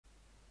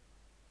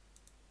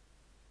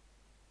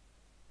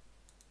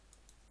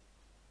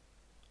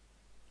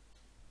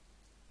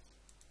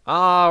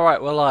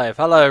Alright, we're live.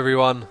 Hello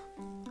everyone.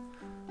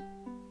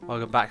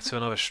 Welcome back to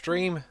another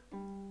stream.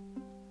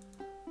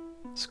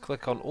 Let's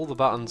click on all the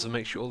buttons and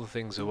make sure all the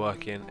things are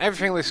working.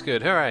 Everything looks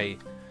good, hooray!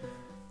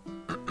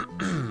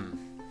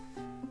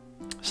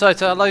 So,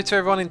 hello to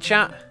everyone in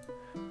chat.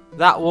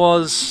 That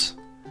was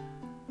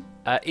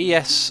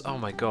ES, oh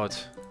my god.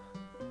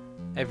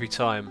 Every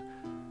time.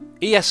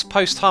 ES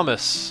Post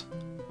Hummus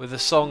with the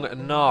song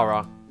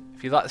Nara.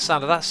 If you like the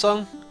sound of that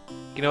song,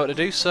 you know what to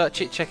do,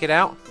 search it, check it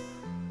out.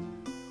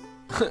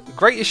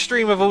 Greatest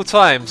stream of all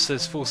time,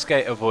 says Full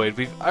Skater Void.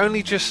 We've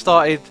only just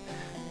started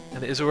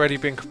and it has already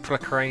been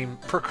proclaimed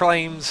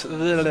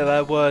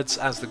words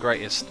as the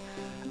greatest.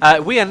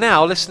 We are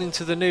now listening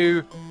to the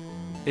new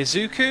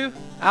Izuku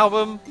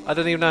album. I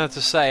don't even know how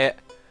to say it.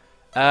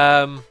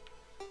 And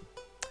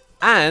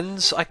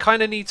I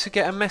kind of need to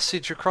get a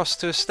message across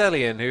to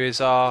Estelian, who is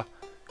our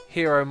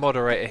hero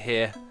moderator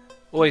here.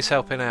 Always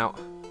helping out.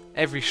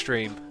 Every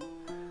stream.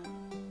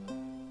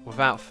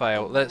 Without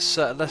fail. Let's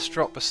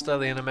drop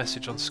Estelian a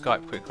message on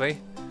Skype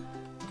quickly.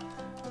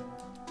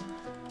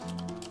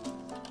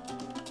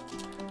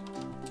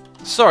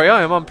 Sorry,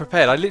 I am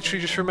unprepared. I literally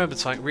just remembered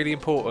something really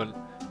important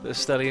that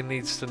Estelian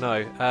needs to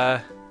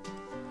know.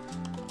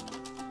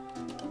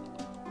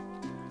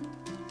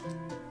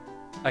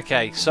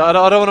 Okay, so I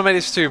don't want to make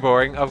this too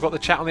boring. I've got the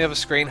chat on the other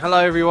screen. Hello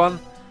everyone.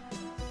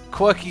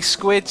 Quirky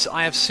Squids,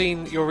 I have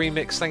seen your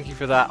remix. Thank you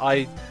for that.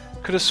 I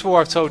could have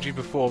swore I've told you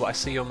before, but I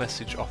see your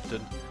message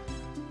often.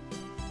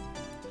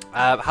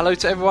 Hello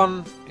to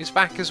everyone who's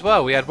back as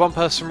well. We had one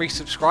person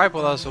resubscribe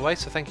while I was away,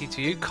 so thank you to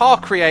you. Car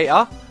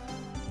Creator,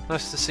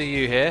 nice to see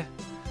you here.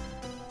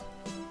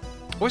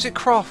 Or is it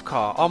Craft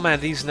Car? Oh man,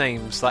 these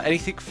names, like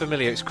anything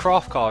familiar. It's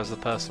Craft Car is the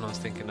person I was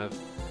thinking of.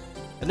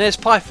 And there's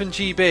Python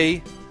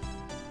GB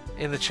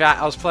in the chat.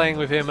 I was playing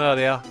with him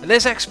earlier. And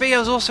there's XB, I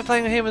was also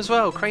playing with him as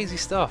well. Crazy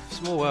stuff,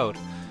 small world.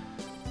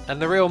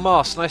 And the Real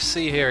Mars, nice to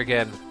see you here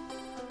again.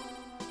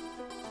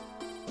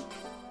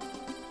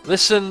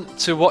 Listen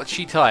to what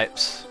she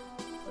types.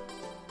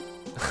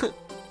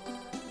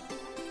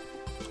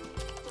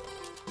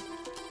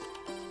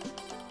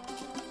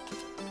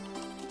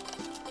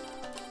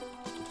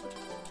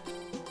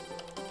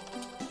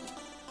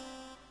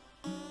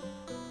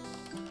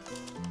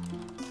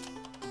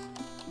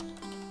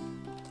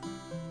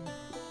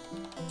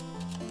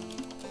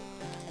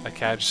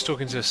 Okay, I'm just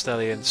talking to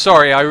Estelian.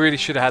 Sorry, I really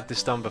should have had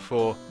this done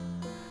before.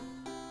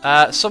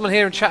 Someone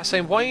here in chat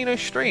saying, why you no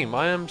stream?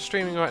 I am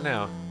streaming right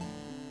now.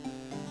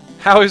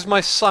 How is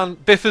my son,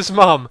 Biffa's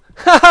mum?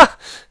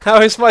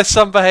 How is my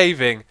son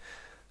behaving?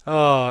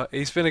 Oh,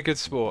 he's been a good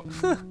sport.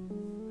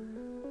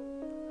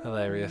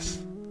 Hilarious.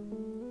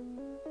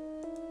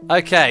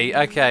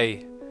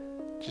 Okay.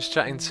 Just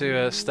chatting to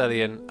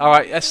Estelian.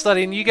 Alright,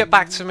 Estelian, you get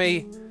back to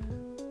me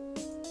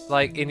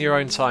like in your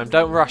own time.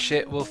 Don't rush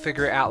it, we'll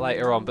figure it out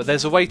later on. But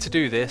there's a way to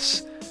do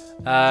this.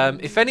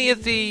 If any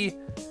of the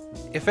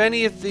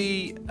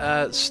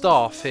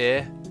staff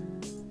here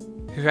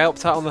who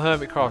helped out on the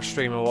Hermitcraft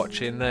stream are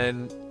watching,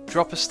 then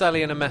drop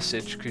Estelian a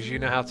message, because you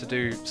know how to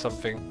do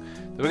something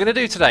that we're going to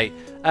do today.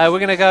 We're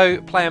going to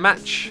go play a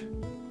match.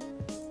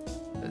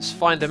 Let's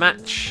find a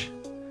match.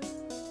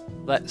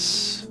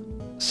 Let's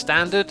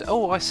standard.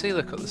 Oh, I see,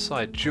 look at the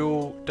side.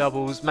 Dual,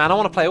 doubles. Man, I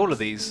want to play all of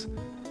these.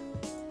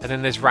 And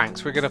then there's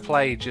ranks. We're going to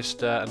play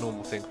just a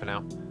normal thing for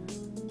now.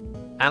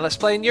 And let's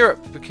play in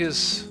Europe,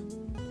 because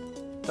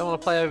I don't want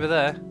to play over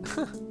there.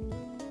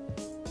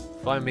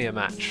 Find me a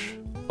match.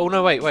 Oh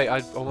no, wait,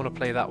 I want to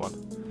play that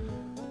one.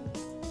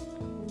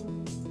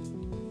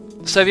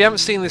 So if you haven't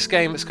seen this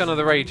game, it's kind of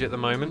the rage at the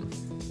moment.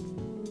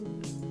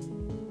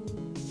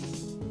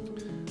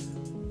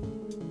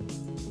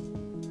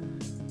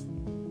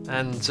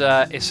 And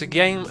it's a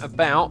game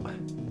about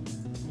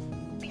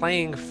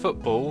playing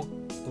football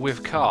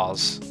with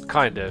cars,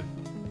 kind of.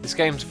 This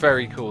game's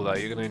very cool though,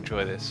 you're going to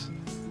enjoy this.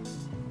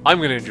 I'm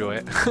going to enjoy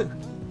it.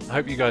 I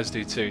hope you guys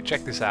do too.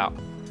 Check this out.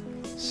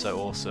 So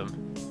awesome.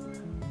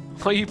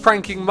 Are you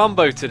pranking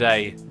Mumbo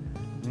today?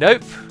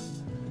 Nope.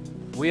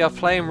 We are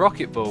playing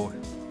Rocket Ball.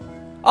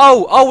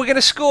 Oh, we're going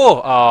to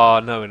score!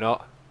 Oh, no we're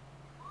not.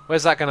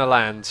 Where's that going to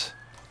land?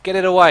 Get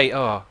it away.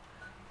 Oh.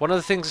 One of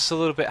the things that's a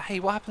little bit... Hey,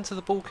 what happened to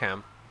the ball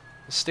cam?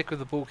 Let's stick with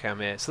the ball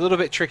cam here. It's a little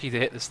bit tricky to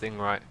hit this thing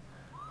right.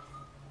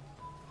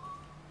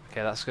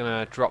 Okay, that's going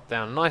to drop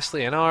down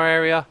nicely in our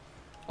area.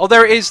 Oh,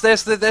 there it is.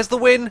 There's the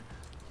win.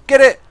 Get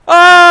it.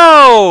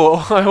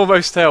 Oh! I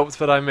almost helped,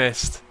 but I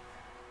missed.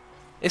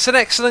 It's an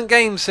excellent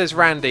game, says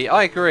Randy.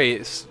 I agree,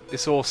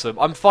 it's awesome.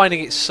 I'm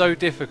finding it so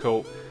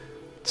difficult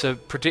to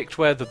predict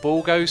where the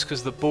ball goes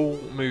because the ball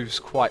moves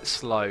quite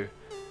slow.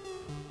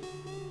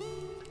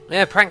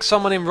 Yeah, prank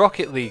someone in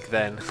Rocket League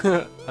then.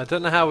 I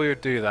don't know how we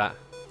would do that.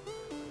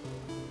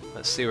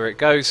 Let's see where it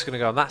goes. It's going to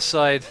go on that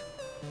side.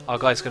 Our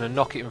guy's going to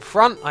knock it in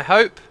front, I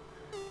hope.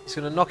 He's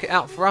going to knock it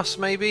out for us,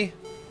 maybe.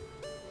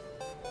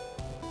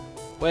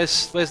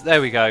 Where's... There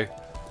we go.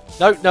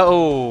 No,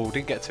 oh,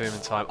 didn't get to him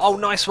in time. Oh,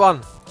 nice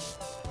one!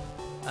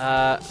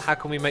 How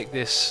can we make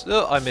this...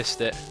 Oh, I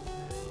missed it.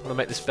 I want to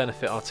make this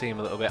benefit our team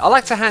a little bit. I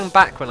like to hang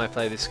back when I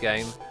play this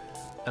game.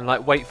 and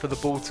like wait for the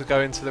ball to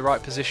go into the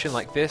right position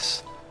like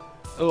this.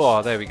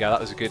 Oh, there we go.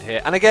 That was a good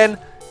hit. And again,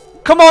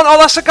 come on! Oh,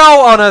 that's a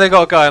goal! Oh no, they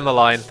got a guy on the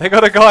line. They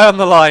got a guy on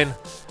the line.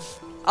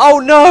 Oh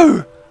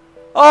no!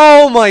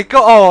 Oh my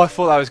god! Oh, I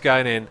thought that was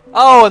going in.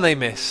 Oh, and they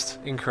missed.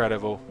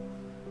 Incredible.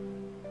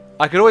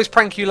 I could always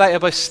prank you later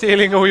by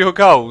stealing all your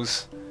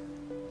goals.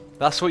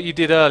 That's what you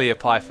did earlier,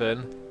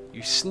 Python.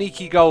 You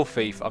sneaky goal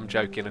thief. I'm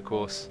joking, of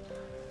course.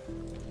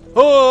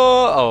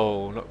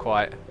 Oh, not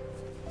quite.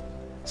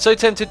 So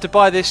tempted to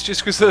buy this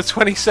just because of the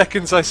 20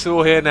 seconds I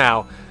saw here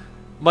now.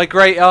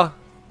 Migrator.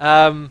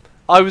 I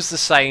was the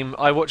same.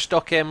 I watched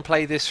Doc M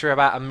play this for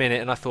about a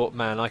minute and I thought,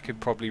 man, I could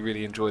probably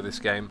really enjoy this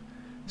game.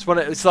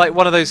 It's like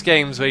one of those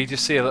games where you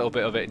just see a little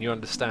bit of it and you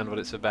understand what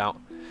it's about.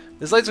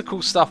 There's loads of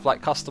cool stuff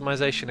like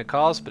customization of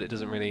cars, but it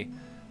doesn't really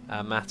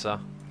matter.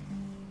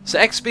 So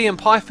XB and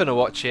Python are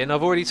watching.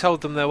 I've already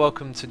told them they're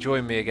welcome to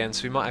join me again,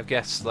 so we might have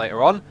guests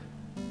later on.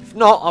 If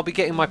not, I'll be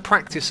getting my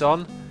practice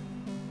on.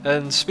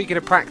 And speaking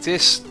of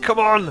practice, come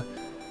on!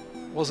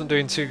 Wasn't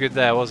doing too good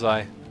there, was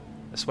I?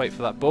 Let's wait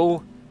for that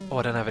ball. Oh,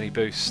 I don't have any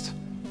boost.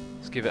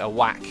 Let's give it a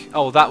whack.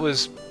 Oh, that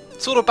was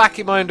sort of back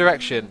in my own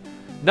direction.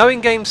 No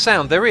in-game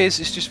sound. There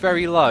is, it's just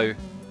very low.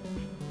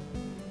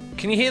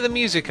 Can you hear the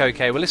music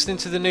okay? We're listening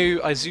to the new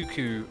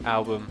Izuku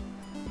album.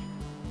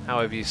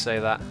 However you say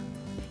that.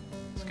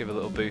 Let's give it a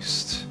little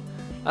boost.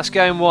 That's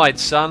going wide,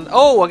 son.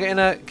 Oh, I'm getting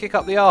a kick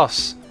up the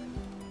arse.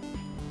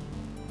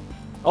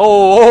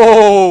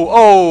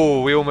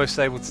 Oh, we almost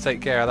able to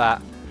take care of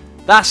that.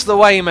 That's the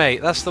way,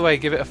 mate. That's the way.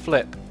 Give it a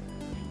flip.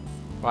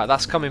 Right,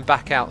 that's coming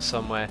back out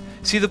somewhere.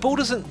 See, the ball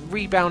doesn't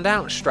rebound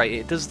out straight.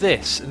 It does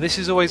this. And this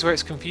is always where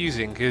it's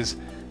confusing because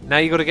now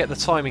you've got to get the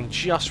timing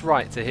just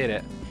right to hit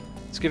it.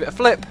 Let's give it a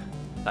flip.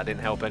 That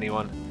didn't help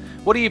anyone.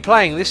 What are you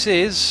playing? This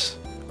is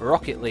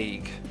Rocket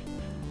League.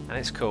 And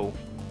it's cool.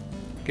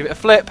 Give it a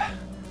flip.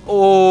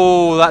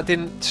 Oh, that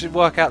didn't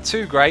work out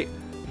too great.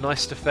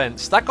 Nice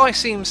defense. That guy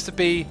seems to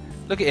be...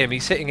 Look at him.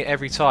 He's hitting it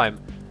every time.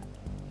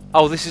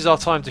 Oh, this is our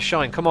time to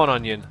shine. Come on,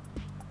 Onion.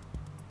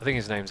 I think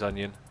his name's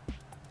Onion.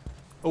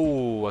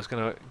 Oh, I was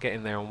going to get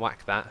in there and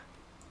whack that.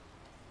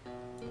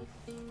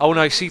 Oh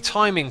no, see,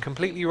 timing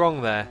completely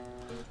wrong there.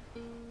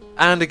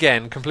 And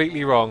again,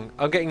 completely wrong.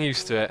 I'm getting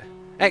used to it.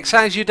 X,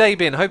 how's your day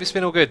been? Hope it's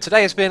been all good.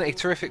 Today has been a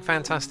terrific,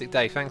 fantastic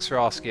day. Thanks for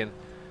asking.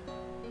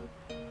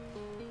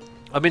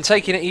 I've been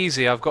taking it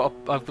easy. I've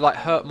like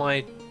hurt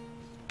my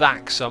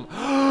back some.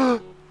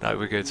 No,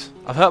 we're good.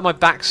 I've hurt my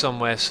back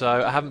somewhere, so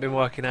I haven't been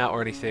working out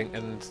or anything,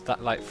 and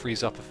that like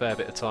frees up a fair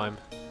bit of time,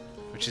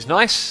 which is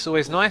nice. It's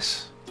always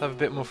nice to have a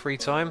bit more free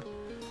time.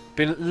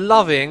 Been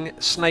loving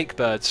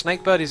Snakebird.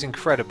 Snakebird is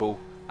incredible.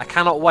 I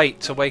cannot wait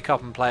to wake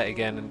up and play it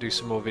again and do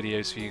some more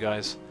videos for you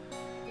guys.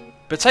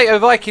 Potato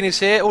Viking is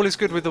here. All is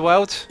good with the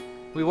world.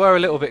 We were a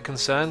little bit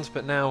concerned,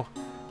 but now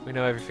we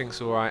know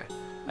everything's alright.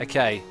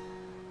 Okay.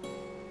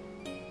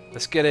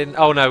 Let's get in.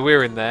 Oh no,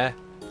 we're in there.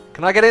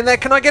 Can I get in there?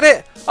 Can I get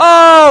it?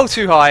 Oh,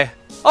 too high.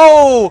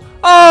 Oh,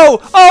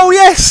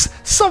 yes!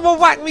 Someone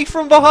whacked me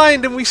from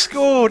behind and we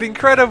scored.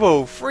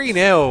 Incredible.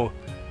 3-0.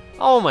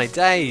 Oh my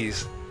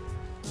days.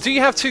 Do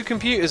you have two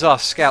computers?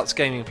 Asks Scouts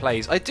Gaming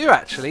Plays. I do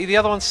actually. The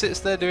other one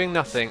sits there doing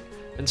nothing.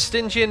 And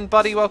Stingin,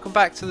 buddy, welcome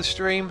back to the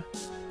stream.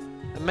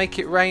 And make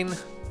it rain.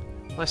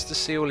 Nice to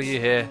see all of you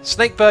here.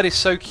 Snakebird is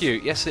so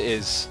cute. Yes, it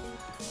is.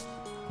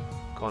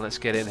 Come on, let's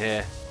get in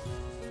here.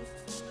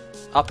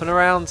 Up and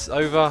around,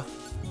 over.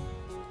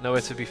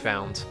 Nowhere to be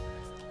found.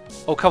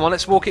 Oh, come on,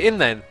 let's walk it in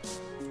then.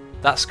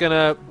 That's going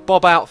to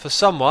bob out for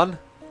someone.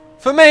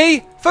 For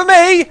me! For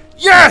me!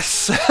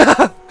 Yes!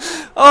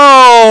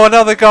 Oh,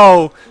 another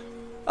goal.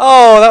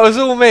 Oh, that was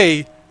all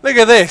me. Look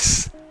at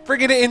this.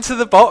 Bringing it into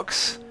the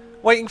box.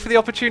 Waiting for the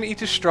opportunity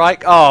to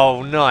strike.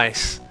 Oh,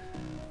 nice.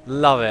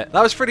 Love it.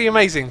 That was pretty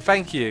amazing.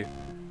 Thank you.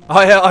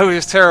 I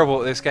was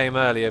terrible at this game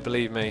earlier,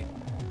 believe me.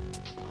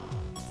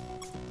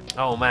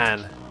 Oh,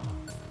 man.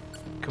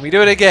 Can we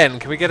do it again?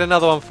 Can we get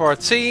another one for our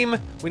team?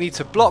 We need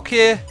to block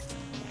here.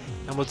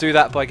 And we'll do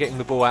that by getting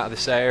the ball out of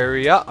this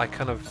area. I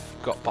kind of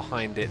got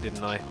behind it,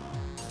 didn't I?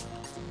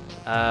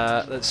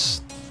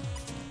 Let's...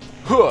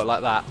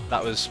 like that.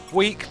 That was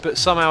weak, but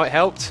somehow it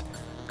helped.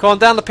 Come on,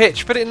 down the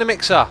pitch. Put it in the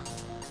mixer.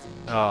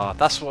 Oh,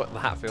 that's what the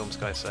Hat Films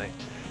guys say.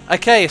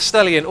 Okay,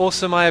 Stellian,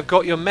 awesome. I have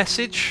got your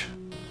message.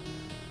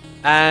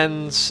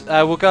 And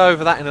we'll go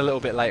over that in a little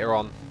bit later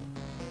on.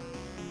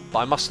 But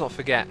I must not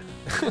forget.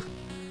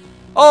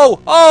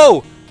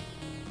 Oh!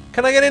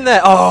 Can I get in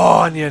there?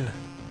 Oh, Onion.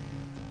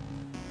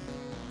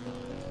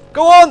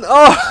 Go on!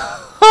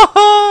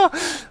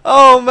 Oh!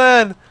 Oh,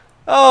 man.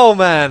 Oh,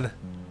 man.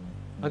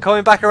 I'm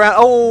coming back around.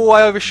 Oh,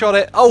 I overshot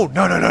it. Oh,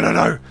 no.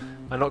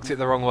 I knocked it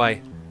the wrong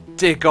way.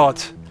 Dear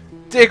God.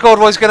 Dear God,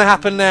 what's going to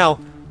happen now?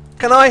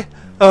 Can I?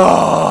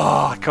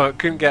 Oh, I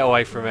couldn't get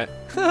away from it.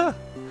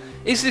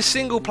 Is this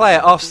single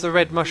player? Asked the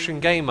Red Mushroom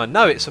Gamer.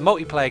 No, it's a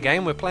multiplayer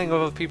game. We're playing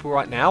with other people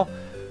right now.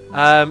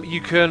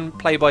 You can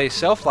play by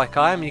yourself like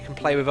I am. You can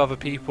play with other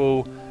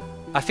people.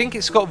 I think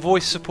it's got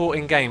voice support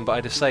in game, but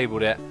I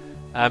disabled it.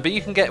 But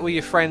you can get with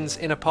your friends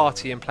in a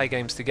party and play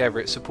games together.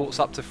 It supports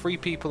up to 3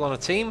 people on a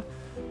team.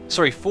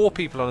 Sorry, 4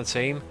 people on a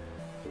team.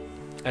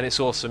 And it's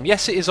awesome.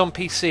 Yes, it is on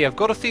PC. I've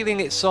got a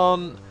feeling it's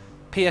on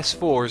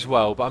PS4 as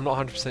well, but I'm not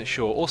 100%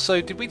 sure. Also,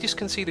 did we just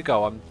concede a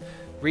goal? I'm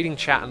reading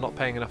chat and not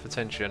paying enough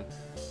attention.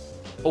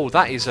 Oh,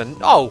 that is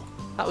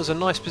that was a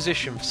nice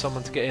position for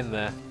someone to get in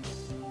there.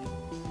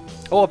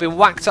 Oh, I've been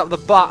whacked up the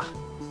butt.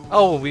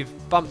 Oh, we've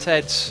bumped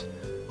heads.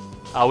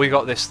 Oh, we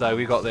got this though.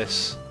 We got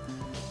this.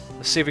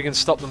 Let's see if we can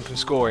stop them from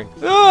scoring.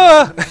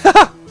 Ah!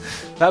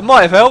 That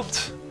might have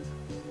helped.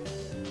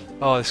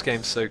 Oh, this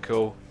game's so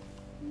cool.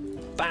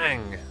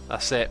 Bang!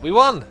 That's it. We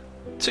won.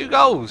 2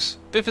 goals.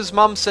 Biffa's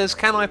mum says,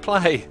 "Can I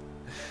play?"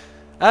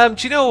 Do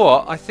you know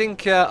what? I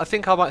think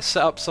I might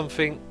set up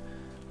something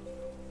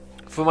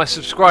for my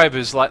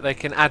subscribers, like they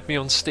can add me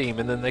on Steam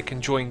and then they can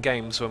join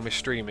games when we're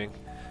streaming.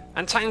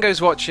 And Tango's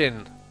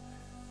watching.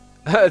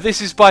 This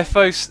is by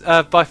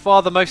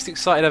far the most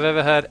excited I've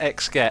ever heard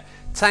X get.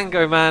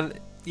 Tango, man,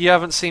 you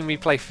haven't seen me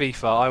play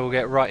FIFA. I will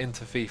get right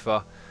into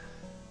FIFA.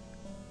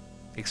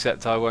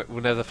 Except will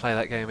never play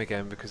that game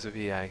again because of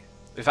EA.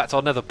 In fact,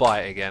 I'll never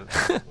buy it again.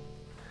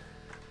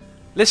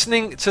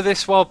 Listening to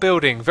this while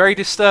building. Very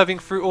disturbing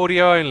through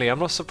audio only. I'm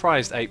not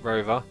surprised, 8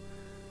 Rover.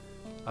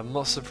 I'm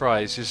not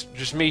surprised.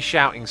 Just me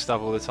shouting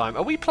stuff all the time.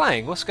 Are we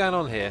playing? What's going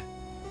on here?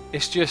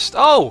 It's just...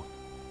 Oh!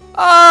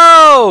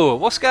 Oh!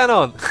 What's going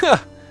on?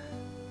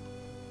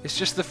 It's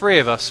just the 3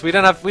 of us. We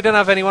don't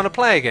have anyone to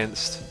play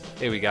against.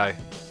 Here we go.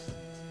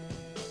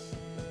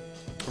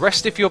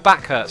 Rest if your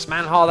back hurts.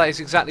 Man, that is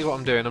exactly what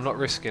I'm doing. I'm not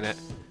risking it.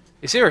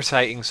 It's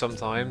irritating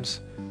sometimes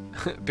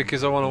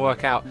because I want to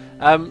work out.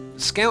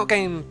 Scout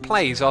Game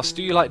Plays asks,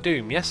 do you like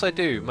Doom? Yes, I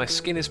do. My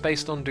skin is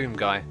based on Doom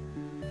Guy.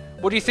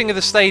 What do you think of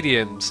the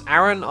stadiums?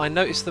 Aaron, I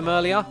noticed them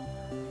earlier.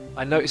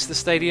 I noticed the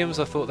stadiums.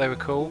 I thought they were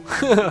cool.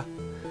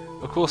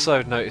 Of course I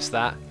would notice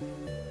that.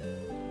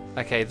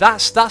 Okay,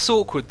 that's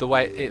awkward the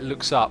way it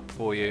looks up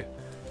for you.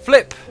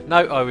 Flip! No,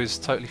 I was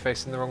totally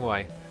facing the wrong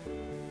way.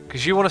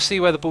 Because you want to see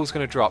where the ball's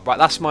going to drop. Right,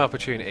 that's my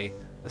opportunity.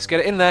 Let's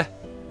get it in there.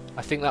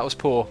 I think that was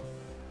poor.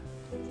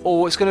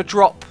 Oh, it's going to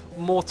drop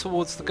more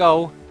towards the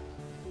goal.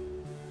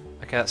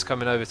 Okay, that's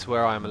coming over to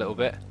where I am a little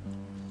bit.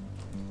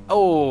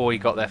 Oh, he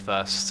got there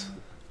first.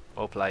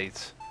 Well played.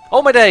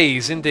 Oh my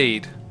days,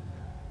 indeed.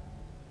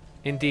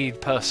 Indeed,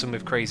 person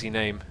with crazy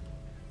name.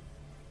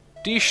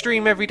 Do you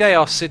stream every day?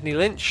 Asked Sydney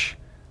Lynch.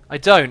 I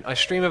don't. I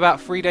stream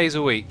about 3 days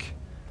a week.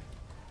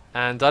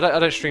 And I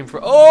don't stream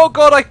for... Oh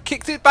god, I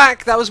kicked it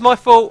back. That was my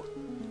fault.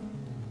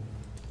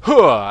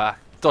 Huh,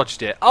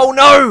 dodged it. Oh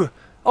no!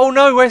 Oh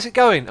no, where's it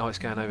going? Oh, it's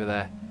going over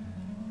there.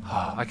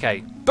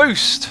 Okay,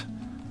 boost.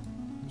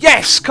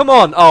 Yes, come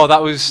on. Oh,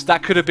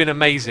 that could have been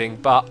amazing,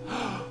 but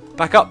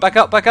back up, back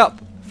up, back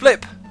up.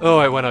 Flip. Oh,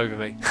 it went over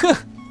me.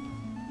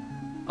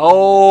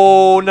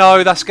 Oh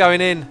no, that's going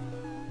in.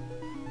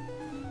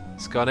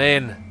 It's gone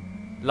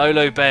in.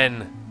 Lolo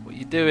Ben, what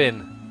you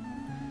doing?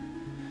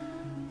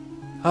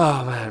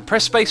 Oh man,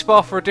 press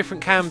spacebar for a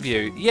different cam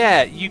view.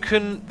 Yeah, you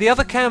can. The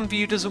other cam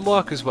view doesn't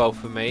work as well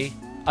for me.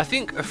 I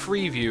think a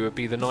free view would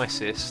be the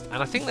nicest,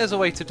 and I think there's a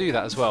way to do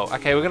that as well.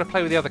 Okay, we're going to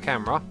play with the other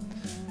camera.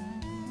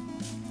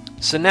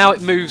 So now it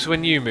moves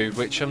when you move,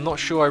 which I'm not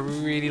sure I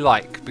really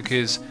like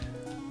because.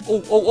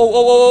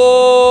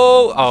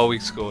 Oh, we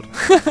scored.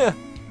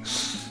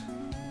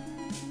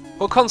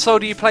 What console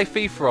do you play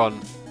FIFA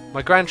on?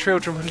 My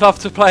grandchildren would love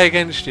to play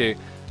against you.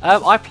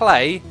 I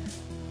play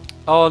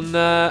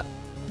on...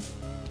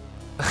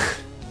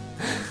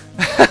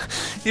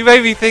 You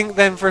made me think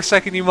then for a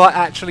second you might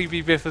actually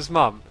be Biffa's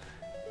mum.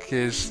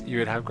 Because you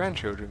would have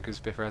grandchildren, because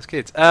Biffa has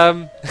kids.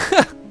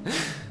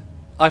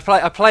 I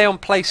play on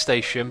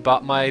PlayStation,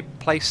 but my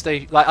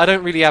PlayStation... Like, I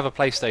don't really have a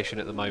PlayStation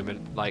at the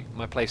moment. Like,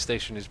 my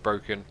PlayStation is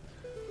broken.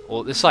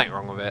 Or there's something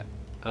wrong with it.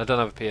 And I don't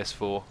have a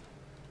PS4.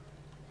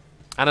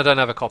 And I don't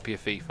have a copy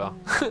of FIFA.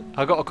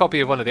 I got a copy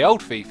of one of the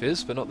old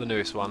FIFAs, but not the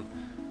newest one.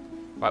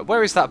 Right,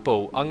 where is that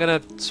ball? I'm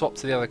going to swap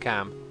to the other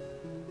cam.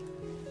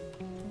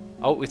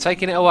 Oh, we're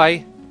taking it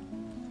away.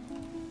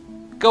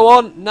 Go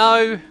on!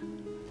 No!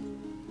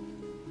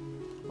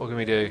 What can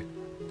we do?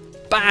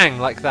 Bang!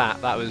 Like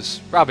that. That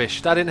was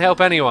rubbish. That didn't help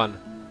anyone.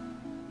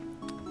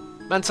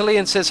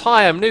 Mantalian says,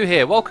 hi, I'm new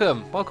here.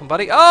 Welcome. Welcome,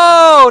 buddy.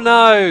 Oh,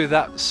 no!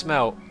 That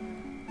smelt.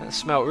 That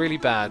smelt really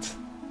bad.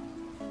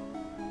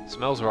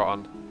 Smells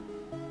rotten.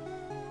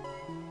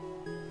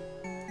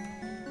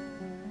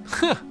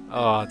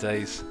 Oh,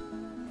 days.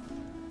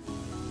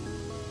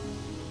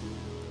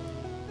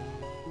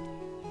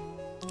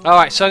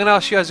 Alright, so I'm going to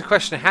ask you guys a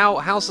question.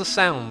 How's the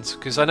sound?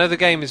 Because I know the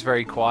game is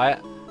very quiet.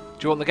 Do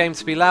you want the game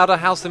to be louder?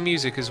 How's the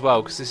music as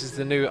well? Because this is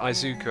the new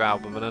Izuku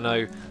album, and I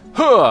know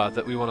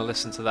that we want to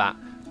listen to that.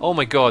 Oh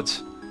my god.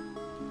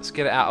 Let's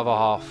get it out of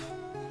our half.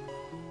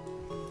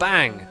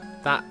 Bang!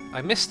 That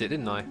I missed it,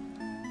 didn't I?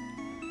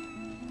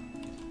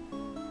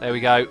 There we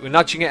go. We're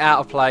nudging it out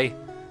of play.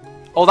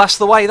 Oh, that's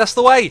the way! That's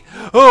the way!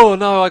 Oh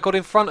no, I got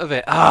in front of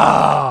it.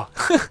 Ah!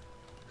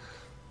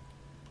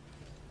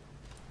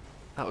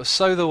 That was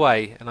so the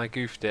way, and I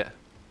goofed it.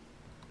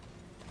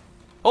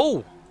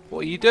 Oh! What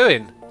are you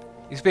doing?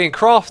 He's being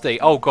crafty.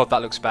 Oh god,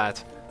 that looks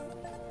bad.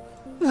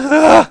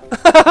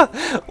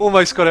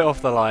 Almost got it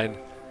off the line.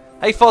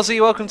 Hey Fozzie,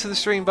 welcome to the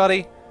stream,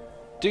 buddy.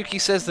 Dookie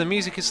says the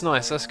music is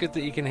nice. That's good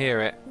that you can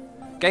hear it.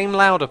 Game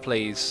louder,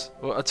 please.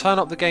 Or I'll turn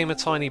up the game a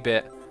tiny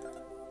bit.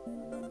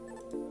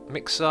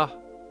 Mixer.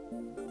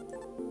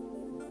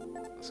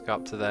 Let's go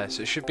up to there.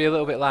 So it should be a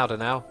little bit louder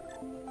now.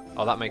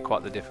 Oh, that made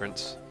quite the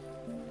difference.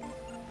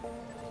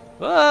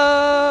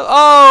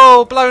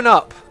 Oh, blown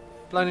up.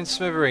 Blown in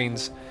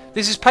smithereens.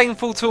 This is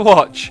painful to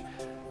watch.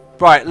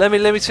 Right, let me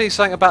tell you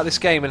something about this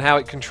game and how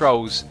it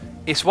controls.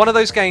 It's one of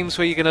those games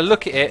where you're going to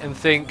look at it and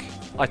think,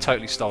 I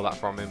totally stole that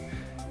from him.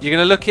 You're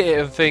going to look at it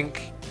and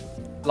think,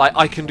 like,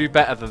 I can do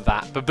better than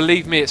that. But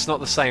believe me, it's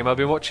not the same. I've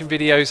been watching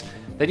videos,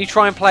 then you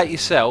try and play it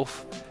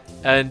yourself,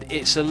 and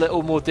it's a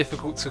little more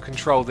difficult to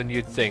control than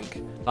you'd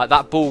think. Like,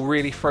 that ball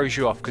really throws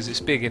you off because it's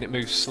big and it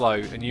moves slow,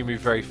 and you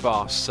move very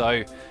fast.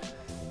 So,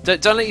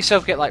 don't let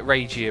yourself get, like,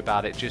 ragey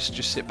about it. Just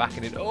sit back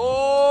and...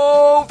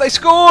 Oh, they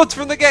scored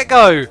from the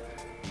get-go!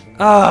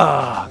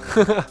 Ah!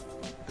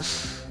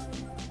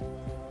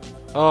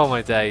 Oh,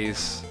 my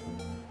days.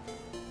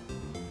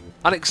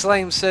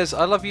 Unexclaimed says,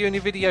 I love you and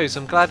your videos.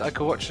 I'm glad I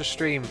could watch the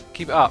stream.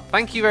 Keep it up.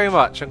 Thank you very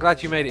much. I'm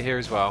glad you made it here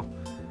as well.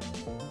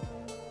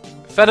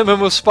 Phenomen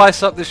will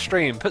spice up this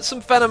stream. Put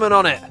some Phenomen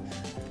on it.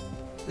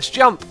 Let's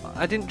jump.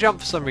 I didn't jump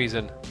for some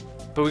reason.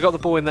 But we got the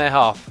ball in their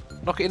half.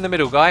 Knock it in the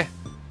middle, guy.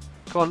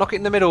 Come on, knock it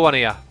in the middle, one of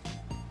you.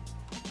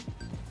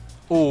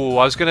 Oh,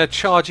 I was going to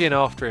charge in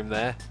after him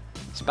there.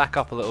 Let's back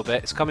up a little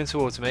bit. It's coming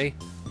towards me.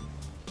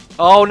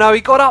 Oh, no,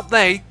 he got up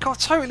there. He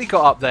totally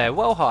got up there.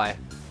 Well high.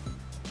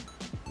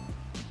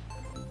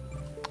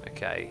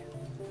 Okay.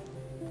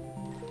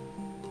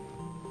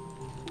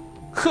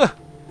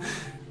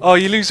 Oh,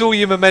 you lose all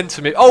your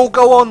momentum. Oh,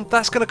 go on.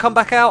 That's going to come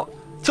back out.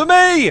 To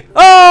me!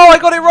 Oh, I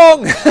got it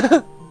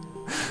wrong!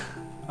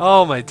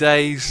 Oh, my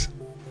days.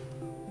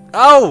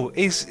 Oh,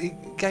 he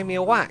gave me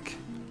a whack.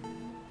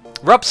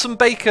 Rub some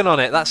bacon on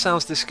it. That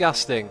sounds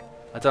disgusting.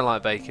 I don't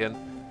like bacon.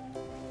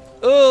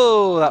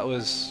 Oh, that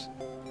was...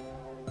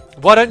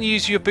 Why don't you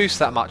use your boost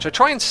that much? I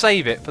try and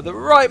save it for the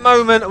right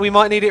moment. We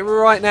might need it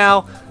right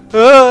now.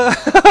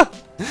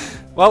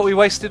 Well, we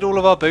wasted all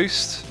of our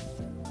boost.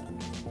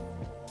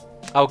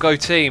 Oh, go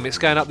team. It's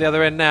going up the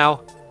other end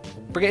now.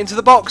 Bring it into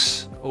the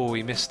box. Oh,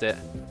 we missed it.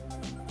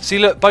 See,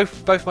 look,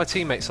 both my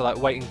teammates are like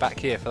waiting back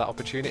here for that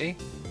opportunity.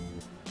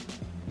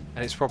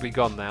 And it's probably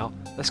gone now.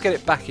 Let's get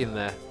it back in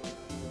there.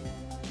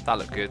 That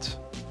looked good.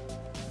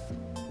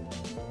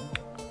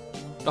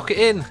 Knock it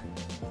in.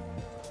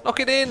 Knock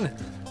it in.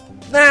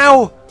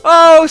 Now.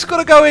 Oh, it's got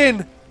to go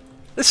in.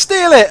 Let's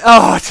steal it.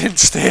 Oh, I didn't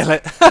steal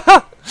it.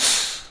 That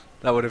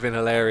would have been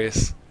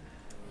hilarious.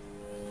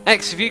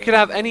 X, if you could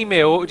have any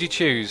meal, what would you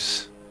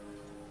choose?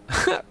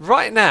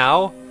 Right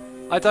now,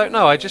 I don't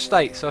know. I just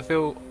ate, so I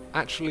feel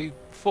actually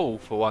full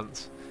for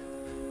once.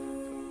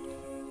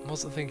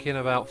 Wasn't thinking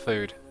about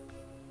food.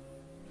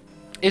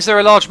 Is there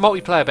a large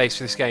multiplayer base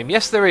for this game?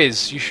 Yes, there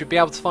is. You should be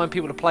able to find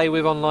people to play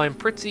with online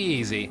pretty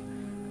easy.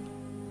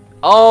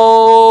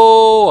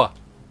 Oh!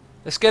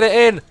 Let's get it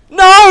in.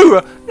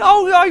 No!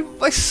 No,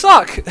 I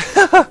suck.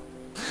 That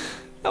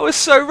was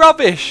so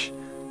rubbish.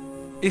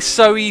 It's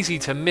so easy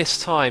to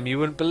miss time. You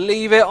wouldn't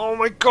believe it. Oh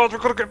my god,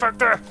 we've got to get back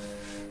there.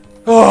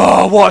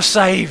 Oh, what a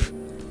save.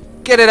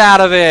 Get it out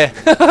of here.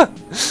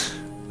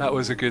 That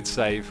was a good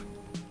save.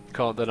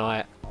 Can't deny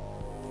it.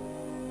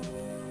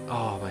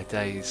 Oh, my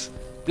days.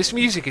 This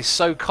music is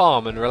so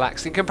calm and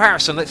relaxed. In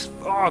comparison, let's...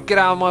 Oh, get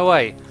out of my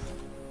way.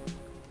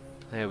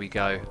 There we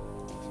go.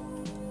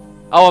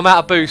 Oh, I'm out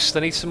of boost. I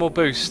need some more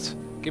boost.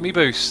 Give me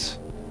boost.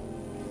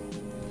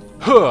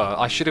 Huh,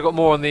 I should have got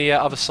more on the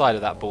other side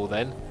of that ball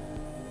then.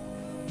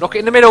 Knock it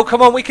in the middle.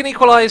 Come on, we can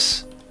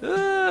equalise.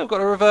 I've got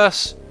to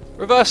reverse.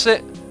 Reverse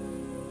it.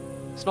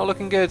 It's not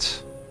looking good.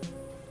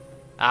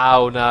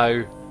 Oh,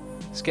 no.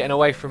 It's getting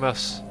away from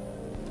us.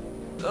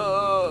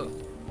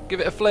 Give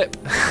it a flip.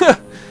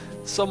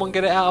 Someone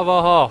get it out of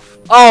our half.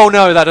 Oh,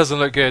 no, that doesn't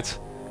look good.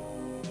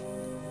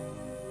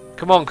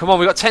 Come on, come on.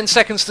 We've got 10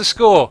 seconds to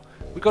score.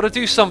 We've got to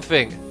do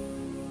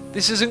something.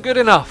 This isn't good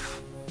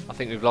enough. I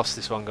think we've lost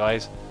this one,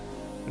 guys.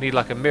 We need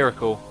like a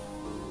miracle.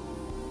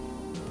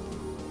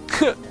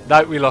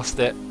 No, we lost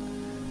it.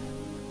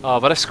 Oh,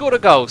 but I scored a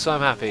goal, so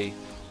I'm happy.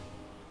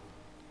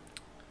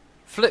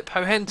 Flip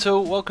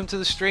Hohental, welcome to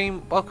the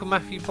stream. Welcome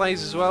Matthew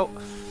Plays as well.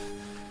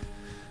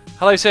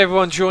 Hello to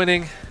everyone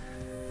joining.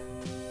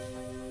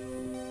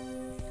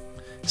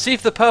 See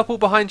if the purple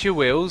behind your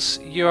wheels,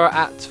 you are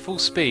at full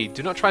speed.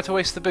 Do not try to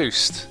waste the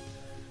boost.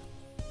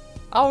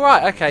 Oh,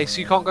 right, okay,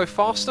 so you can't go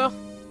faster?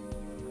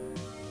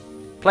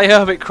 Play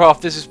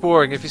Hermitcraft, this is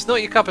boring. If it's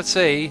not your cup of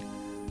tea,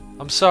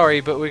 I'm sorry,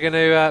 but we're going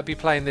to be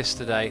playing this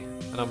today,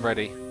 and I'm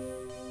ready.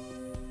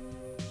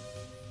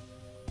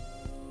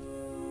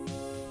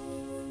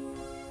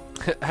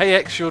 Hey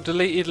X, your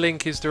deleted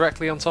link is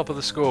directly on top of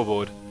the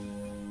scoreboard.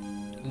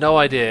 No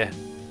idea.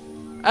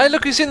 Hey,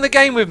 look who's in the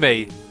game with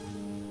me!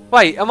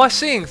 Wait, am I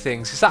seeing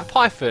things? Is that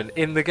Python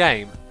in the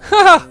game?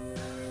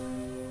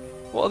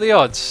 What are the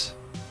odds?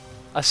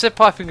 I said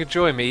Python could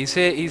join me. He's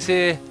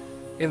here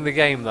in the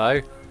game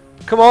though.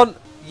 Come on!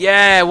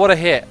 Yeah, what a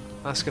hit.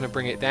 That's going to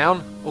bring it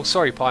down. Oh,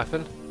 sorry,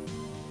 Python.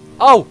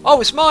 Oh,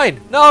 it's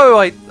mine. No,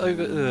 I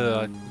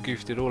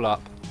goofed it all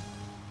up.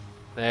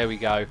 There we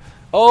go.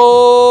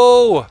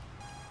 Oh!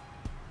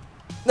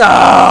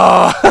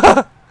 No!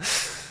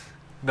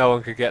 No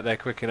one could get there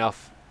quick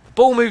enough. The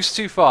ball moves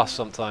too fast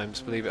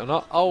sometimes, believe it or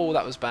not. Oh,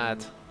 that was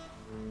bad.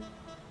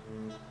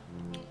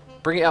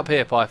 Bring it up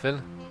here,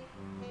 Python.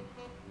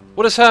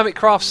 What does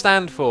Hermitcraft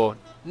stand for?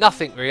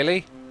 Nothing,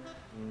 really.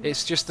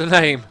 It's just the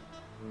name.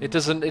 It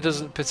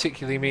doesn't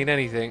particularly mean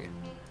anything.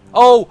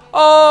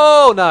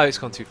 Oh, no, it's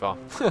gone too far.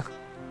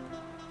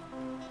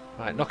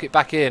 Right, knock it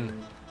back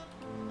in.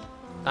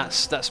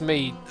 That's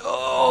me.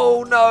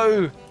 Oh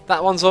no,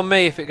 that one's on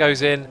me if it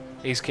goes in.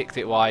 He's kicked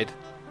it wide.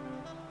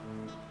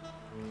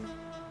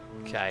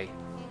 Okay.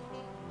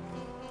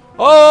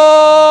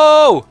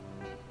 Oh!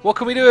 What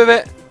can we do with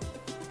it?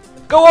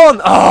 Go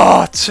on!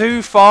 Oh,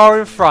 too far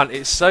in front.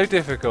 It's so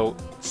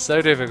difficult.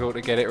 So difficult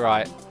to get it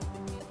right.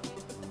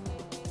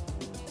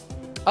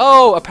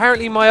 Oh,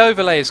 apparently my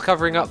overlay is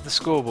covering up the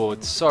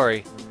scoreboard.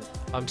 Sorry.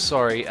 I'm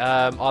sorry.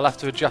 I'll have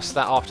to adjust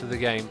that after the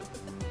game.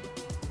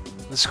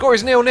 The score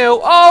is 0-0.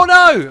 Oh,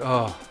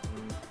 no!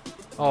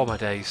 Oh, my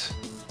days.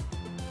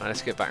 Right,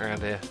 let's get back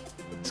around here.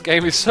 This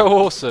game is so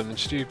awesome and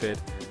stupid.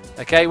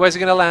 Okay, where's it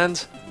going to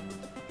land?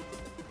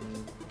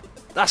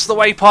 That's the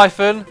way,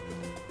 Python.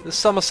 The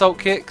somersault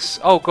kicks.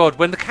 Oh, God.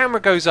 When the camera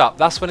goes up,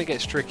 that's when it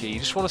gets tricky. You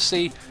just want to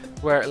see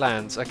where it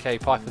lands. Okay,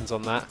 Python's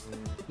on that.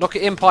 Knock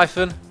it in,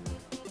 Python.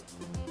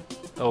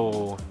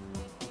 Oh.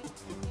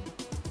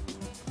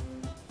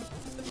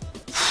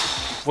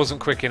 Wasn't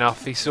quick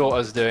enough. He saw what I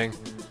was doing.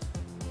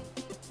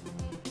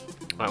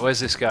 Right,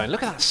 where's this going?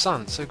 Look at that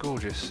sun. So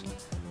gorgeous.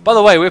 By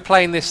the way, we're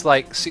playing this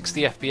like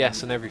 60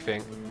 FPS and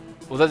everything.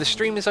 Although the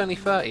stream is only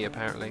 30,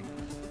 apparently.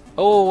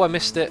 Oh, I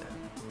missed it.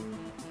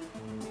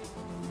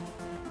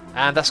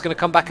 And that's going to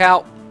come back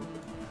out.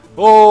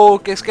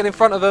 Oh, let's get in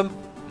front of them.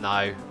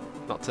 No,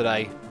 not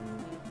today.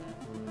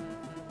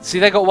 See,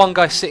 they got one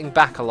guy sitting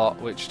back a lot,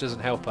 which doesn't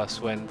help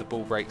us when the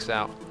ball breaks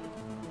out.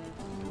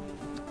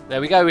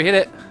 There we go, we hit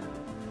it.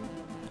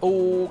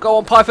 Oh, go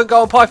on, Python,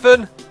 go on,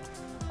 Python.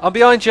 I'm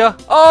behind you.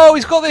 Oh,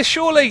 he's got this,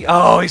 surely.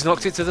 Oh, he's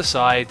knocked it to the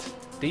side.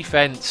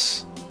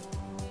 Defense.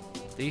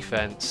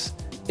 Defense.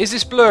 Is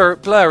this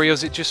blurry or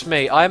is it just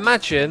me? I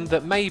imagine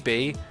that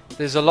maybe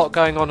there's a lot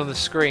going on the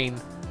screen,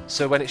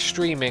 so when it's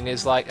streaming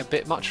is like a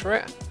bit much for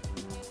it.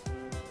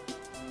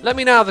 Let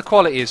me know how the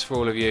quality is for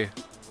all of you.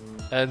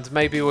 And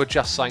maybe we'll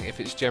adjust something if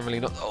it's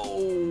generally not...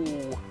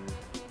 Oh!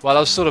 Well,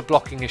 I was sort of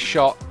blocking his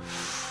shot.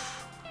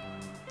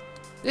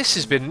 This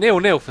has been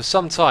 0-0 for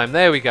some time.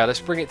 There we go. Let's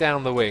bring it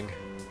down the wing.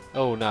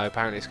 Oh, no.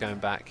 Apparently it's going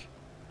back.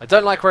 I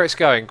don't like where it's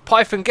going.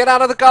 Python, get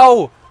out of the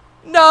goal!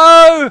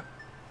 No!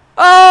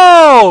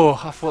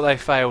 Oh! I thought they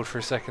failed for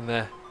a second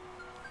there.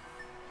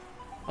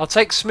 I'll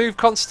take smooth,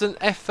 constant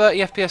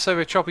F30 FPS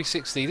over choppy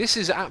 60. This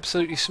is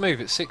absolutely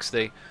smooth at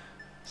 60.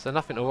 So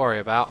nothing to worry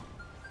about.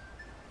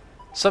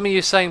 Some of you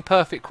are saying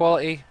perfect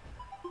quality.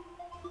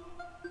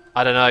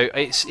 I don't know.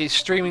 It's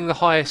streaming the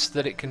highest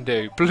that it can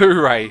do.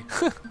 Blu-ray.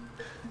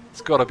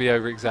 It's got to be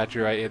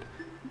over-exaggerated.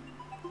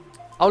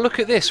 Oh, look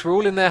at this. We're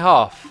all in their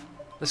half.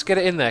 Let's get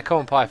it in there. Come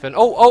on, Python.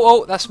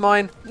 Oh, that's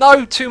mine.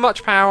 No, too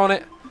much power on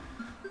it.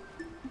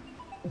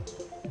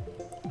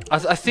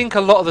 I think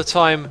a lot of the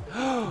time,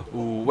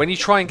 ooh, when you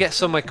try and get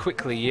somewhere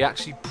quickly, you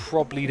actually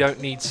probably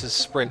don't need to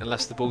sprint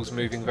unless the ball's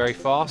moving very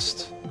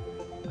fast.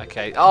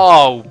 Okay.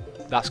 Oh,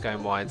 that's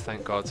going wide,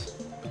 thank God.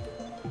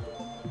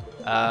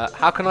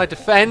 How can I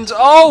defend?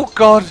 Oh,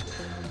 God!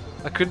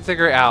 I couldn't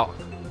figure it out.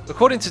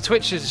 According to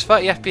Twitch, it's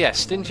 30 FPS.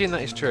 Stingy, and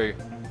that is true.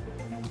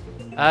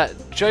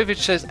 Jovic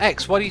says,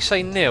 X, why do you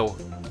say nil?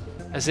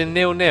 As in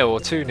 0-0 or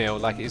 2-0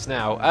 like it is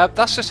now.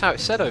 That's just how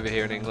it's said over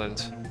here in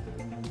England.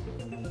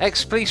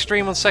 X, please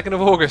stream on 2nd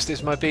of August.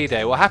 It's my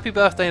B-day. Well, happy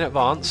birthday in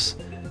advance.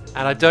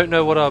 And I don't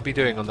know what I'll be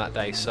doing on that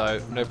day, so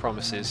no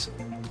promises.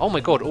 Oh my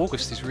God,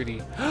 August is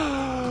really...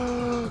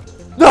 No!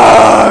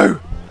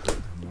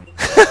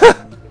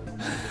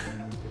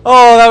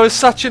 Oh, that was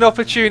such an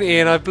opportunity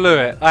and I blew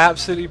it. I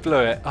absolutely blew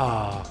it.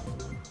 Oh.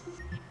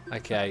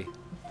 Okay.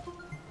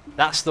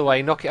 That's the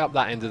way. Knock it up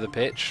that end of the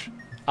pitch.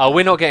 Oh,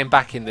 we're not getting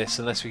back in this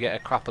unless we get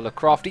a couple of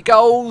crafty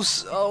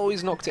goals. Oh,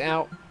 he's knocked it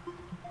out.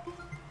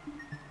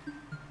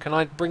 Can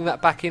I bring that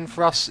back in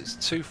for us? It's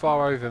too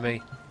far over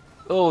me.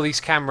 Oh, these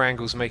camera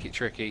angles make it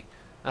tricky.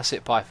 That's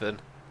it, Python.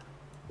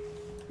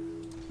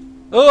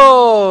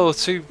 Oh,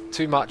 too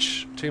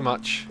much. Too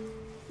much.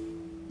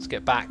 Let's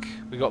get back.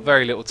 We've got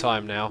very little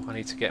time now. I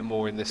need to get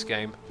more in this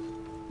game.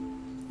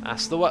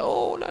 That's the way.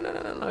 Oh,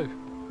 no.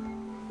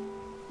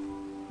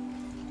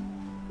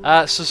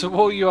 So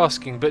what were you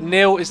asking? But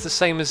nil is the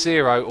same as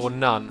 0 or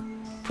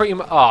none. Pretty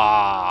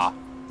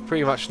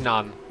much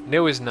none.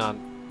 Nil is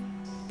none.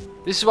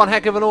 This is one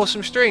heck of an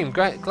awesome stream.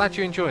 Glad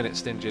you're enjoying it,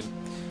 Stingin.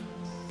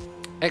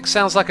 X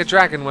sounds like a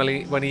dragon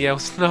when he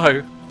yells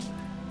no.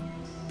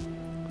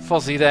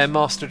 Fozzie there,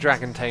 master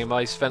dragon tamer.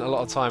 He spent a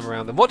lot of time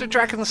around them. What do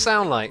dragons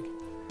sound like?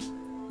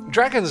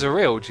 Dragons are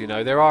real, do you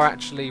know? There are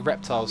actually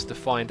reptiles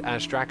defined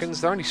as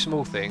dragons. They're only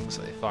small things,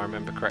 if I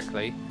remember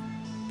correctly.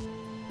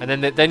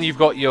 And then you've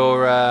got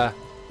your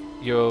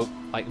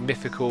like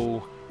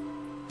mythical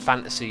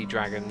fantasy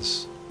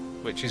dragons,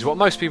 which is what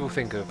most people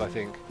think of, I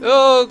think.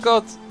 Oh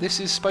god, this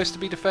is supposed to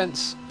be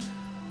defense,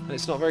 and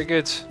it's not very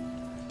good.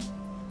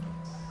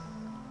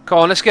 Come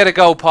on, let's get a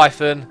goal,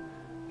 Python.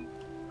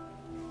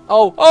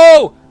 Oh,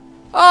 oh,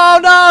 oh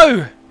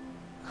no!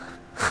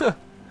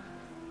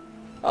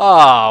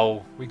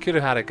 Oh, we could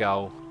have had a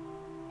goal.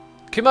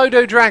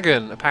 Komodo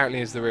Dragon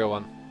apparently is the real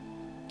one.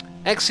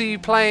 X, are you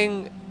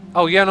playing?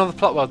 Oh, you're on the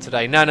plot world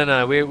today. No, no,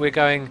 no. We're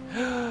going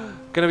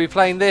to be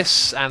playing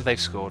this, and they've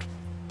scored.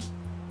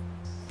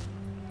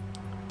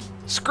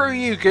 Screw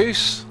you,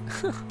 Goose.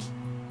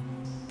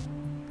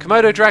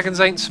 Komodo dragons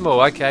ain't small.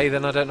 Okay,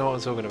 then I don't know what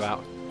I'm talking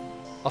about.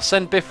 I'll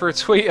send Biffer a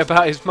tweet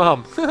about his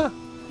mum.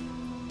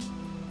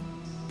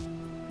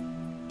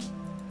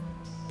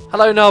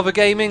 Hello, Nalva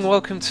Gaming.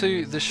 Welcome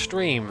to the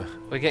stream.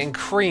 We're getting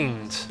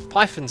creamed.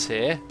 Python's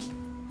here.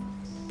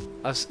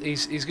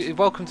 He's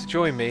welcome to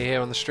join me here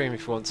on the stream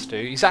if he wants to.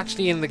 He's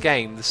actually in the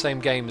game, the same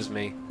game as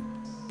me.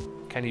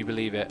 Can you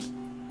believe it?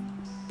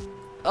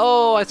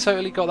 Oh, I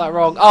totally got that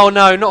wrong. Oh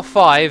no, not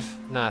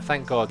 5. Nah,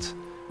 thank God.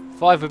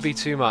 5 would be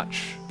too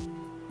much.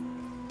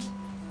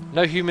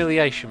 No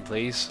humiliation,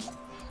 please.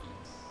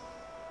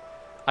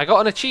 I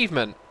got an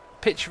achievement.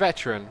 Pitch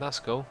veteran.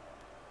 That's cool.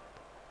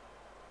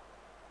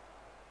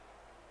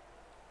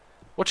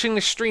 Watching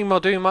this stream while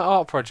doing my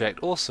art project.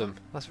 Awesome.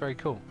 That's very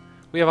cool.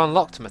 We have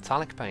unlocked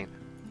metallic paint.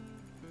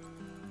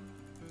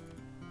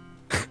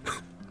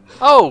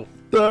 Oh!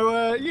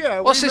 So, yeah,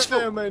 what's we this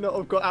may or may not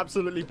have got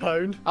absolutely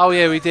pwned. Oh,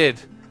 yeah, we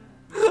did.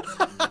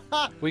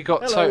 We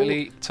got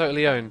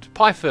totally owned.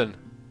 Python,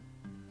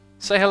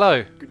 say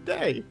hello. Good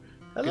day.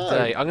 Hello. Good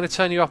day. I'm going to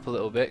turn you up a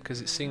little bit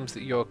because it seems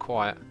that you're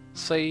quiet.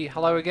 Say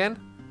hello again.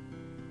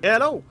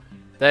 Hello.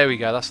 There we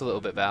go. That's a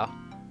little bit better.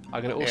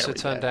 I'm going to also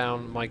turn go.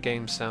 down my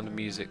game sound and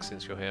music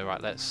since you're here.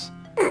 Right, let's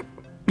drop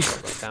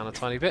that down a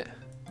tiny bit.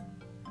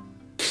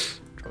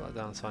 Drop that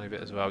down a tiny bit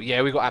as well.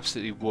 Yeah, we got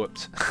absolutely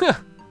whooped.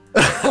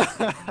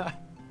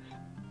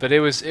 But it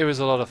was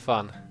a lot of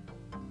fun.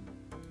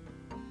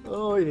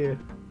 Oh yeah.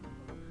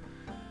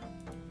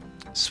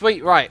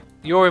 Sweet, right.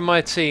 You're in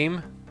my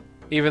team,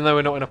 even though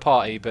we're not in a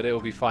party, but it'll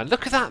be fine.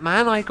 Look at that,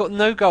 man. I got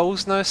no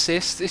goals, no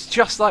assists. It's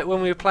just like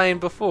when we were playing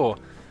before.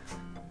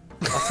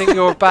 I think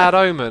you're a bad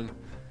omen.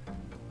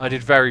 I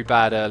did very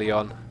bad early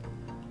on.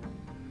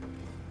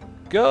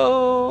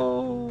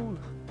 Go!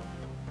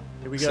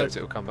 Here we go. Except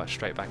it'll come back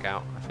straight back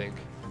out, I think.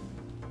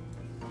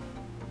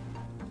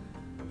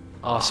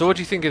 Oh, so what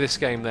do you think of this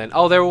game then?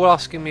 Oh, they're all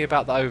asking me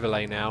about the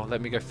overlay now.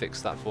 Let me go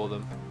fix that for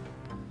them.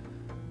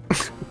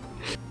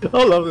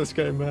 I love this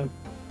game, man.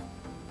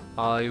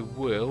 I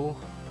will.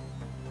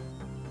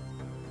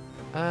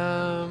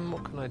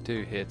 What can I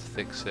do here to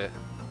fix it?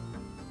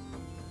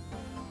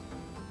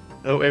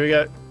 Oh, here we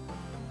go.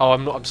 Oh,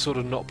 I'm sort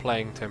of not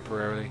playing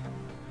temporarily.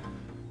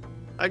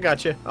 I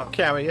got you. I'll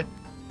carry you.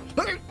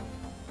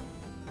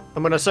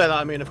 And when I say that,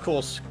 I mean, of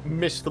course,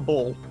 miss the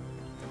ball.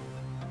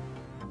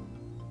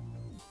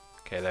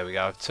 Okay, there we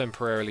go. I've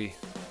temporarily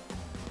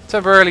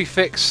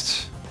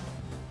fixed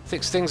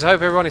things. I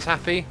hope everyone is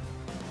happy.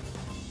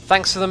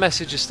 Thanks for the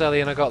message,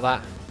 Estellian. I got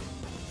that.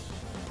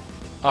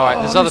 All right,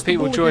 there's other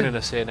people joining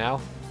us here now.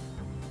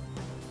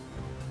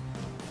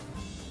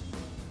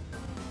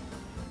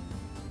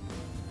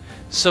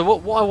 So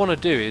what I want to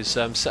do is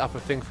set up a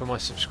thing for my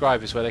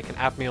subscribers where they can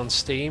add me on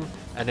Steam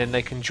and then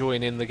they can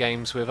join in the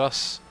games with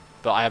us.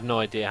 But I have no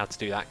idea how to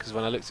do that because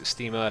when I looked at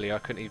Steam earlier, I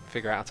couldn't even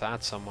figure out how to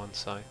add someone.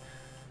 So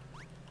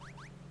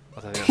I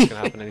don't think that's going to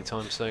happen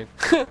anytime soon.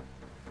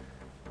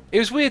 It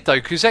was weird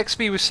though, because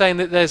XB was saying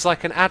that there's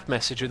like an ad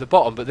message at the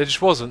bottom, but there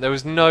just wasn't. There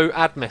was no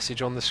ad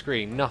message on the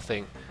screen.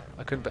 Nothing.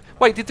 I couldn't.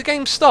 Wait, did the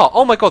game start?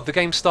 Oh my god, the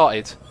game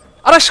started,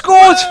 and I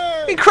scored!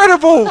 Hey!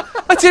 Incredible!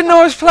 I didn't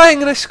know I was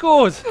playing, and I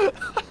scored.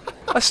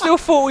 I still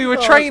thought we were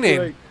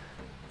training,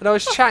 and I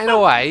was chatting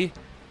away.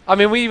 I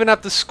mean, we even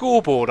had the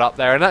scoreboard up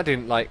there, and that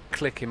didn't like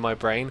click in my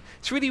brain.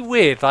 It's really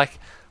weird. Like,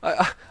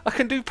 I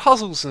can do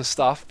puzzles and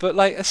stuff, but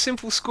like a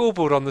simple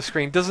scoreboard on the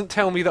screen doesn't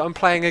tell me that I'm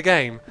playing a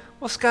game.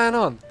 What's going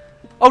on?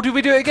 Oh, did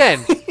we do it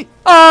again?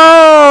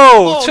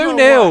 Oh! 2-0!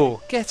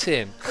 No, get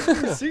in. I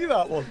didn't see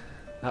that one.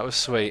 That was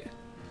sweet.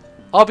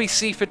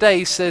 RBC for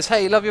Days says,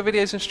 hey, love your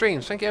videos and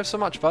streams. Thank you ever so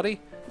much,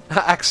 buddy.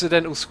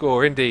 Accidental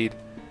score, indeed.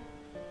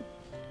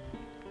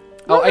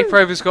 Oh,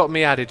 Aprover's got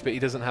me added, but he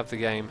doesn't have the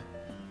game.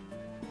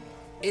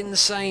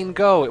 Insane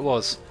goal it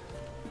was.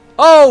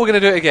 Oh, we're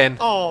going to do it again.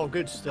 Oh,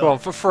 good stuff. Go on,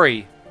 for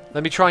free.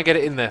 Let me try and get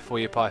it in there for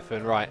you,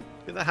 Python. Right.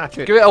 Get the hat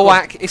trick. Give it a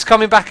whack. It's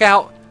coming back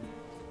out.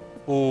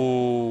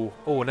 Oh,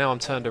 now I'm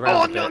turned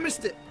around a bit. No, I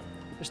missed it.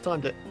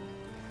 Mistimed it.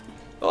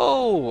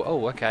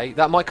 Oh, okay.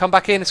 That might come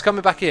back in. It's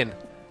coming back in.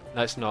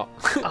 No, it's not.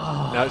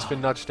 Oh. No, it's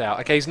been nudged out.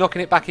 Okay, he's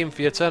knocking it back in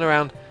for you. Turn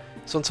around.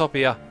 It's on top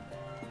of you.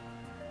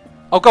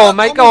 Oh, go on,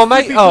 mate. Go on,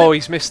 mate. Oh,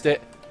 he's missed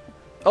it.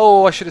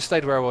 Oh, I should have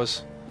stayed where I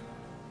was.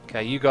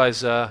 Okay, you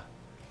guys, we're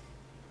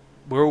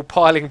all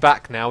piling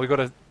back now. We've got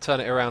to turn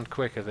it around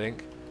quick, I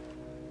think.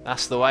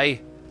 That's the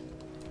way.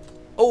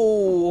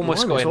 Oh,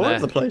 almost got in all there.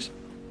 over the place.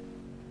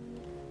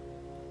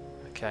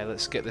 Okay,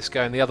 let's get this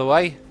going the other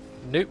way.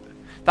 Nope.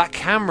 That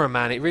camera,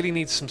 man, it really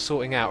needs some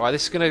sorting out. Right,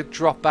 this is going to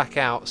drop back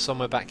out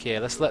somewhere back here.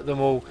 Let's let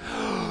them all...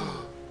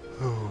 Oh,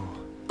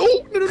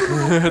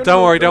 no.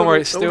 Don't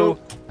worry, it's still...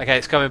 Okay,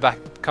 it's coming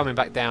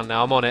back down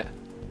now. I'm on it.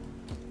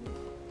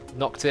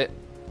 Knocked it.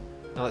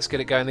 Now let's get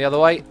it going the other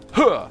way.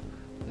 Huh!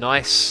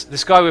 Nice.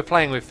 This guy we're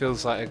playing with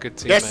feels like a good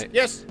teammate.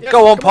 Yes.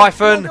 Go on,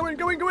 Python! Go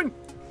in.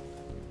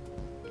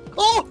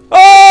 Oh!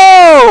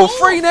 Oh!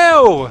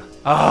 3-0!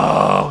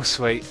 Oh,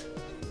 sweet.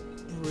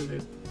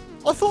 Brilliant.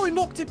 I thought I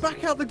knocked it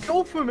back out the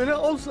goal for a minute.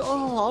 I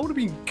would have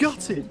been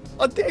gutted.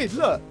 I did,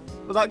 look.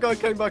 But that guy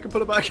came back and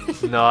put it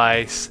back in.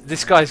 Nice.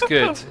 This guy's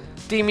good.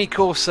 Demi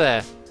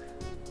Corsair.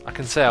 I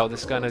can tell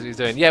this guy knows what he's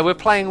doing. Yeah, we're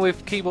playing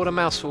with keyboard and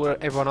mouse for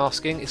everyone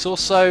asking. It's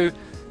also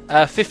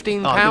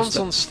 £15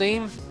 on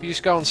Steam. If you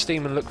just go on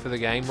Steam and look for the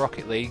game,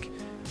 Rocket League,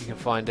 you can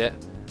find it.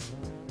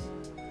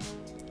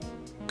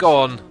 Go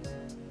on.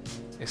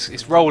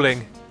 It's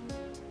rolling.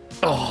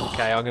 Oh.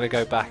 Okay, I'm going to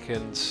go back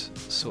and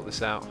sort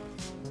this out.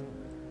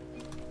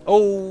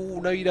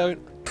 Oh, no you don't.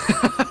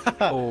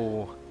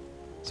 Oh,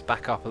 let's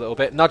back up a little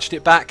bit. Nudged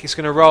it back. It's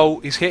going to roll.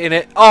 He's hitting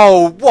it.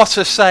 Oh, what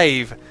a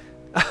save.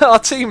 Our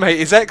teammate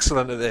is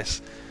excellent at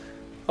this.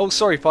 Oh,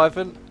 sorry,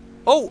 Python.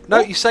 Oh, no,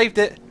 you saved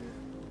it.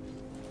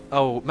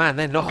 Oh, man,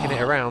 they're knocking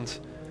it around.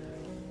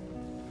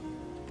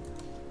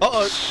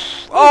 Uh-oh.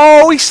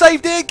 Oh, he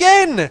saved it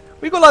again.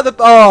 We got like the...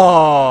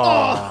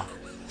 Oh,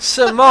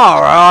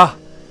 Samara.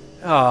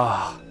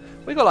 Oh,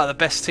 we got like the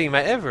best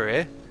teammate ever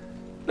here.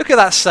 Look at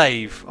that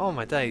save. Oh,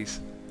 my days.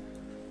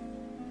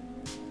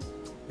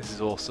 This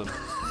is awesome.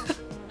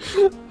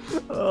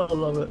 Oh, I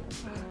love it.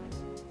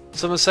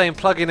 Someone's saying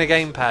plug in a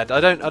gamepad.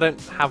 I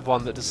don't have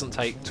one that doesn't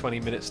take 20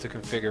 minutes to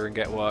configure and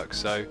get work.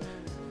 So,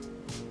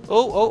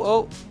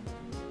 oh!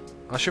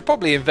 I should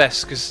probably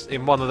invest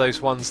in one of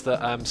those ones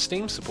that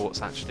Steam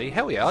supports. Actually,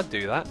 hell yeah, I'd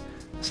do that.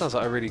 That sounds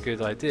like a really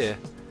good idea.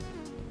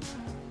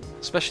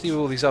 Especially with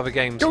all these other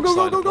games. Go!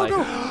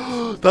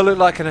 That looked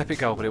like an epic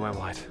goal, but it went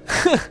wide.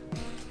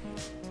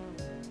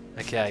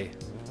 Okay.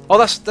 Oh,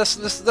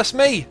 that's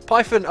me,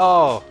 Python.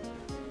 Oh,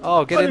 get in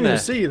there. I didn't even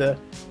see you there.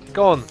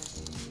 Go on.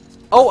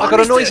 Oh, I got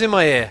a noise it. in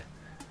my ear.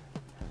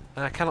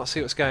 And I cannot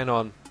see what's going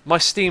on. My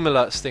Steam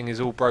alerts thing is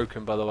all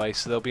broken, by the way,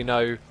 so there'll be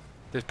no...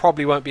 There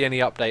probably won't be any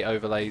update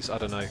overlays. I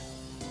don't know.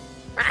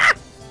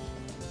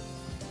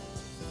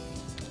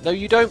 No,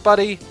 you don't,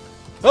 buddy.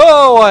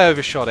 Oh, I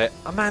overshot it.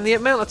 Oh, man, the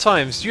amount of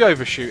times you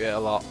overshoot it a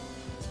lot.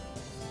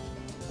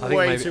 I think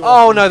Way maybe... too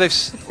Oh, often. no,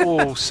 they've...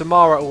 Oh,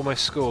 Samara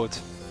almost scored.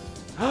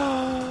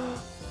 No!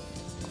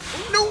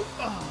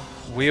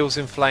 Wheels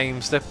in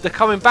flames. They're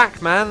coming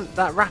back, man.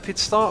 That rapid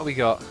start we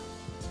got.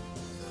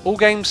 All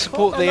games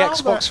support the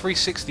Xbox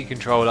 360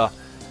 controller.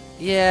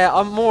 Yeah,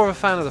 I'm more of a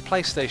fan of the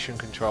PlayStation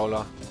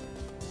controller.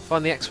 I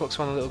find the Xbox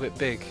one a little bit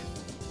big.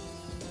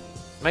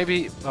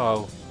 Maybe...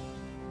 Oh.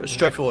 It's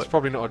straightforward. It's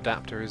probably not an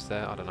adapter, is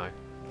there? I don't know.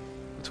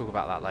 We'll talk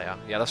about that later.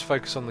 Yeah, let's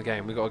focus on the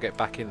game. We've got to get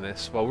back in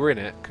this. Well, we're in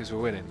it, because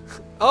we're winning.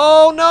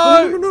 Oh,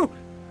 no!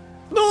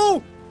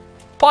 No!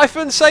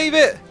 Python, save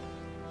it!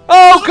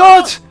 Oh,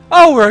 God!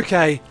 Oh, we're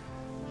okay.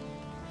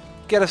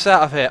 Get us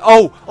out of here.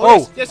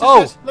 Yes.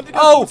 Let me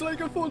go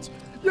forwards.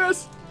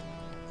 Yes!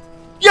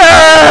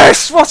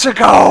 Yes! What a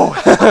goal!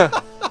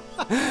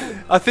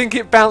 I think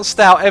it bounced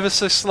out ever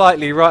so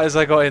slightly right as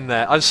I got in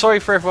there. I'm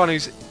sorry for everyone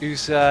whose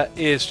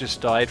ears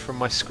just died from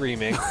my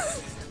screaming.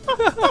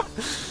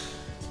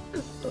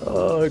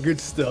 Oh,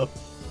 good stuff.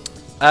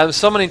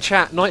 Someone in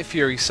chat, Night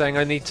Fury, saying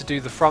I need to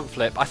do the front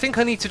flip. I think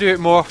I need to do it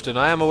more often.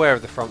 I am aware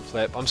of the front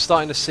flip. I'm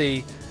starting to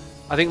see...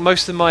 I think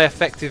most of my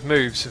effective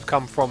moves have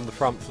come from the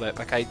front flip.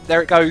 Okay,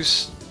 there it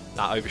goes.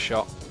 Nah,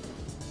 overshot.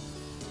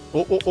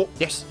 Oh.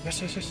 Yes.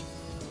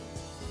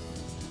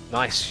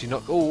 Nice. You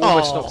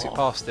almost knocked it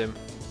past him.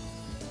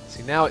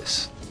 See, now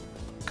it's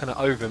kind of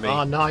over me.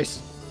 Ah,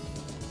 nice.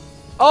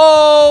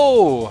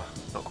 Oh!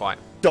 Not quite.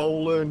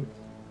 Dolan.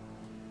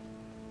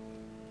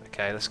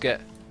 Okay, let's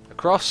get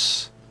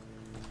across.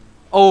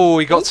 Oh,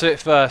 he got to it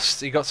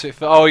first.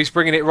 Oh, he's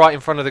bringing it right in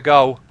front of the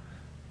goal.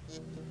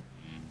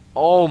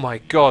 Oh my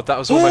god, that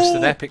was almost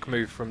an epic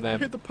move from them.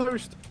 Hit the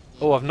post.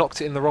 Oh, I've knocked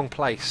it in the wrong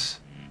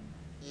place.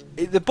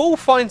 The ball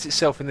finds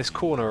itself in this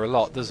corner a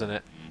lot, doesn't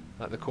it?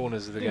 Like the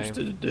corners of the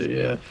game.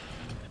 Yeah.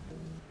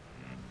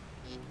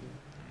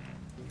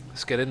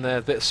 Let's get in there,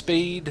 a bit of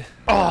speed.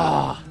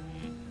 Ah!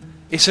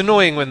 It's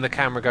annoying when the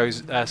camera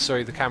goes,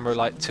 the camera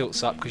like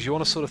tilts up because you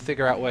want to sort of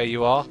figure out where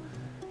you are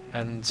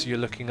and you're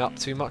looking up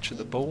too much at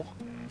the ball.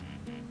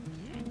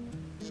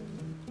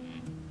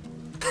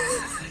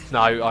 No,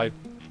 I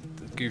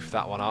goofed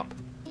that one up.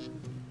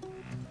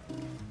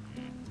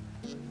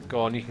 Go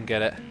on, you can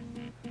get it.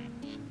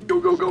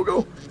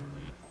 Go.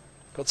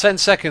 Got 10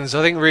 seconds,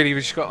 I think really we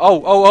just got...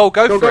 Oh,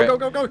 go for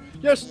it. Go.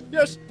 Yes.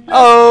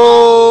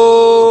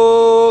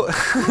 Oh!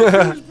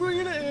 He's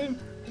bringing it in.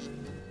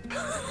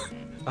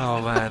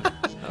 Oh man,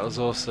 that was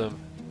awesome.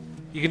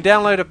 You can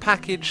download a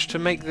package to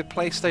make the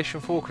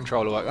PlayStation 4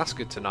 controller work. That's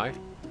good to know.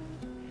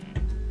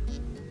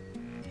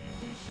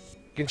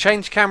 You can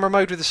change camera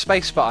mode with the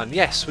space button.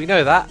 Yes, we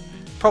know that.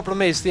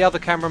 Problem is, the other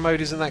camera mode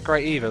isn't that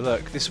great either.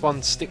 Look, this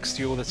one sticks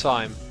to you all the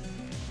time.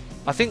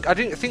 I think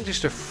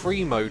just a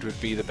free mode would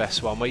be the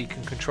best one, where you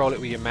can control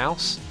it with your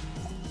mouse.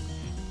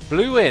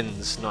 Blue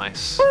wins.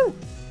 Nice. Woo!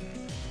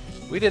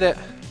 We did it.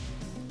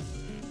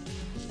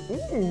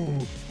 Ooh,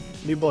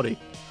 new body.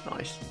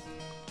 Nice.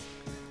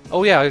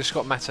 Oh yeah, I just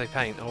got matte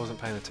paint. I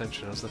wasn't paying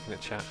attention. I was looking at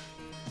chat.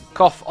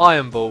 Cough,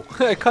 Iron Ball.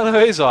 It kind of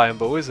is Iron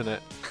Ball, isn't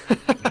it?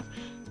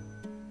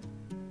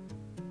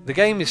 The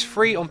game is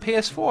free on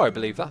PS4, I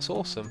believe. That's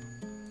awesome.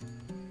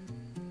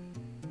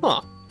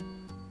 Huh.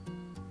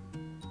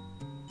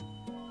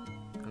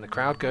 And the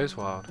crowd goes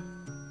wild.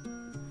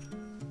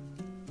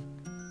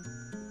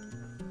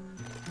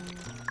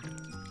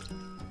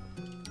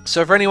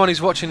 So for anyone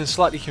who's watching and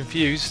slightly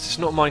confused, it's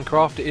not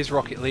Minecraft, it is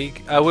Rocket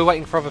League. We're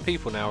waiting for other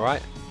people now,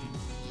 right?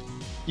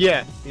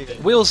 Yeah.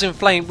 Wheels in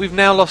Flame. We've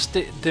now lost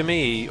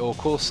Demi, or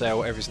Corsair,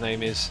 whatever his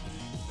name is.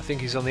 I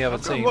think he's on the other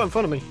team. Right in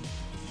front of me.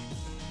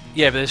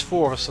 Yeah, but there's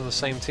 4 of us on the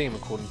same team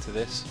according to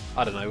this.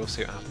 I don't know, we'll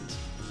see what happens.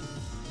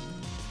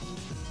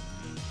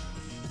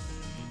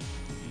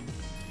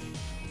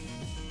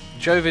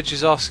 Jovic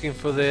is asking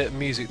for the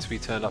music to be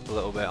turned up a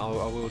little bit. I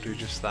will do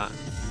just that.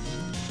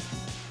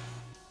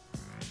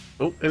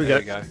 Oh, here we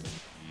There go. we go.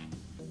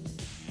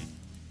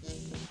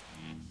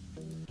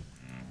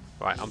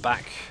 Right, I'm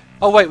back.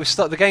 Oh wait,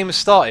 the game has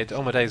started.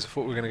 Oh my days, I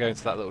thought we were going to go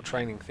into that little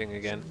training thing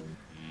again.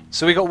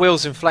 So we got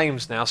Wheels in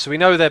Flames now, so we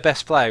know their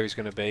best player is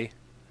going to be.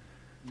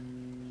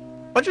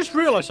 I just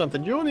realised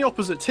something. You're on the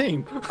opposite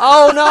team.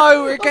 Oh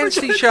no, we're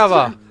against each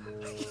other.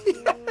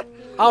 Yeah.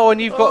 Oh,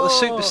 and you've got the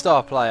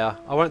superstar player.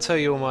 I won't tell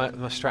you all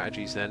my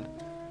strategies then.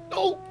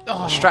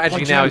 My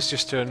strategy now is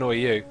just to annoy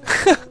you.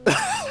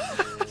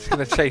 It's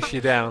going to chase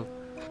you down.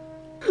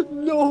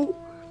 No.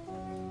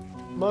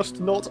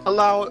 Must not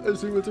allow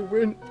Azuma to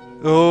win.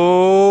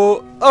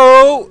 Oh,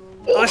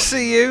 I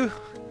see you.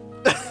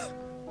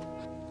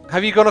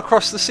 Have you gone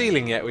across the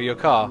ceiling yet with your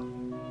car?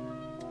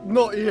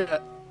 Not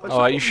yet.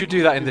 Alright, you should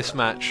do that in this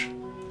match.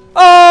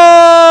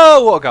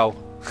 Oh, what a goal.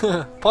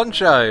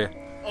 Poncho.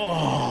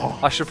 Oh.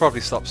 I should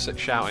probably stop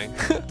shouting.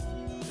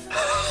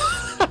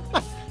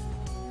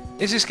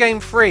 Is this game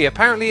free?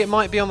 Apparently it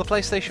might be on the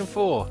PlayStation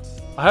 4.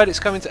 I heard it's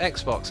coming to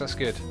Xbox, that's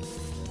good.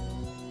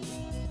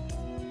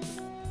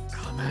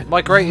 Oh, man.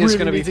 My great is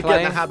going to be need to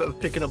playing. get in the habit of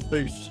picking up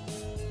boosts.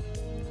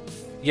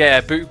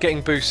 Yeah,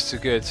 getting boosts are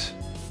good.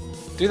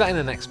 Do that in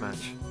the next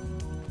match.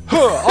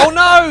 Oh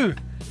no!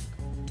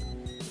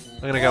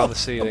 I'm going to go on the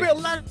ceiling. A bit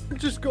of lag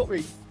just got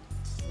me.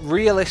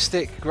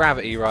 Realistic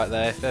gravity right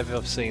there, if ever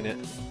I've seen it.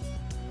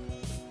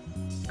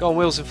 Go on,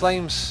 Wheels and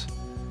Flames.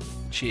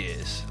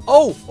 Cheers.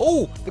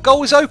 Oh, the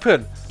goal is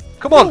open.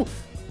 Come on,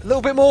 a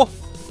little bit more.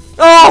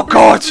 Oh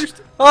god!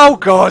 Oh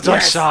god,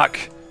 yes. I suck.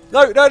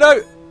 No.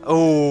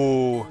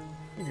 Oh.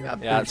 Yeah,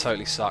 that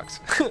totally sucked.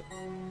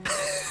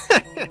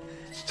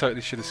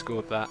 Totally should have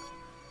scored that.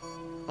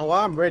 Oh,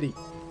 I'm ready.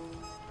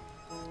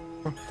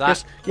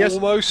 That yes,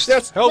 almost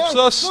yes, helps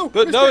no, us, no,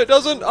 but no, it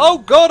doesn't. Oh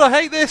god, I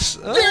hate this.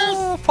 Yes.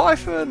 Oh,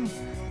 Python,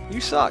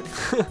 you suck.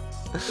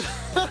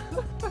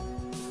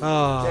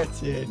 Oh.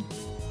 Get in.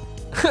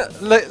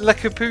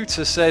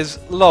 Lekaputa says,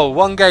 lol,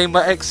 one game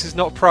where X is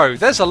not pro.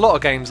 There's a lot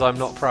of games I'm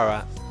not pro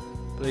at.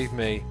 Believe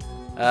me.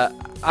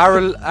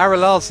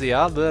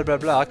 Aralazia, blah blah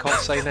blah, I can't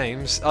say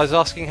names. I was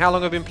asking how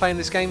long I've been playing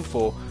this game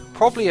for.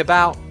 Probably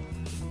about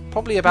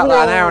like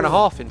an hour and a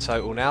half in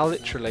total now,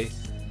 literally.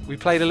 We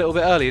played a little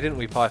bit earlier, didn't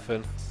we,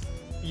 Python?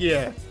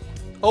 Yeah.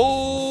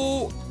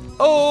 Oh!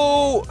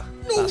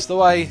 That's the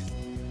way.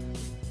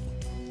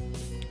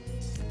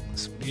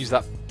 Let's use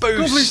that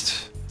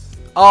boost.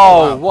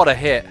 Oh, wow. What a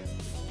hit.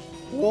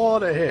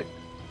 What a hit.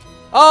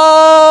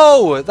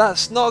 Oh,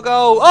 that's not a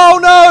goal. Oh,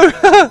 no!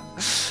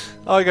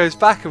 Oh, he goes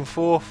back and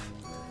forth.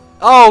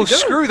 Oh,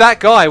 screw that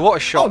guy. What a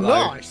shot, though.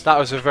 Nice. That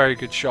was a very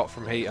good shot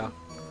from Heater.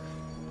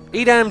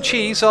 Edam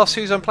Cheese asks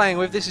who's I'm playing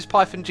with. This is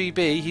Python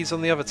GB. He's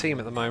on the other team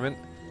at the moment.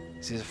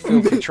 He's a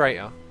filthy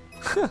traitor.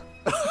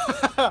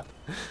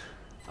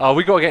 Oh,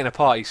 we got to get in a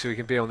party so we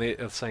can be on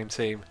the same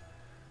team.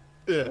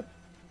 Yeah.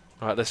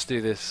 Alright, let's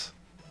do this.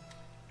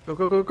 Go.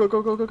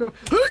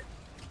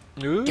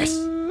 Ooh, Yes.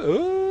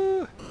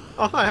 Ooh,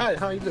 Oh, hi,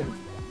 how you doing?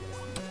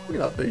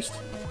 Look at that boost.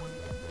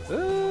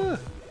 ooh.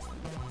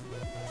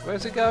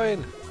 Where's it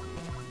going?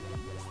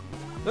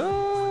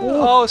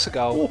 Oh, it's a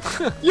goal.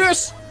 Oh.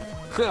 Yes!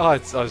 I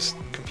was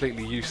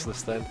completely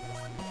useless then.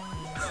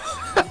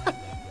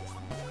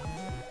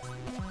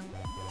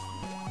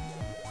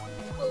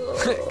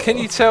 Can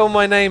you tell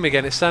my name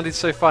again? It sounded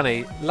so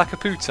funny.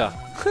 Lakaputa.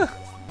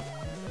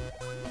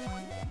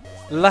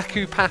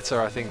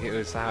 Lakupata, I think it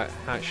was how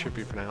it should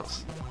be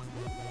pronounced.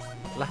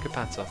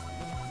 Lakupata.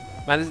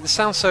 Man, it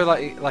sounds so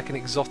like an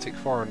exotic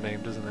foreign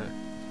name, doesn't it?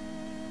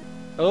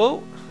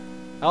 Oh,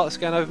 it's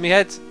going over my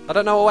head. I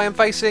don't know what way I'm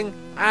facing,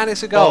 and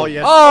it's a goal. Oh,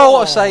 yes. Oh,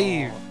 what a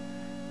save!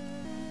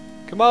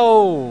 Come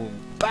on,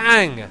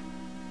 bang!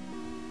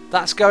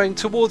 That's going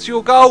towards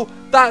your goal.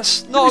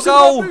 That's not a Give me some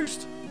goal.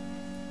 boost.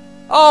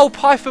 Oh,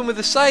 Python with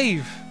a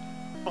save.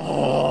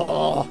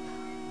 Oh,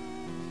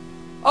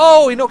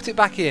 Oh, he knocked it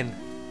back in.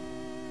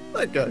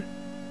 there you go.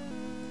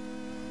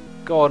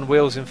 Go on,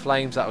 Wheels in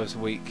Flames. That was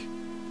weak.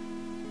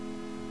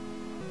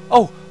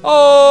 Oh,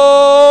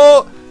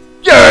 oh,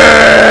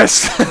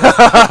 yes!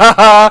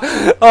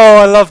 Oh,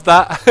 I love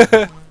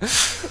that.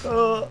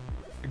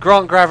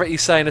 Grant Gravity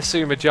saying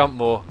assume a jump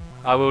more.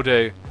 I will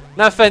do.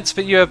 No offense,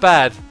 but you are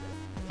bad.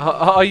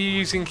 Are you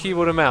using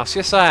keyboard and mouse?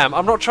 Yes, I am.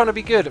 I'm not trying to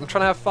be good. I'm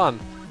trying to have fun.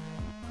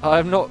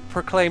 I'm not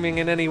proclaiming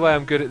in any way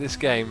I'm good at this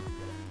game.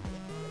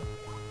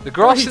 The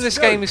grass in this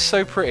game is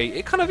so pretty.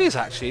 It kind of is,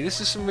 actually.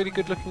 This is some really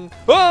good looking...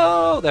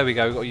 Oh, there we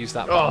go. We've got to use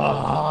that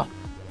button.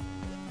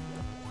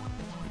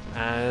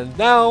 And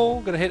now,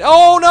 I'm going to hit...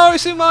 Oh, no,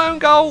 it's in my own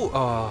goal.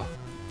 Oh,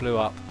 blew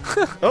up.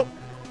 Oh.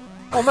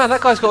 Oh, man,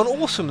 that guy's got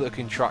an awesome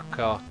looking truck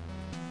car.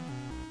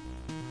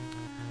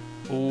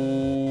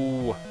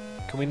 Ooh.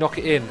 Can we knock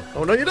it in?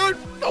 Oh, no, you don't.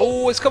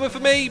 Oh, it's coming for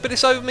me, but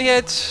it's over my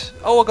head.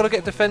 Oh, I've got to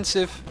get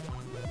defensive.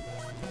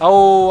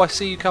 Oh, I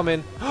see you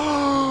coming.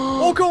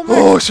 Oh, go on,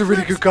 Rex. Oh, it's a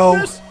really Rex, good goal.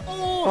 yes.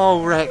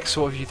 Oh, Rex,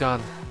 what have you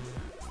done?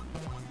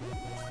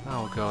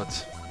 Oh, God.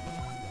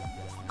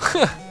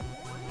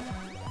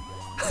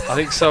 I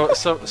think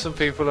some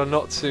people are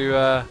not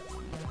too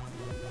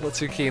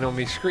keen on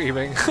me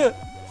screaming.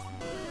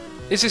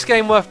 Is this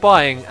game worth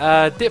buying?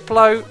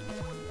 Diplo,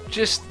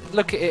 just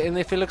look at it, and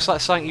if it looks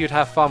like something you'd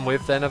have fun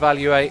with, then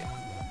evaluate.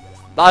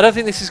 I don't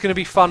think this is going to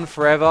be fun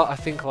forever. I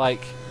think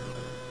like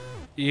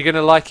you're going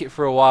to like it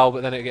for a while,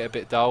 but then it'll get a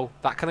bit dull.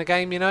 That kind of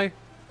game, you know?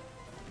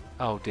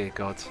 Oh dear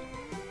God.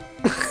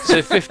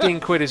 So 15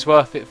 quid is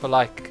worth it for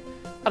like,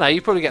 I don't know,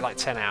 you probably get like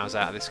 10 hours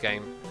out of this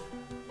game.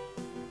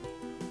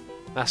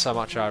 That's how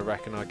much I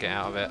reckon I'd get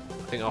out of it.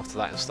 I think after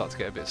that it'll start to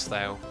get a bit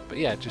stale. But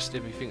yeah, just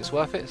if you think it's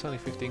worth it, it's only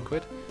 15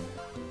 quid.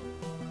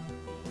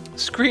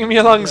 Scream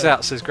your lungs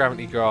out, says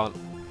Gravity Grant.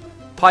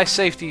 Pie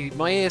safety,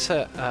 my ears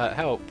hurt,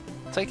 help.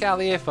 Take out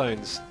the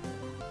earphones.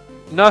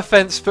 No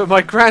offence, but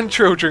my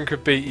grandchildren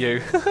could beat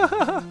you.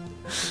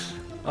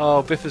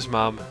 Oh, Biffa's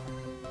mum.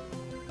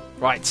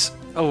 Right.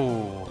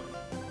 Oh.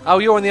 Oh,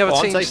 you're on the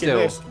other team still.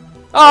 This.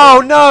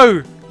 Oh,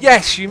 no!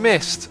 Yes, you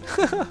missed.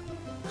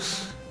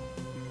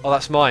 Oh,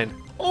 that's mine.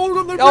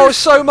 Oh, it's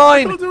so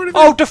mine!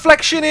 Oh,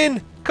 deflection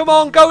in! Come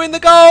on, go in the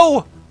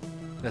goal!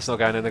 That's not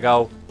going in the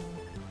goal.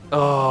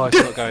 Oh, it's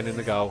not going in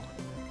the goal.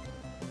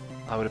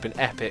 That would have been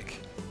epic.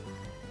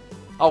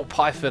 Oh,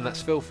 Python,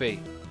 that's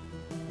filthy.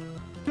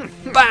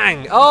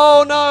 Bang!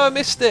 Oh no, I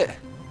missed it.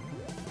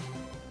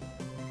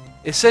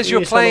 It says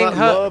you're playing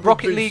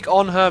Rocket League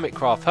on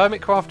Hermitcraft.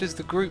 Hermitcraft is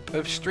the group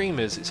of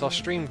streamers. It's our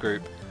stream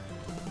group.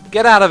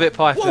 Get out of it,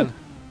 Python. Whoa.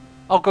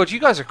 Oh God, you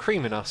guys are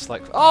creaming us.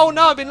 Like, oh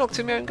no, I've been knocked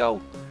in my own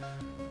goal.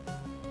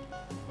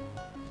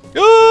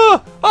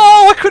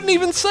 Oh, I couldn't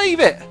even save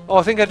it. Oh,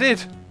 I think I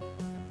did.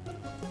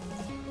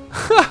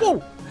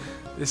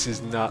 This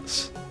is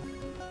nuts.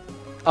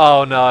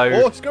 Oh no.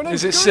 Oh,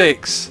 is it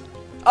 6?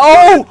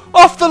 Oh!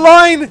 Off the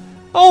line!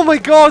 Oh my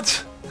God!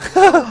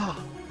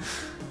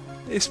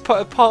 It's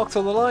parked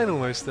on the line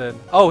almost then.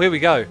 Oh, here we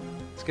go.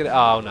 Let's get it.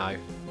 Oh no.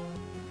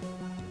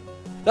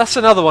 That's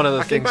another one of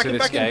the things in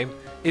this game.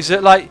 Is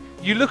that like,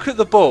 you look at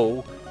the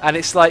ball and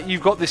it's like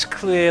you've got this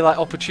clear like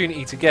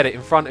opportunity to get it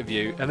in front of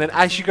you, and then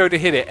as you go to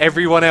hit it,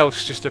 everyone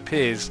else just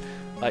appears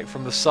like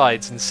from the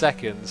sides in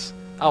seconds.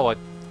 Oh, I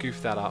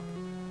goofed that up.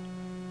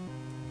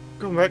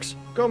 Go on, Rex.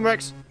 Go on,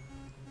 Rex.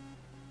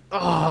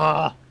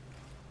 Ah.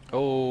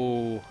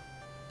 Oh.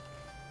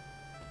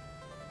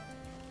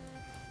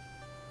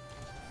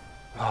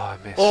 Oh, I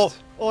missed.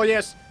 Oh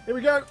yes. Here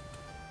we go.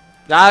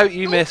 No,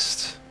 you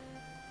missed.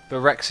 But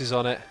Rex is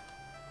on it.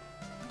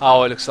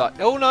 Oh, it looks like.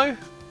 Oh no.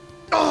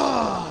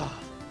 Ah.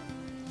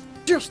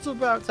 Just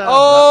about to have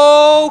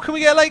Oh, can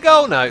we get a late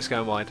goal? No, it's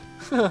going wide.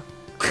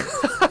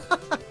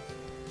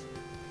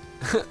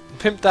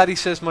 Pimp Daddy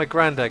says my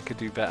granddad could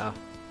do better.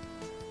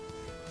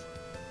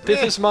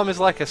 Biffa's mum is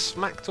like a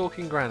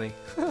smack-talking granny.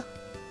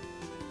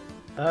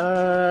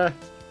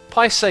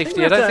 Pie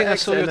safety. I don't think I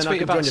saw your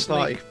tweet about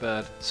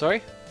Snakebird.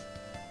 Sorry?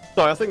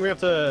 Sorry, I think we have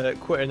to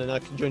quit and then I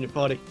can join your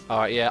party.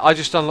 Alright, yeah. I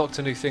just unlocked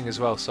a new thing as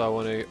well, so I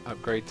want to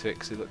upgrade to it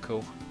because it looked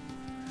cool.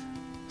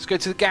 Let's go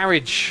to the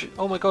garage.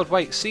 Oh my God,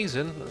 wait,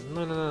 season?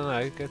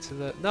 No. Go to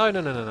the... No.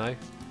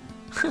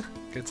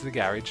 Go to the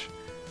garage.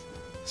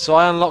 So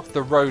I unlocked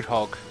the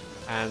Roadhog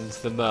and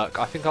the Merc.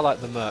 I think I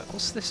like the Merc.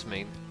 What's this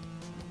mean?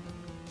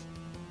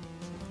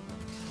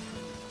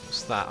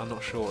 What's that? I'm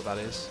not sure what that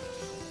is.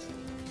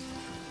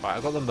 Right,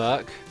 I've got the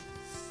Merc.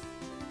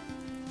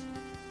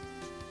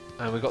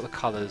 And we've got the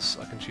colours.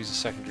 I can choose a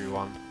secondary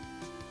one.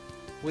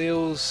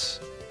 Wheels,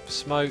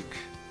 smoke,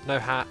 no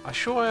hat. I'm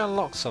sure I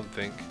unlocked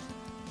something.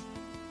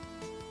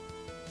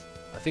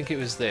 I think it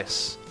was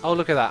this. Oh,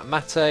 look at that.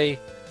 Matte,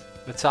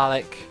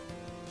 metallic,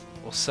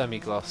 or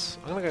semi-gloss.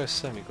 I'm going to go with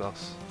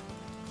semi-gloss.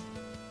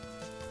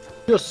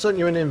 Just sent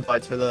you an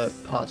invite for the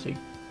party.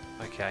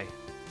 Okay.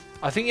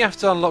 I think you have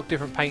to unlock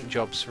different paint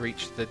jobs for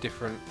each of the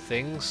different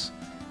things.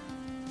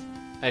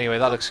 Anyway,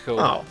 that looks cool.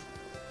 Oh.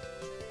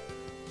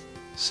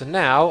 So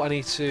now I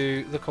need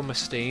to look on my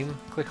Steam,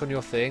 click on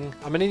your thing.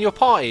 I'm in your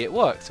party. It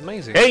worked.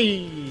 Amazing.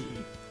 Hey!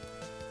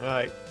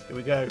 Right, here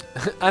we go.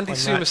 Andy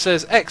Suma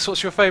says, X,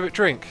 what's your favourite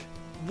drink?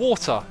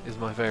 Water is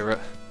my favourite.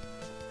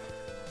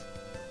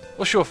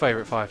 What's your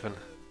favourite, Python?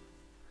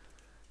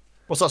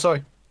 What's that,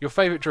 sorry? Your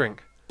favourite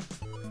drink?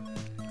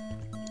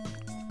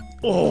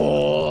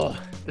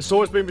 Oh, it's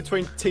always been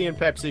between tea and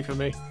Pepsi for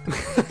me.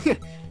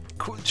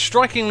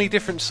 Strikingly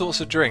different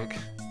sorts of drink.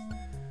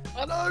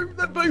 I know,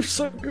 they're both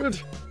so good.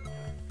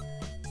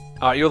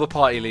 Alright, you're the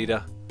party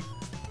leader.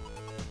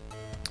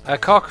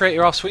 Car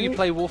Creator asks, will you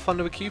play War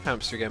Thunder with Cube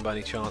Hamster again by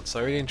any chance? I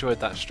really enjoyed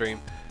that stream.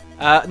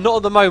 Not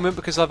at the moment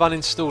because I've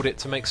uninstalled it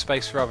to make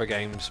space for other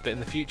games, but in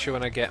the future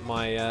when I get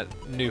my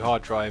new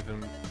hard drive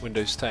and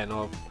Windows 10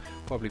 I'll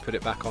probably put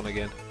it back on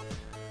again.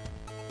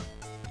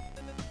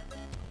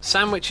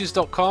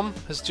 Sandwiches.com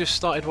has just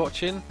started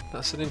watching.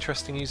 That's an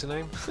interesting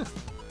username.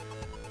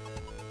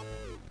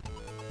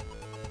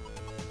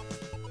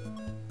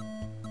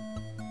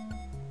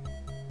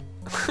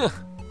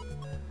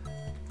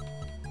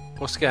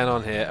 What's going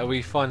on here? Are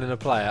we finding a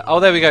player? Oh,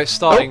 there we go. It's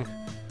starting.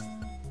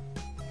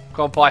 Oh.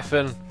 Go on,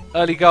 Python.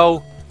 Early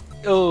goal.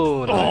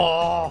 Oh, no.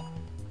 Oh.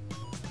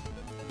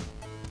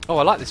 Oh,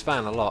 I like this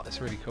van a lot. It's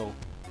really cool.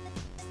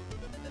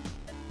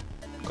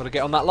 Got to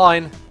get on that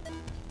line.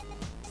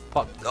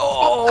 Oh,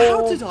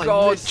 how did I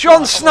God. miss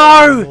Jon that?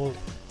 Snow! Oh.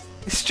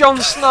 It's Jon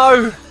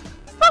Snow!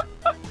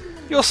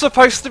 You're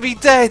supposed to be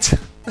dead!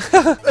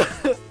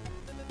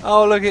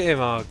 Oh, look at him.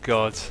 Oh,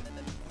 God.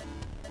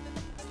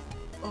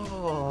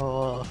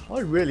 Oh, I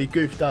really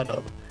goofed that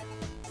up.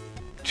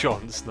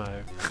 Jon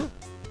Snow.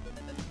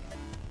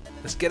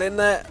 Let's get in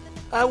there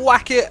and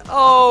whack it.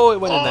 Oh, it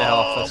went in there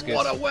half. That's good.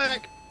 What a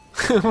whack!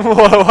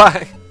 What a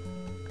whack!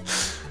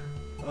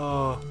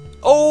 Oh.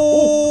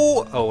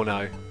 Oh! Oh,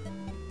 no.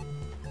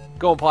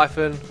 Go on,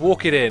 Python.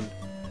 Walk it in.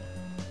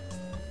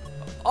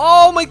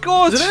 Oh, my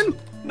God! Is it in?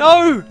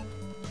 No!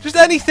 Just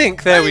anything.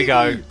 There we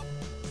go.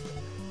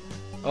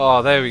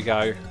 Oh, there we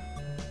go.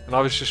 And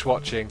I was just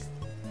watching.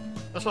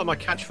 That's like my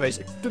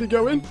catchphrase. Did it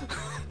go in?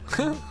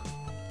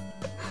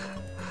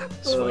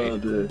 Sweet. Oh,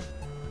 dear.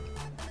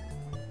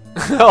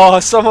 Oh,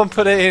 someone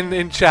put it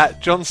in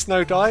chat. Jon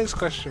Snow dies?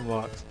 Question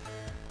marks.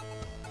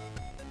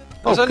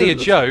 It was only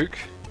goodness. a joke.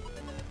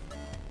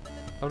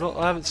 I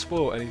haven't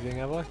spoiled anything,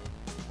 have I?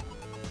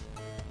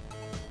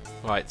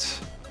 Right.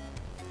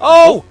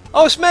 Oh!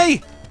 Oh, it's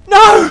me!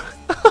 No!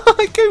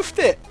 I goofed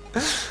it!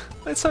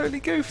 I totally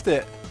goofed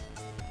it.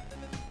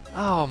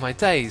 Oh, my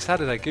days. How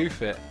did I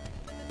goof it?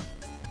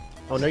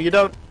 Oh, no, you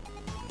don't.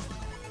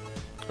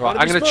 Right,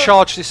 I'm going to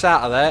charge this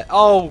out of there.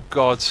 Oh,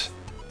 God.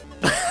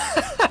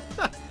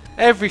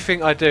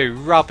 Everything I do,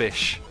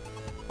 rubbish.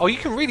 Oh, you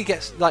can really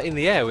get like in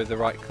the air with the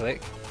right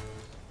click.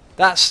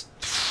 That's...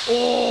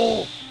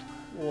 Oh!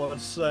 What a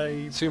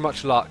save. Too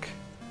much luck.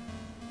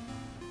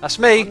 That's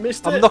me.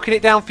 I'm knocking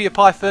it down for you,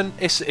 Python.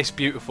 It's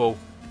beautiful.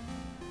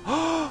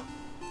 How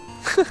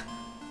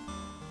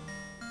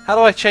do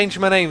I change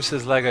my name,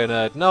 says Lego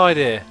Nerd? No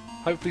idea.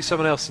 Hopefully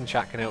someone else in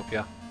chat can help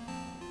you.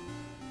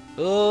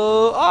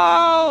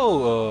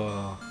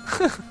 Oh!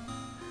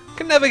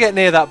 Can never get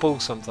near that ball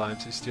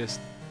sometimes. It's just...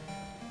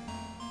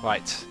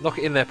 Right. Knock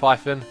it in there,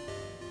 Python.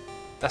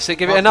 That's it.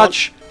 Give it a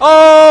nudge.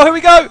 Oh, here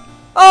we go.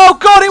 Oh,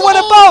 God, it went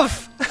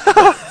above.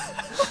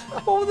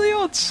 What were the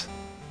odds?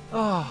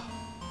 Oh.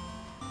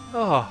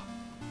 Oh.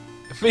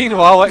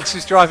 Meanwhile, X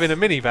is driving a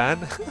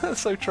minivan.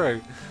 That's so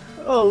true.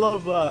 Oh, I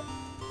love that.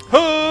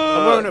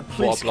 I'm wearing a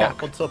police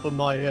cap on top of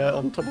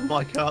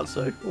my cart,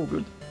 so all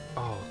good.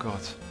 Oh God,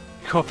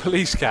 you got a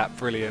police cap,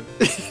 brilliant.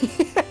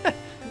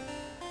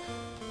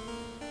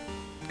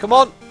 Come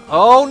on!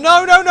 Oh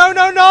no no no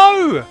no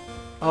no!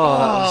 Oh,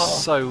 that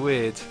was so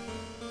weird.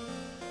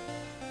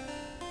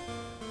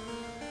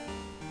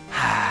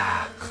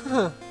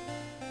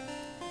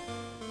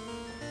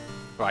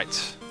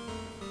 Right.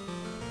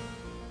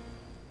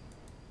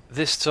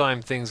 This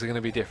time things are going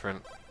to be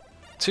different.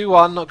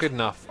 2-1, not good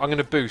enough. I'm going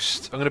to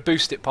boost. I'm going to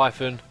boost it,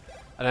 Python.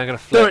 And I'm going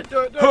to flip.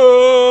 Do it.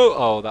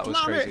 Oh, that was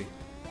crazy.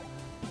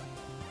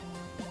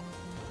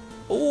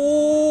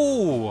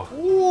 Ooh!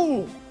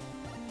 Ooh!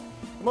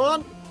 Come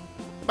on!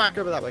 Back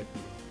over that way.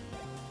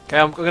 Okay,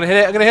 I'm going to hit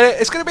it. I'm going to hit it.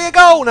 It's going to be a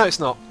goal! No, it's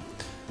not.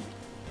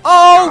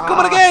 Oh, come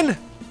on again!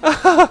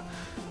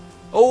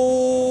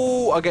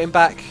 Oh, I'm getting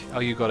back.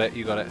 Oh, you got it.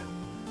 You got it.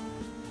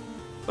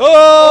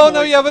 Oh,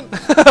 no, you haven't.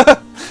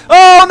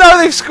 Oh, no,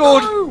 they've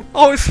scored. No.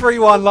 Oh, it's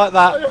 3-1 like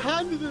that. I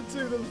handed it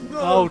to them. No.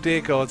 Oh,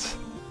 dear God.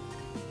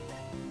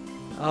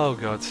 Oh,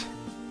 God.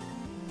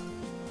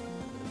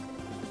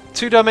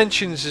 2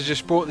 Dimensions has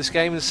just brought this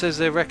game and says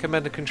they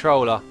recommend a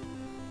controller.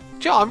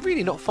 Joe, I'm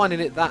really not finding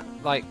it that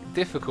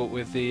difficult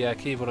with the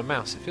keyboard and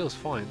mouse. It feels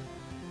fine.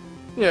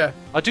 Yeah.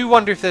 I do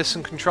wonder if there's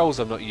some controls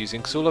I'm not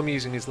using, because all I'm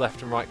using is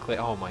left and right click.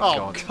 Oh, my God.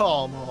 Oh,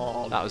 come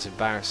on. That was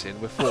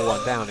embarrassing. We're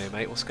 4-1 down here,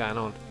 mate. What's going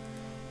on?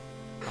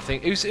 I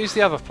think... Who's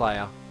the other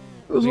player?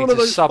 It was one of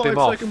those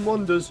 5-second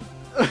wonders.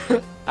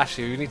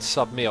 Actually, we need to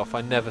sub me off.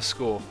 I never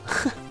score.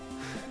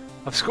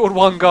 I've scored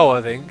 1 goal,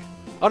 I think.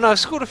 Oh, no, I've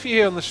scored a few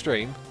here on the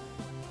stream.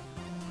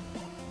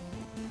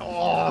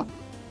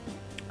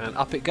 And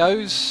up it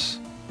goes.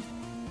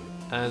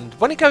 And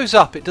when it goes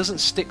up, it doesn't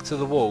stick to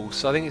the wall,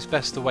 so I think it's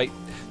best to wait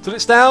till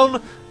it's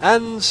down.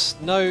 And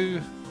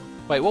no...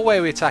 Wait, what way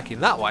are we attacking?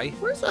 That way?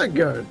 Where's that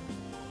going?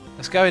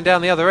 It's going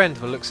down the other end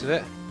by the looks of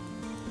it.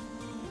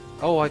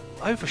 Oh, I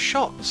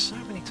overshot. So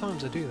many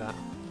times I do that.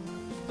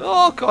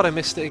 Oh, God, I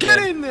missed it again.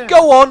 Get in there!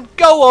 Go on!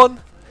 Go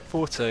on!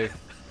 4-2.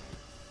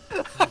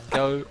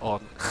 Go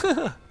on.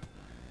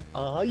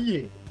 Ah,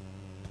 yeah.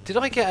 Did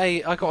I get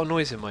a... I got a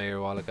noise in my ear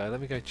a while ago.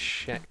 Let me go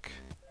check.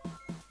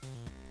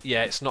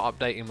 Yeah, it's not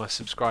updating my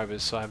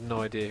subscribers, so I have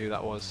no idea who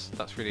that was.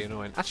 That's really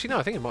annoying. Actually, no,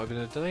 I think it might have been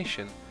a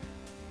donation.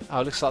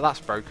 Oh, it looks like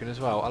that's broken as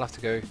well. I'll have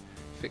to go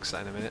fix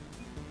that in a minute.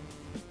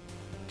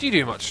 Do you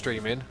do much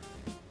streaming?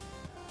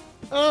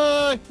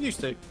 Used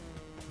to.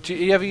 Do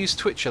you ever use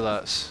Twitch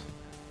alerts?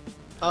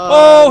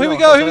 No, here we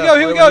go, here we go,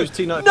 here we go!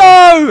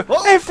 No!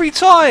 Oh! Every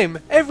time!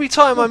 Every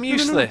time I'm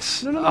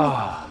useless! No.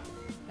 Ah,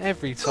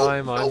 every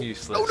time I'm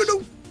useless.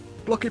 No!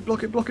 Block it,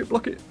 block it, block it,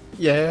 block it.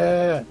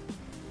 Yeah!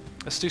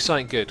 Let's do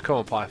something good. Come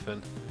on,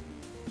 Python.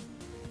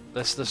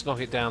 Let's knock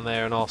it down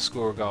there and I'll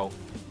score a goal.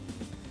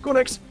 Go on,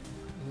 X.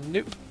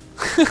 Nope.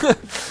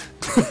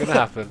 Not gonna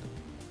happen.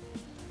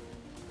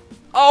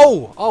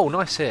 Oh! Oh,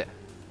 nice hit.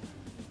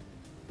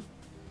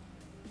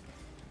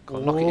 Come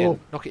on, knock it in.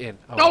 Knock it in.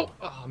 Oh. No!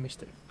 Oh, I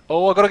missed it.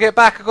 Oh, I gotta get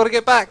back. I gotta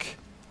get back.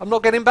 I'm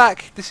not getting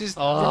back. This is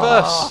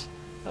reverse.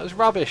 That was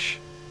rubbish.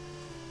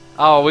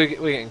 Oh, we're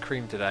getting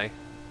creamed today.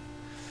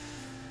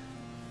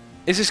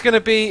 Is this going to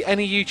be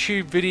any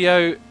YouTube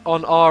video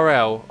on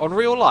RL? On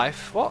real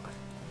life? What?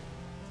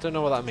 Don't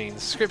know what that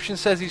means. Description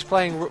says he's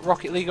playing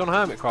Rocket League on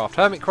Hermitcraft.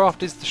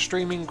 Hermitcraft is the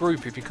streaming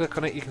group. If you click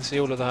on it, you can see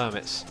all of the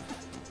hermits.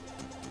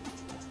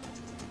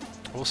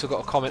 I've also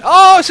got a comment.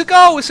 Oh, it's a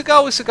goal! It's a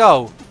goal! It's a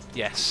goal!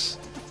 Yes.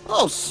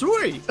 Oh,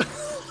 sweet!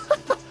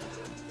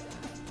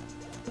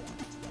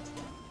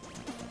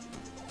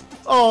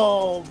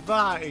 Oh,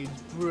 that is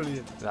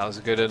brilliant. That was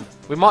a good one.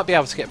 We might be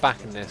able to get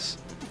back in this.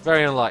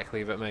 Very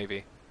unlikely, but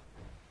maybe.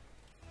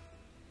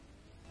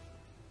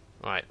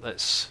 Right,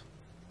 let's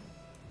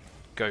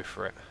go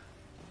for it.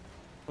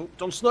 Oh,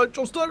 Jon Snow,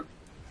 Jon Snow!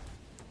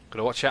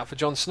 Gotta watch out for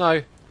Jon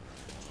Snow.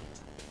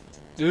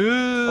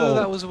 Ooh,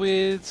 that was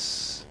weird.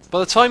 By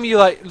the time you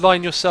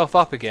line yourself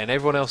up again,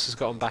 everyone else has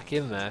gotten back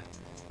in there.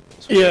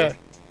 Yeah.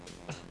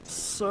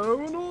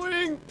 So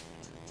annoying.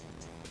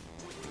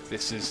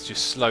 This is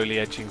just slowly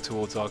edging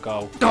towards our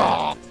goal.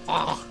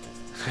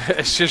 It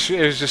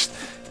was just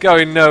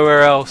going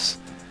nowhere else.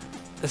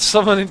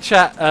 Someone in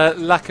chat,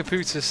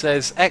 Lacaputa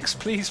says, "X,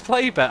 please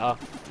play better."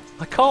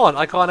 I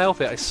can't help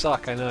it. I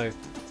suck. I know.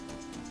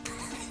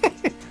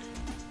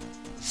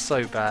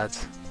 So bad.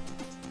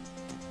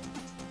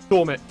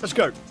 Storm it. Let's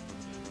go.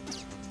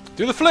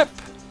 Do the flip.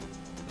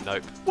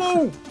 Nope.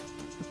 Whoa.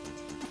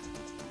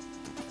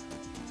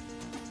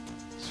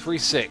 It's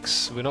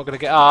 3-6. We're not gonna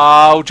get.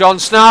 Oh, Jon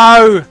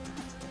Snow!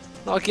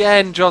 Not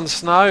again, Jon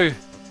Snow.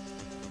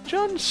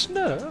 Jon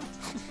Snow.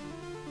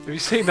 Have you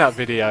seen that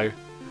video?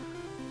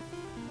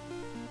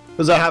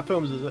 Does that have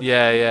films? Is it?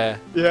 Yeah, yeah.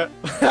 Yeah.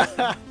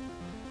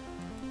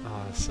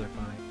 Oh, that's so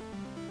funny.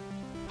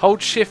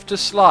 Hold shift to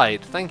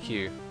slide. Thank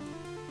you.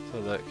 So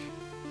look.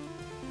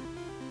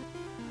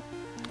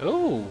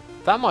 Oh,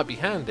 that might be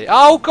handy.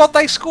 Oh God,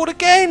 they scored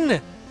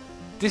again!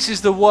 This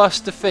is the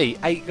worst defeat.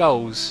 8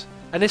 goals,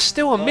 and there's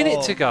still a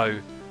minute to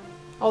go.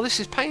 Oh, this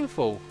is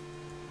painful.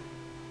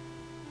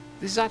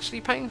 This is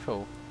actually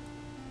painful.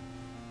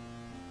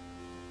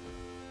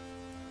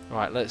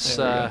 Right, let's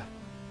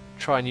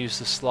try and use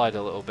the slide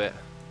a little bit.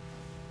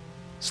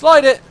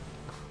 Slide it!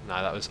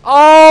 No, that was...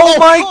 Oh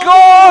my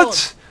God!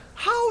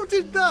 How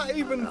did that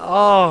even...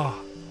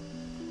 Oh.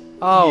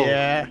 Oh.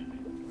 Yeah.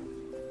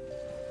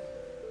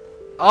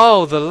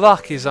 Oh, the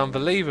luck is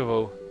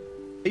unbelievable.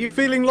 Are you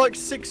feeling like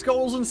 6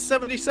 goals in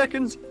 70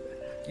 seconds?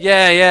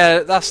 Yeah, yeah,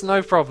 that's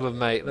no problem,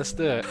 mate. Let's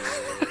do it.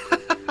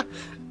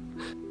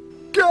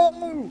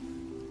 Go!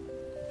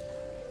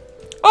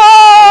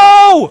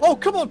 Oh! Oh,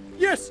 come on!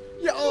 Yes!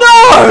 Yeah!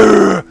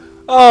 No!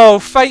 Oh,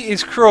 fate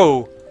is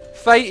cruel.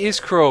 Fate is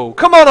cruel.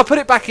 Come on, I put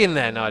it back in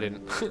there. No, I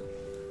didn't.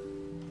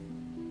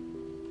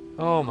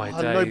 Oh my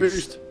days. No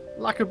boost.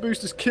 Lack of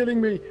boost is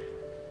killing me.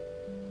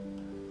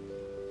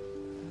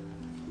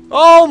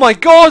 Oh my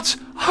God!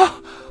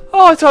 Oh,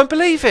 I don't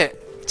believe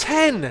it.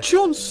 10.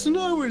 Jon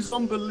Snow is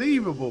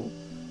unbelievable.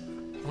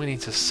 We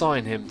need to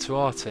sign him to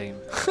our team.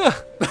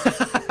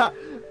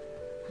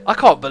 I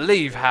can't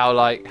believe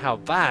how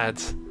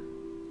bad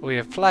we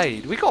have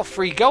played. We got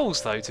 3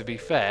 goals though, to be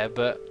fair,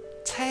 but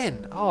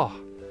 10. Oh.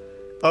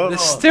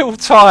 There's still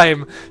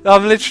time.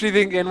 I'm literally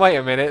thinking, wait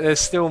a minute, there's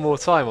still more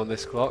time on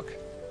this clock.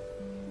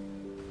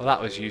 Well,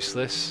 that was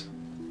useless.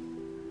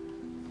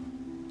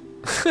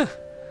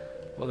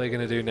 What are they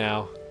going to do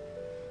now?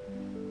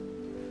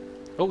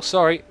 Oh,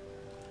 sorry.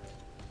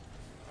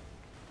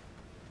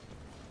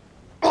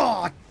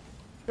 Oh,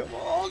 come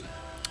on.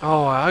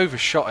 Oh, I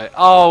overshot it.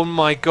 Oh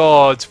my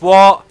God,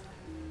 what?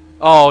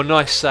 Oh,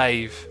 nice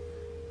save.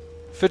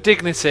 For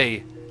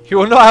dignity. You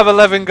will not have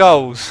 11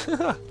 goals.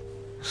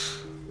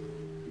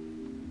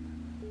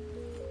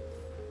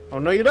 Oh,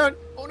 no you don't.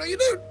 Oh, no, you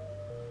don't.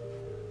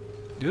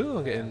 Ooh,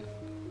 I'm getting...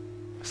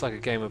 It's like a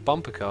game of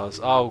bumper cars.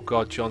 Oh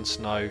god, Jon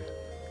Snow.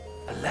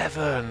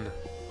 11!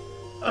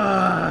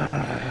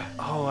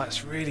 Oh,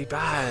 that's really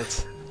bad.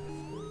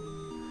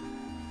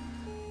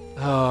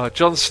 Oh,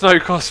 Jon Snow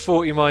cost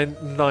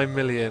 49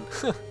 million.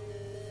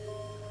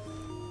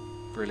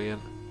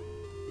 Brilliant.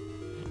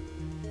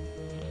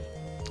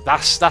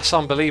 That's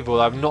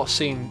unbelievable. I've not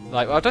seen,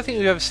 like, I don't think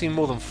we've ever seen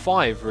more than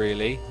 5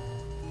 really.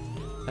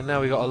 And now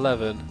we got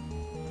 11.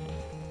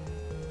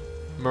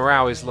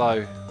 Morale is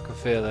low. I can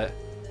feel it.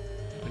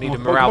 We need a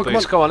morale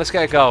boost. Come on, let's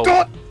get a goal.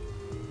 God.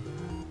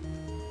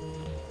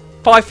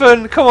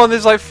 Python, come on,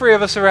 there's like 3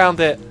 of us around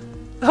it.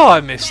 Oh,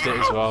 I missed it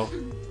as well.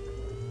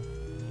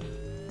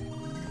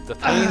 The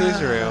pain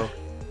is real.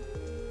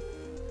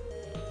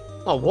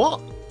 Oh,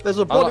 what? There's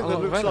a body that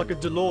looks Venom. like a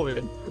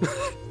DeLorean.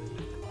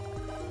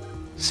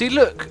 See,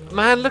 look,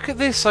 man, look at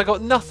this. I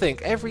got nothing.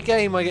 Every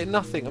game I get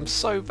nothing. I'm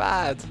so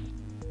bad.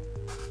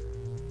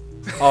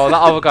 Oh, that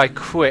other guy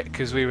quit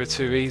because we were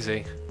too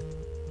easy.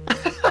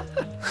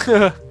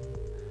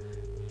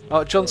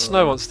 Oh, Jon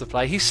Snow wants to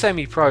play. He's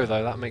semi-pro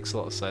though. That makes a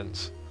lot of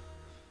sense.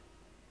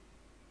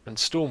 And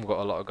Storm got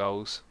a lot of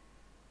goals.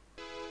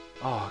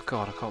 Oh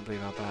god, I can't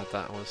believe how bad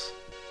that was.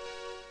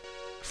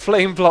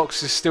 Flame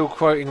Blocks is still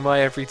quoting my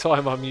every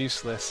time I'm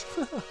useless.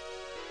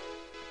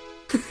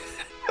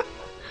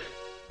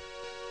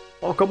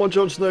 Oh, come on,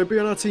 Jon Snow, be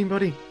on our team,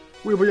 buddy.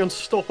 We'll be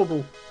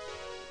unstoppable.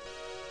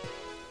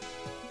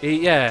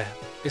 Yeah.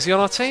 Is he on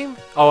our team?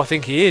 Oh, I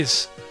think he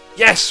is.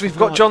 Yes, we've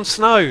got Jon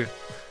Snow.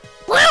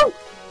 Woo!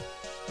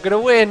 We're going to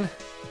win.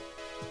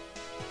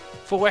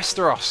 For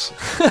Westeros.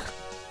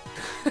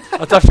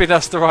 I don't think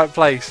that's the right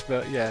place,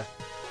 but yeah.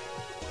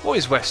 What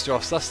is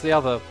Westeros? That's the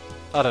other...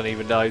 I don't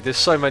even know. There's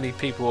so many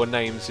people or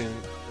names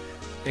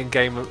in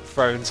Game of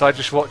Thrones. I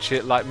just watch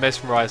it like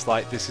mesmerised,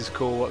 like this is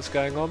cool, what's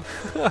going on?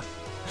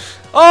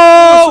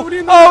 Oh!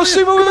 Oh,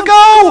 Sumo with a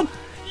goal!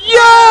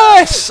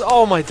 Yes!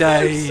 Oh my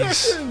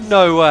days!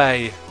 No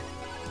way!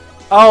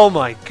 Oh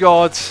my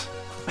god!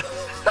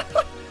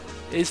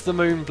 Is the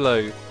moon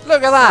blue?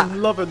 Look at that!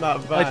 I'm loving that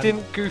van. I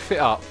didn't goof it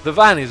up. The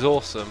van is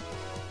awesome.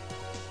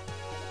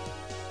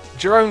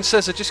 Jerome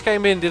says, I just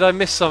came in, did I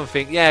miss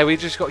something? Yeah, we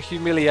just got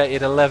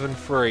humiliated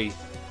 11-3.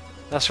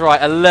 That's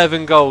right,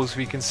 11 goals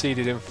we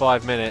conceded in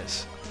 5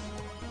 minutes.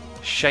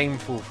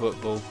 Shameful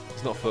football.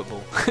 It's not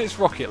football, it's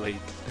Rocket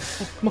League.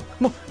 Come on,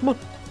 come on, come on.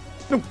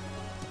 No.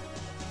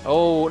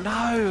 Oh, no!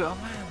 Oh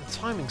man, the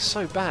timing's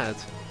so bad.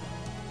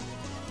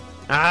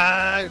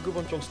 Ah, good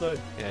one, Jon Snow.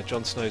 Yeah,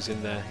 Jon Snow's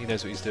in there. He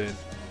knows what he's doing.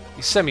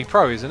 He's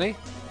semi-pro, isn't he?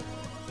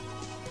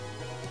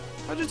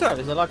 How'd you tell?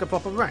 Is there like a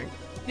proper rank?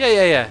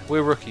 Yeah.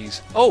 We're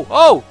rookies. Oh!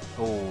 Oh!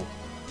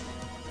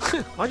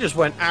 I just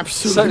went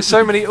absolutely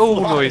So many all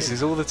flying.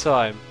 noises all the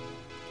time.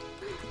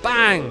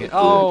 Bang!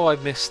 Oh, I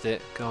missed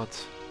it. God.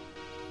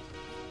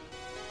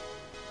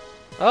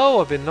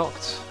 Oh, I've been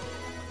knocked.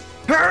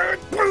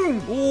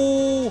 Boom!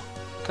 Ooh!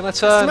 Can I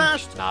turn?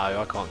 Smashed. No,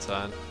 I can't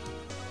turn.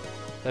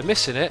 They're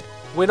missing it.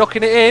 We're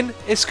knocking it in.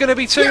 It's going to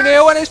be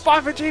 2-0 and it's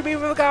Python GB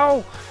with a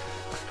goal!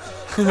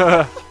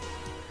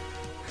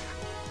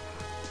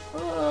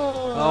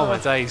 Oh my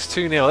days,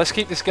 2-0. Let's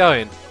keep this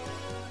going.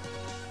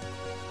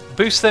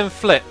 Boost then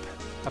flip.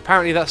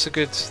 Apparently that's a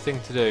good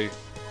thing to do.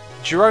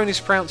 Jerome is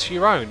pronounced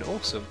Jerome.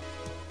 Awesome.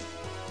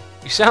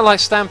 You sound like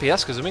Stampy.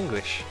 That's because I'm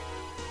English.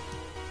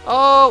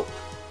 Oh!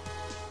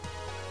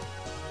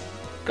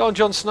 Go on,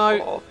 Jon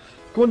Snow. Oh.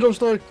 Come on, Jon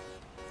Snow.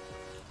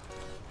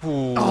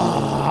 Ooh,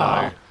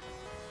 no.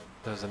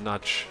 There was a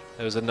nudge.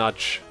 There was a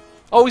nudge.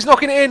 Oh, he's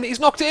knocking it in. He's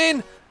knocked it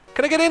in.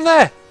 Can I get in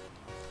there?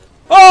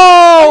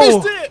 Oh! I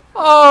missed it!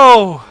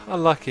 Oh,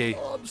 unlucky.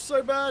 Oh, I'm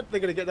so bad. They're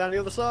going to get down the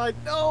other side.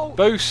 No!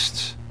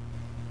 Boost.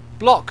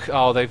 Block.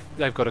 Oh, they've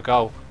got a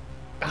goal.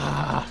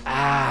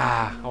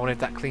 I wanted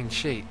that clean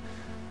sheet.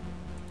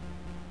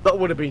 That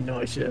would have been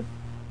nice, yeah.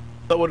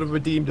 That would have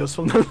redeemed us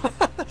from the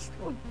last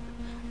one.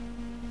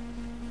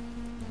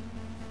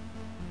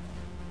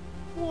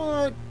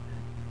 What?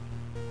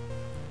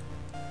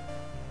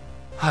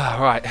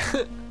 Right.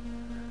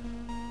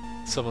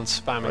 Someone's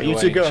spamming Right, you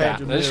away two in go chat.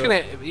 ahead, They're just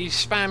gonna, you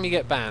spam, you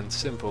get banned.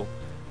 Simple.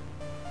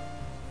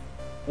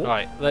 What?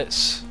 Right,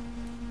 let's.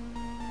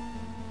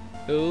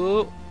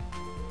 Oh,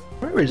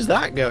 Where is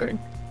that going?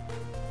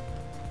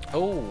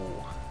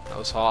 oh, that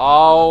was hard.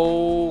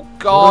 Oh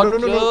God!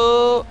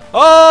 No.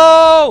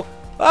 Oh,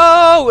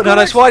 oh! No,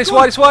 it's wide, it's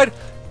wide, it's wide.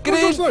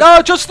 Get in!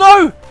 No, Jon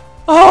Snow!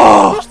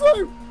 Oh! Jon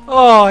Snow!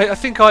 Oh, I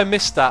think I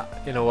missed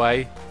that in a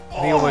way.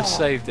 And he almost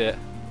saved it.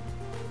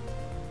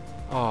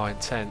 Oh,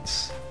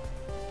 intense.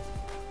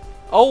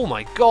 Oh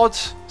my god!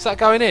 Is that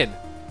going in?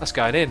 That's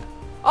going in.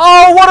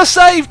 Oh, what a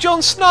save!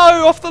 Jon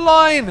Snow off the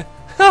line!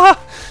 That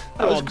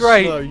was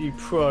great. Snow, you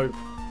pro.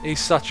 He's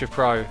such a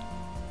pro.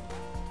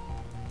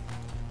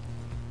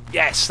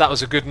 Yes, that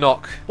was a good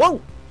knock.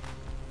 Whoa!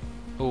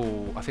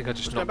 Oh, I think I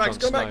just knocked Let's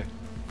go Jon back, Snow. let's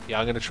go Yeah,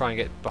 I'm going to try and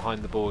get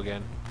behind the ball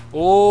again.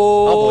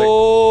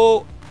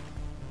 Oh!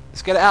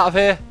 Let's get it out of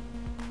here.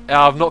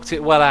 I've knocked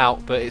it well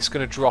out, but it's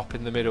going to drop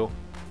in the middle.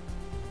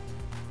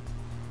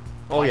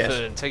 Oh, yes.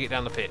 Python, take it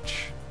down the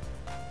pitch.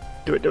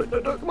 Do it, do it, do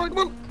it, do it. Come on,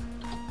 come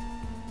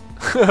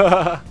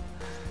on.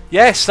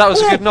 Yes, that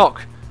was a good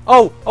knock.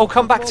 Oh, oh,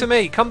 come back to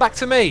me. Come back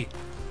to me.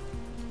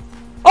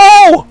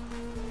 Oh!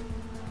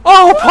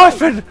 Oh,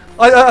 Python!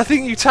 I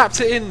think you tapped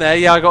it in there.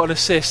 Yeah, I got an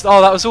assist.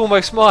 Oh, that was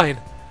almost mine.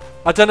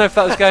 I don't know if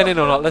that was going in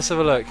or not. Let's have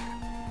a look.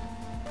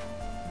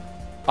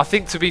 I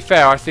think, to be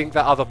fair, I think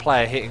that other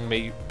player hitting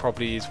me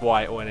probably is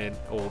why it went in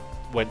or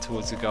went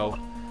towards the goal.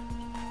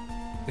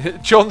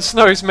 Jon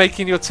Snow's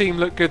making your team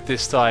look good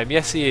this time.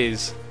 Yes, he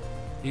is.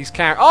 He's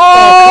carrying.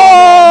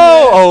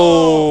 Oh!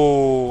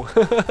 Oh!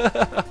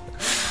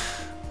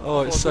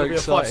 Oh, it's so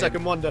exciting. A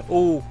 5-second wonder.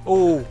 Oh,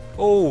 oh,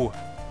 oh.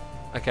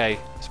 Okay,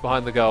 it's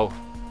behind the goal.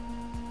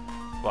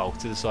 Well,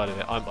 to the side of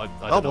it. I don't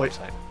know what I'm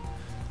saying.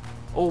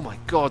 Oh my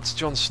God, it's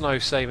Jon Snow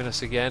saving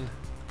us again.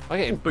 I'm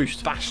getting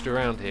bashed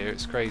around here.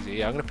 It's crazy.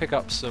 Yeah, I'm going to pick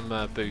up some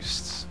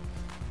boosts.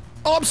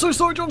 Oh, I'm so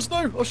sorry, Jon Snow.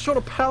 I was trying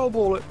to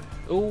powerball it.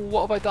 Oh,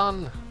 what have I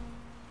done?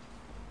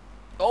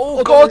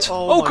 Oh, God!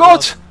 Oh,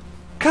 God!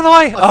 Can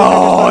I?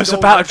 Oh, I was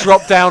about to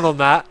drop down on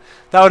that.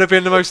 That would have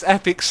been the most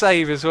epic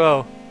save as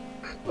well.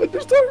 I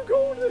just don't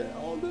got it.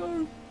 Oh,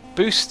 no.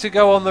 Boost to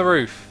go on the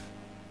roof.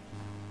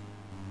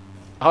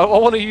 I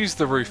want to use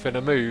the roof in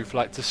a move,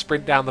 like to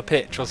sprint down the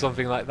pitch or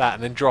something like that,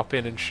 and then drop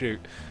in and shoot.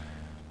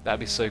 That'd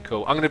be so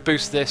cool. I'm going to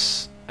boost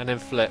this and then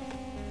flip.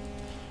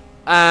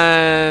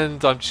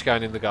 And I'm just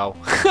going in the goal.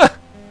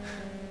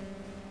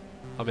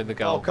 I'm in the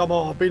goal. Oh, come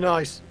on, be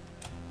nice.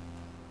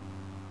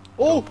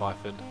 Go Oh, on,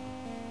 Python.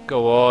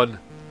 Go on.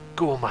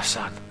 Go on, my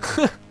son.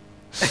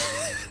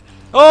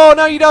 Oh,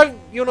 no, you don't.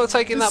 You're not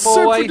taking that ball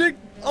away.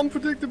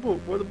 Unpredictable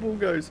where the ball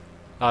goes.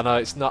 Oh, no,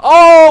 it's not.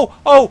 Oh!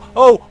 Oh!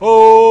 Oh!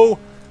 Oh!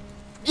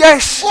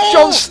 Yes! Oh!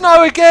 Jon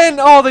Snow again!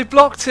 Oh, they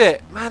blocked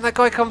it. Man, that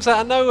guy comes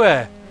out of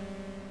nowhere.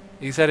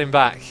 He's heading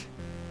back.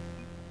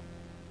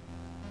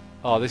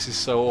 Oh, this is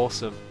so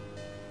awesome.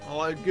 Oh,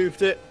 I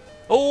goofed it.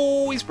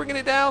 Oh, he's bringing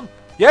it down.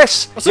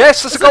 Yes!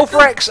 Yes, that's a goal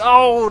for X.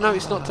 Oh, no,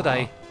 it's not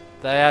today.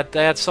 They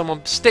had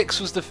someone.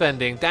 Sticks was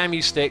defending. Damn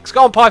you, Sticks.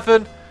 Go on,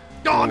 Python.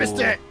 Oh, I missed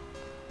it.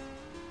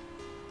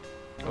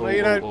 Oh, Well,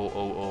 you know.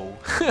 oh.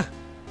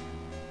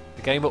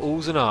 The game of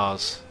alls and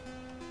R's.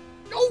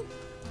 Oh.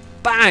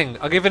 Bang!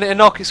 I'm giving it a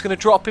knock. It's going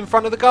to drop in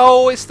front of the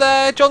goal. It's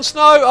there. Jon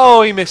Snow.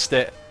 Oh, he missed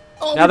it.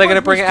 Oh, Now they're going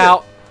to bring it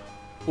out.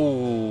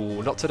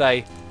 Oh, not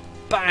today.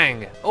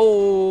 Bang!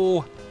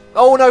 Oh.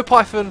 Oh, no,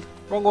 Python.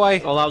 Wrong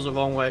way. Oh, that was the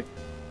wrong way.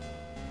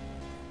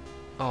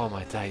 Oh,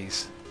 my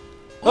days.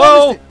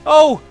 Oh,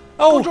 Oh!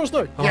 Oh! Jon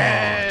Snow. Oh,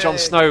 Yeah. Jon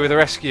Snow with a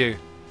rescue.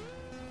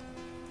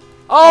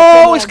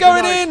 Oh, it's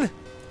going in!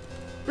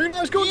 Be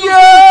nice, go on, Jon Snow.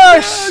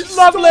 Yes!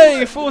 Stop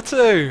Lovely! it.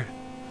 4-2.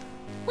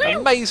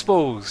 Amaze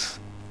balls.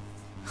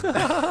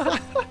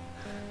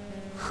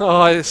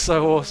 Oh, it's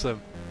so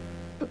awesome.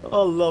 I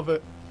love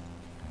it.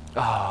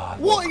 Ah,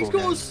 What? cool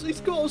game.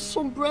 He's got a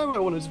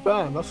sombrero on his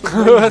van. That's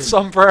amazing.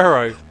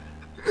 Sombrero.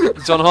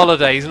 He's on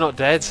holiday. He's not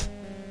dead.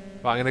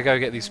 Right, I'm gonna go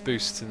get these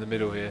boosts in the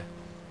middle here.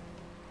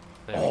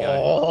 There we go.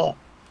 Oh.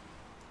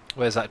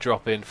 Where's that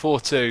drop in?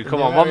 4-2. Come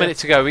Yeah, on, 1 minute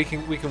to go. We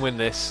can win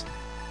this.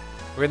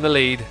 We're in the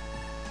lead.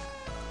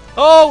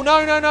 Oh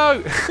no no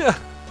no!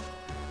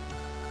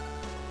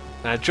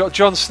 Now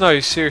Jon Snow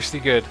is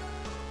seriously good.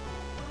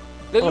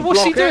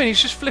 What's he doing?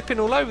 He's just flipping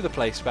all over the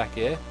place back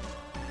here.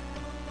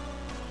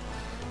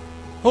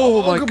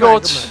 Oh, my good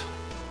God! man, good man.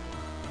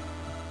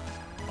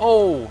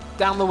 Oh,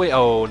 down the way.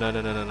 Oh no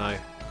no no no no!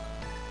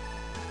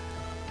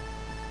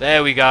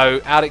 There we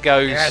go. Out it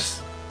goes.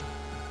 Yes.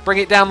 Bring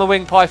it down the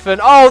wing, Python.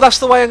 Oh, that's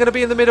the way I'm going to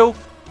be in the middle.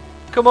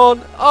 Come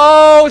on.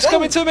 Oh, it's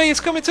coming to me. It's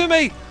coming to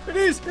me. It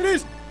is. It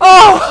is.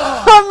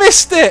 Oh, I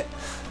missed it.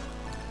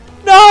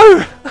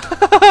 No.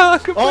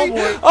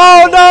 boy.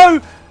 Oh,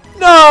 no.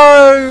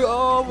 No.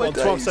 Oh, my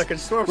 12 days.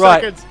 seconds. 12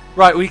 Right. seconds.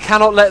 Right, we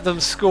cannot let them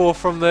score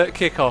from the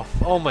kickoff.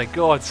 Oh, my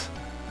God.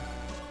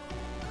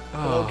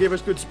 Oh, give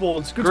us good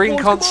spawns. Good Green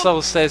spawns, come on.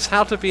 console says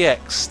how to be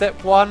X.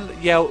 Step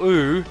 1, yell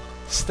ooh.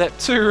 Step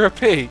 2,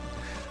 repeat.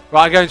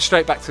 Right, I'm going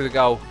straight back to the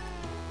goal.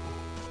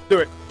 Do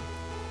it.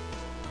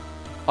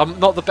 I'm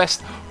not the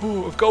best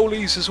of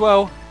goalies as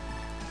well.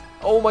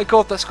 Oh my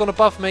God, that's gone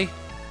above me.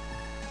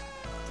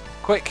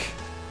 Quick.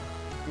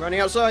 I'm running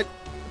outside.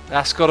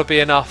 That's got to be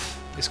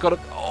enough. It's got to...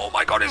 Oh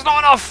my God, it's not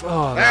enough.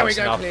 Oh, There we was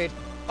go, enough. cleared.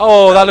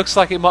 Oh, that looks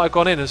like it might have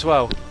gone in as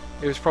well.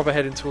 It was probably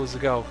heading towards the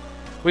goal.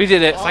 We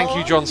did it. Thank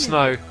you, Jon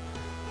Snow.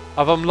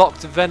 I've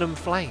unlocked Venom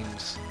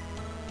Flames.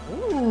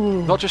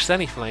 Ooh. Not just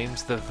any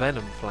flames, the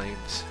Venom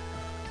Flames.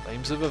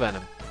 Flames of a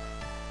Venom.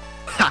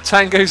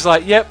 Tango's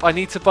like, yep, I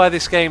need to buy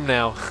this game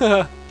now.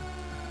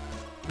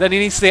 Then he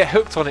needs to get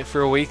hooked on it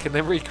for a week and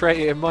then recreate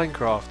it in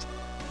Minecraft.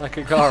 Like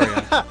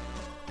Agario.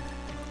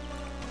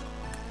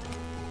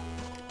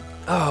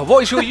 Oh,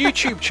 what is your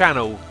YouTube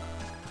channel?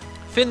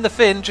 Finn the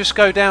Finn, just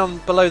go down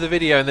below the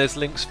video and there's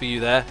links for you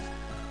there.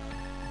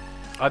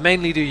 I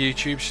mainly do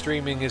YouTube,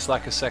 streaming is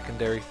like a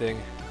secondary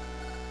thing.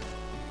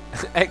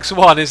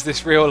 X1, is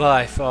this real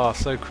life? Oh,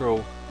 so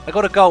cruel. I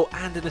got a goal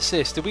and an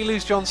assist. Did we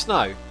lose Jon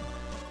Snow?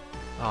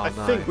 Oh, I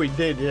no. think we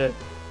did, yeah.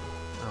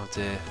 Oh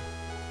dear.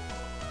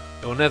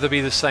 It will never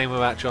be the same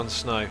without Jon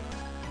Snow.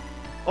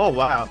 Oh,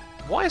 wow.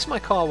 Why is my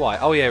car white?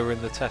 Oh yeah, we're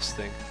in the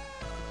testing.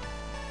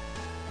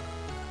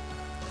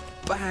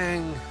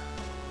 Bang!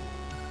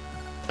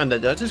 And the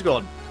dirt is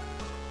gone.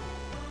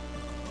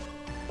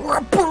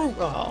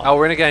 Oh,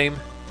 we're in a game.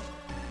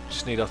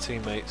 Just need our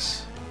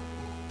teammates.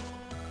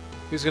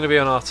 Who's going to be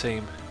on our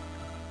team?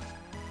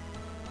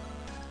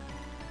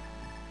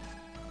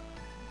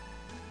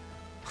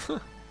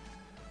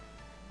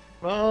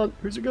 Well,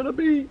 who's it gonna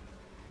be?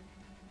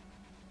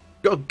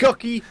 Got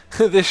Gucky.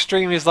 This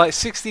stream is like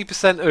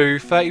 60% ooh,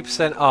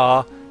 30%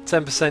 R,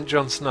 10%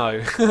 Jon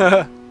Snow.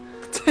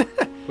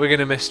 We're going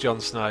to miss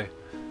Jon Snow.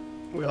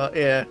 We are,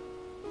 yeah.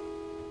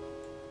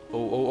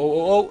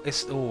 Oh,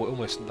 it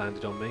almost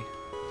landed on me.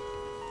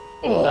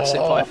 That's it,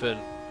 Python.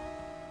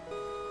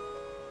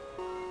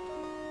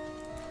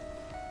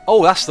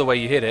 Oh, that's the way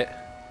you hit it.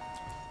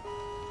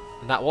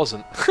 And that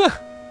wasn't.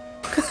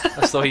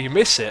 That's the way you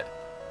miss it.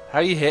 How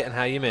you hit and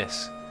how you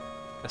miss.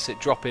 That's it,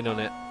 drop in on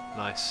it.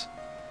 Nice.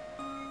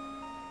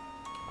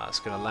 That's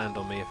going to land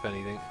on me if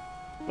anything.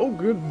 Oh,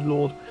 good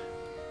lord.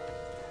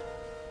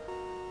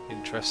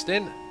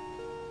 Interesting.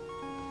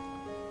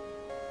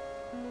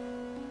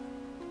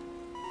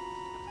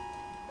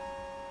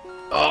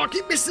 Oh, I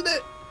keep missing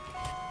it.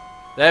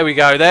 There we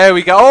go, there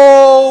we go.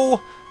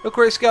 Oh! Look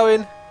where it's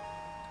going.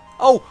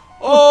 Oh!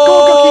 Oh!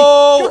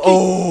 Go on, Gucky.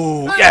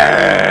 Oh!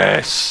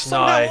 Yes!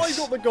 Somehow Nice.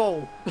 I got the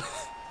goal.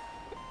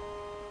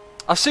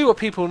 I see what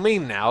people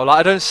mean now. Like,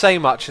 I don't say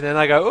much and then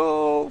I go,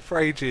 oh, for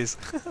ages.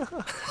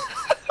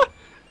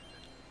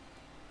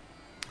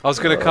 I was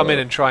going to come in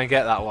and try and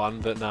get that one,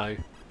 but no.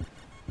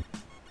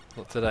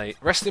 Not today.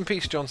 Rest in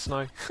peace, Jon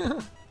Snow.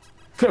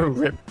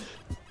 Rip.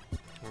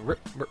 Rip,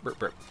 rip,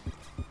 rip, rip.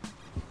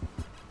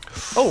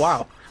 Oh,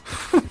 wow.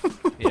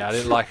 Yeah, I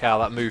didn't like how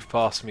that moved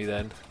past me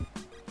then.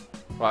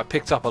 Right, I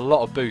picked up a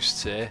lot of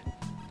boosts here.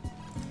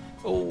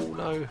 Oh,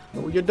 no.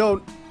 No, you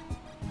don't.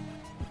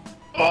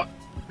 Oh.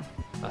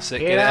 That's it,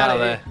 get it out of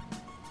there.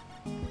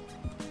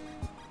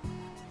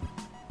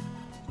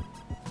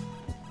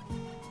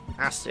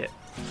 That's it.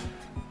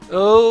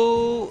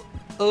 Oh,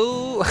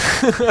 oh.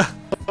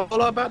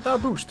 All about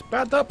that boost.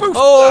 About that boost.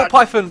 Oh,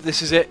 Python,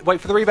 this is it. Wait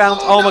for the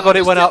rebound. Oh, my god,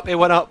 it went up, it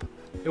went up.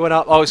 It went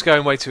up. Oh, it's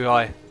going way too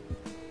high.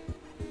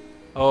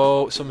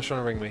 Oh, someone's trying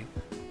to ring me.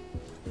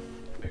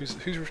 Who's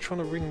trying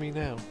to ring me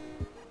now?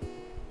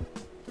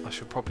 I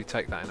should probably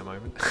take that in a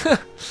moment.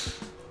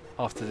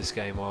 After this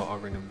game, I'll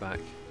ring them back.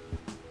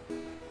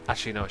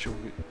 Actually, no, I should.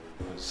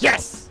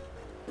 Yes!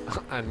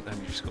 and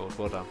you've scored.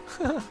 Well done.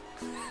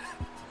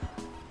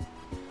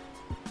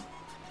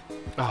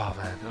 Oh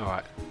man,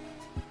 alright.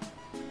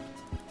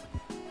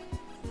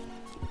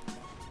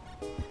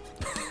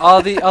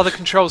 Are the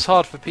controls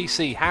hard for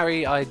PC?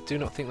 Harry, I do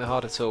not think they're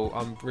hard at all.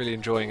 I'm really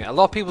enjoying it. A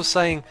lot of people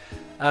saying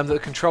that the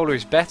controller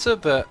is better,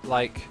 but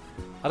like,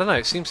 I don't know,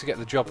 it seems to get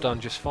the job done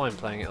just fine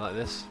playing it like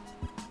this.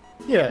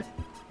 Yeah.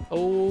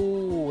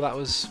 Oh, that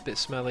was a bit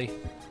smelly.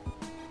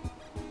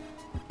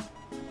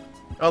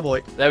 Oh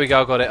boy. There we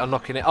go, I got it. I'm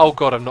knocking it. Oh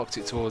god, I've knocked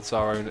it towards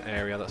our own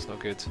area. That's not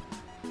good.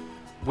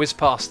 Whiz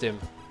past him.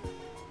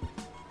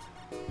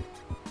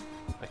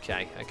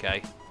 Okay,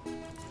 okay.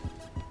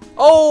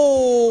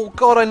 Oh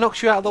god, I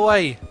knocked you out of the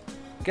way.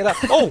 Get up.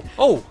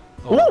 Oh,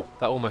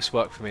 that almost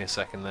worked for me a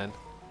second then.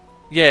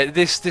 Yeah,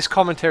 this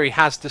commentary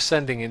has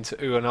descending into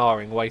ooh and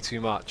ahhing way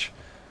too much.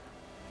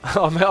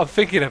 I'm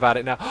thinking about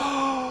it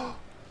now.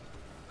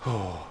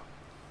 Oh,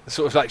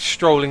 sort of like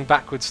strolling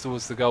backwards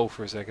towards the goal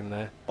for a second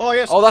there. Oh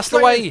yes. Oh, that's the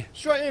way. In,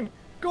 straight in.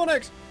 Go on,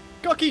 X.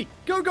 Gucky.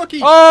 Go, Gucky.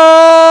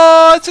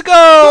 Oh, it's a goal.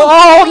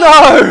 Oh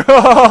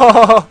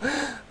no.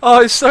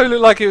 Oh, it so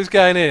looked like it was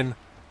going in.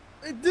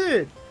 It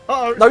did.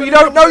 Uh-oh, no, you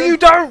don't. No, you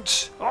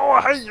don't. Oh,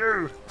 I hate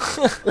you.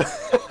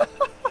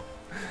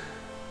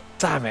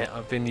 Damn it,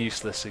 I've been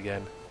useless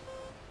again.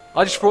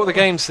 I just brought the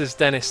game, says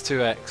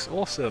Dennis2X.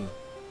 Awesome.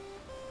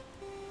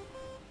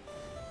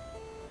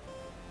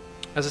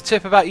 As a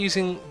tip about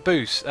using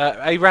boost,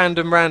 a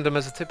random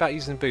as a tip about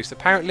using boost.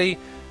 Apparently,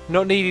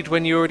 not needed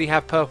when you already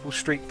have purple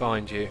streak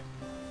behind you.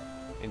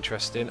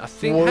 Interesting. I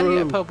think, how do you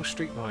get a purple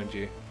streak behind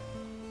you?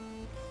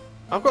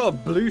 I've got a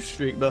blue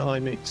streak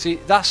behind me. See,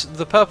 that's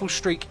the purple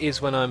streak is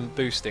when I'm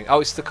boosting. Oh,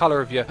 it's the colour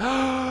of your.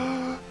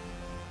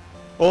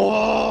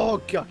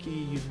 Oh, Gucky,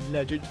 you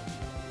legend.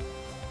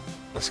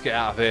 Let's get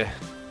out of here.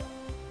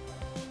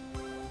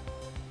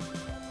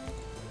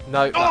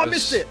 No, oh, I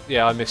missed it.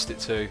 Yeah, I missed it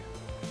too.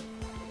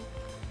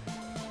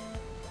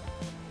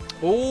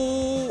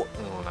 Oh,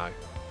 oh no.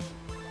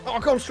 Oh,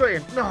 come straight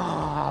in. No,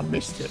 I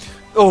missed it.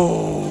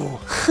 Oh,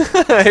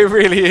 it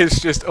really is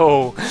just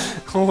all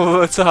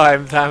the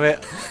time. Damn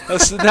it!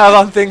 That's, now that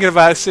I'm thinking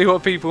about it, see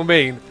what people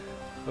mean.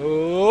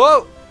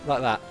 Oh,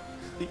 like that.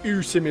 The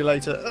Ooh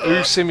Simulator.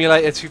 Ooh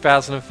Simulator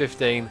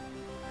 2015.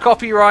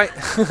 Copyright.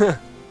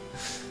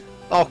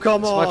 Oh,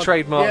 come on. It's my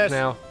trademark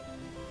now.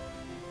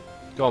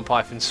 Go on,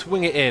 Python,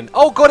 swing it in.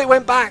 Oh god, it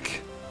went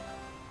back.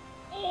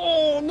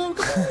 Oh no!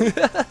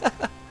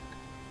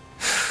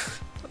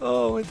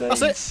 Oh my days.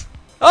 That's it.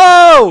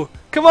 Oh,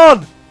 come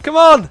on, come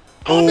on.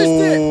 Oh, I missed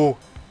it.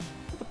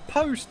 The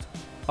post.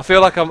 I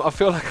feel like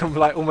I'm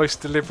like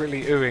almost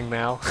deliberately oohing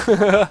now.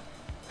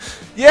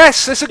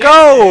 Yes, it's a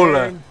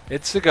goal.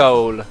 It's a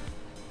goal.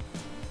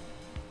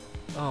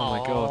 Oh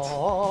my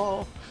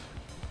god.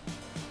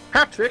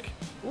 Hat trick.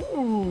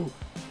 Ooh.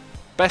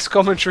 Best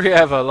commentary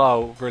ever.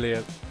 Lol,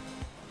 brilliant.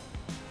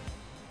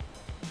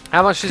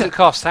 How much does it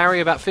cost, Harry?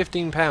 About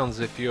 £15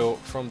 if you're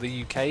from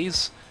the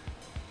UK's,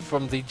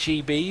 from the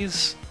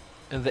GBs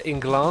and the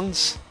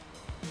Englands.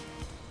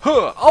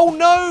 Huh. Oh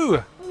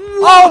no!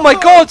 Oh my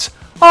god!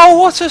 Oh,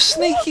 what a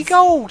sneaky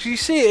goal! Did you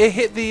see it?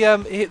 It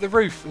hit the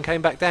roof and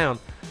came back down.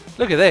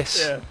 Look at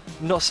this. Yeah.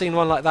 Not seen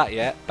one like that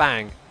yet.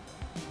 Bang.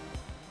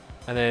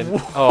 And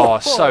then, oh,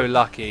 so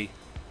lucky.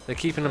 They're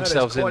keeping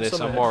themselves in this.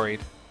 I'm worried.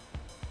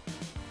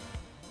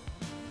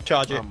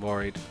 Charge it. I'm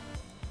worried.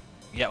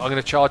 Yeah, I'm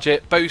going to charge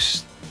it.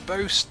 Boost.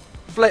 Boost.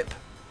 Flip.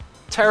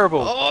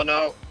 Terrible. Oh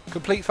no.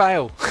 Complete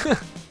fail.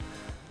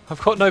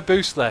 I've got no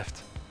boost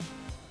left.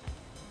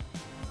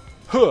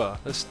 Huh.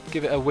 Let's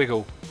give it a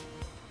wiggle.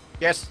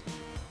 Yes.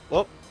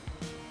 Well.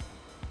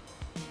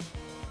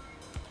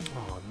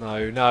 Oh,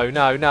 no, no,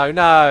 no, no,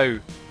 no.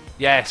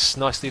 Yes,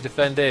 nicely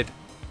defended.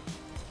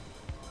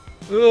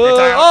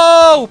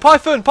 Oh,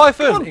 Python,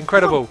 Python.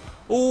 Incredible.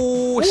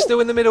 Oh, it's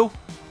still in the middle.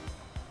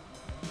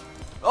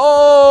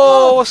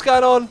 Oh, what's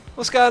going on?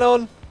 What's going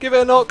on? Give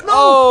it a knock. No.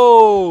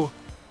 Oh.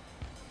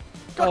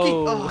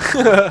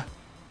 Oh.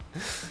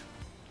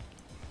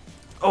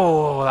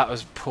 Oh, that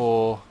was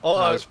poor. Uh-oh.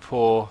 That was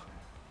poor.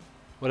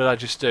 What did I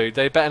just do?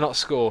 They better not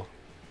score,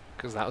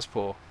 because that was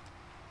poor.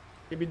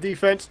 Give me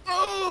defense.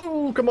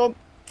 Oh, come on.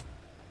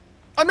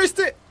 I missed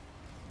it.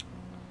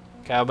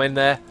 Okay, I'm in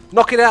there.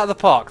 Knock it out of the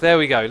park. There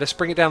we go. Let's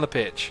bring it down the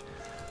pitch.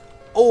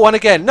 Oh, and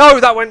again. No,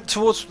 that went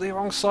towards the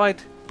wrong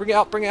side. Bring it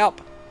up, bring it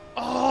up.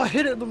 Oh, I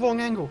hit it at the wrong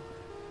angle.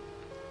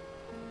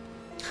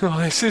 Oh,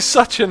 this is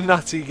such a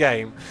nutty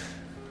game.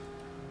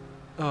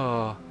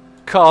 Oh,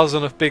 cars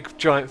on a big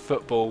giant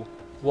football.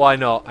 Why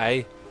not,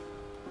 eh?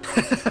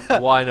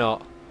 Why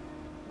not?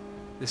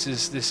 This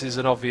is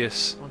an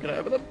obvious I'm gonna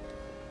open them.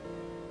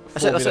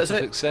 formula That's for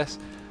it. success.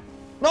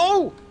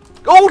 No!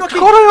 Oh Lucky.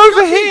 god, I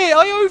overhit it!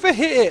 I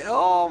overhit it!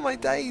 Oh my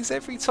days,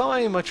 every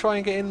time I try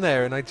and get in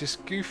there and I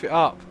just goof it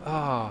up.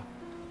 Ah,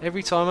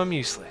 every time I'm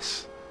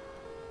useless.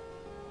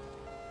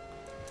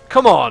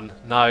 Come on!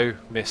 No,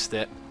 missed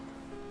it.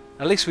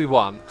 At least we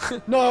won.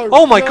 No!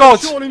 Oh my no, god!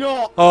 Surely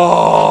not!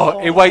 Oh,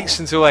 it waits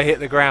until I hit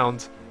the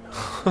ground.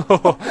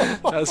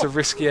 That was a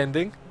risky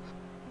ending.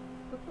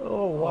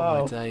 Oh, Oh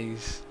wow. my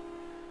days.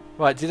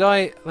 Right,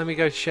 let me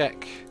go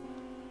check.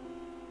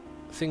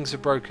 Things are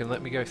broken,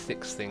 let me go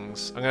fix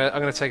things. I'm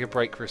gonna take a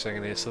break for a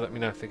second here, so let me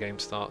know if the game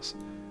starts. Do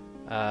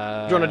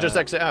you want to just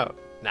exit out?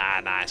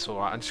 Nah, it's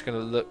alright. I'm just gonna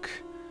look.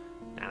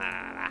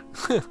 Nah.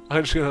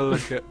 I'm just gonna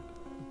look at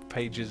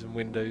pages and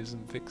windows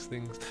and fix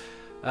things.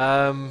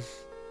 I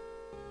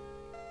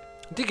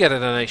did get a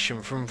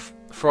donation from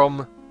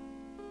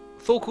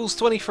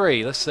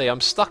Thorkles23. Let's see,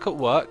 I'm stuck at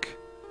work.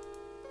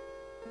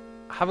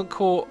 I haven't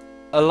caught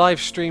a live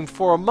stream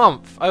for a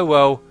month. Oh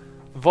well,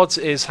 VODs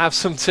it is, have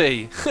some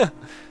tea.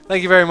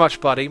 Thank you very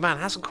much, buddy. Man,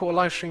 hasn't caught a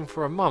live stream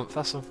for a month.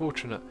 That's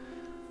unfortunate.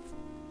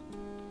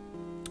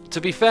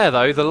 To be fair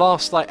though, the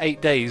last like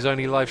 8 days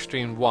only live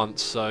streamed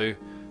once, so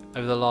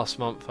over the last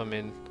month I'm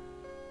in.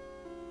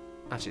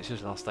 Actually, it's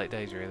just the last 8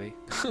 days really.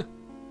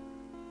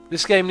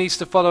 This game needs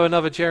to follow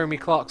another Jeremy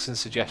Clarkson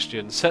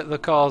suggestion. Set the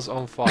cars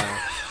on fire.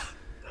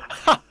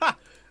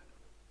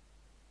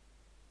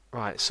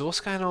 Right, so what's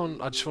going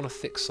on? I just want to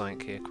fix something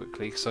here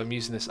quickly because I'm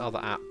using this other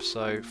app.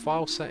 So,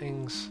 file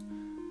settings.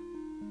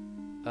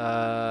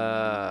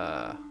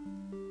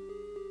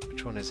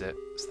 Which one is it?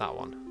 It's that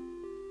one.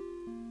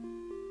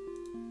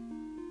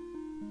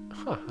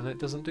 Huh, and it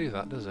doesn't do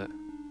that, does it?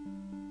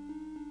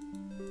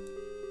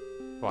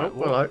 Right,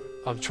 Hello.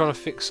 I'm trying to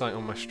fix something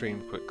on my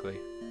stream quickly.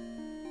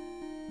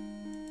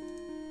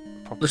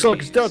 Looks like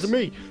it's down to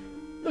me.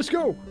 Let's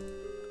go.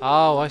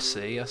 Oh, I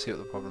see. I see what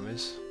the problem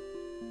is.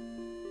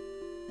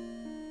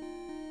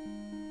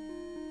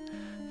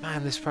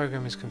 Man, this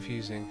program is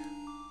confusing.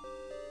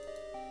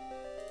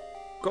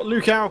 Got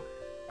Luke Howe.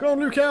 Go on,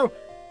 Luke Howe.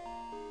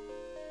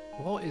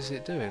 What is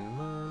it doing?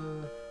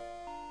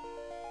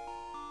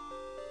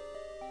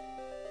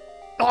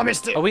 Oh, I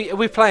missed it. Are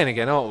we playing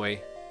again, aren't we?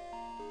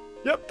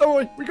 Yep, don't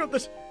worry. We got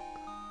this.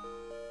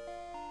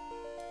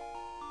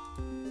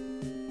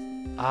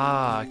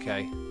 Ah,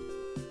 okay.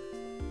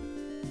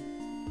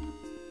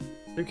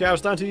 Luke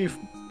Howe's down to you.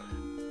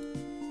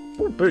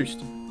 Full boost.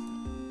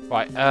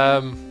 Right,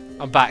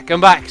 I'm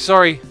back,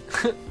 sorry.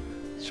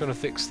 Just trying to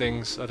fix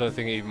things. I don't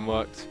think it even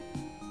worked.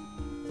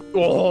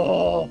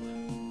 Oh.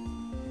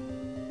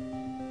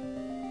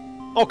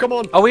 Oh, come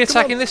on. Are we Come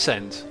attacking on. this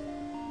end?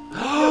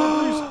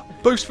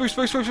 Boost, boost, boost,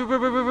 boost, boost,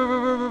 boost, boost,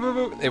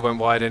 boost, boost. It went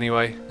wide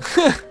anyway.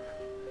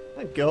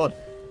 Thank God.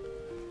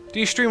 Do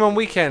you stream on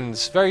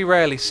weekends? Very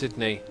rarely,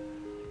 Sydney.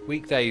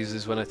 Weekdays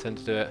is when I tend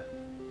to do it.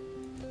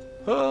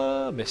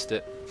 Missed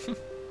it.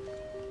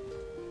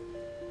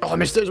 Oh, I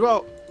missed it as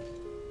well.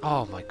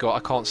 Oh my god, I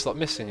can't stop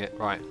missing it.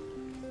 Right.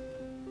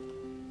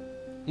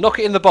 Knock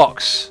it in the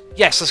box.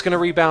 Yes, that's going to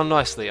rebound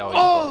nicely. Oh, you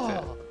blocked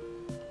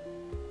it.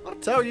 I'll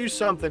tell you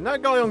something.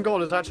 That guy on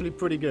goal is actually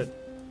pretty good.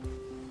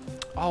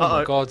 Oh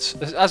my god.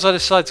 As I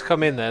decide to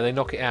come in there, they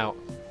knock it out.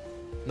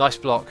 Nice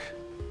block.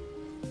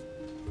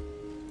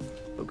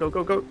 Go, go,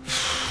 go, go.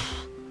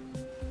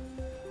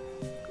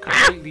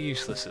 Completely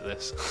useless at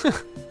this.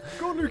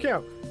 Go on,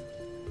 Lukau.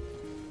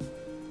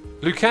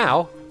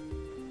 Lukau?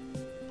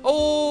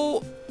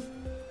 Oh!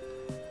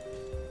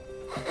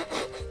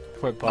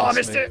 Went past I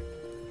missed me. it.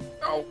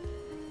 Oh.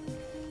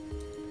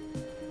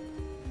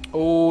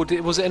 Oh,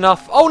 was it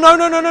enough? Oh, no,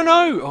 no, no, no,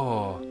 no!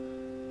 Oh.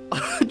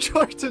 I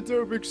tried to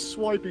do a big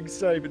swiping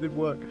save, it didn't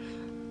work.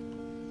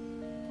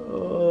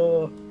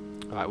 Oh.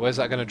 Alright, where's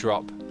that going to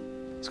drop?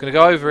 It's going to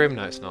go over him?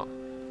 No, it's not.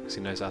 Because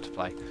he knows how to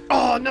play.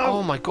 Oh, no!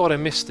 Oh my god, I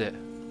missed it.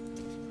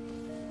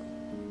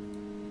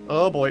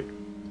 Oh, boy.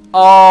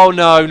 Oh,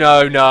 no,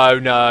 no, no,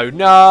 no,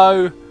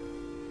 no!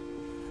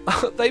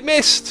 They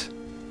missed!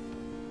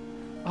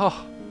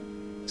 Oh,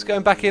 it's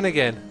going back in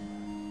again.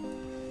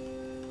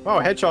 Oh,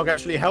 Hedgehog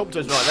actually helped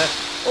us right there.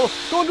 Oh,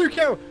 go on,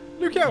 Lukau!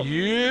 Lukau!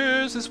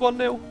 Yes, it's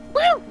 1-0.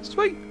 Woo!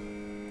 Sweet.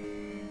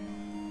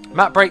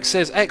 Matt Break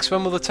says, X,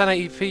 when will the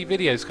 1080p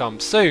videos come?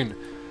 Soon.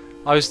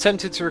 I was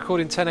tempted to record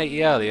in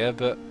 1080 earlier,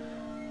 but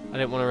I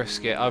didn't want to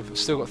risk it. I've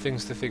still got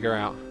things to figure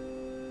out.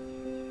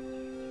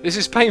 This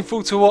is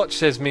painful to watch,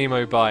 says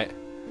Mimo Bite.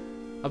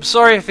 I'm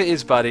sorry if it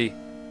is, buddy.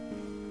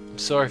 I'm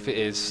sorry if it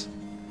is.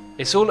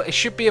 It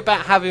should be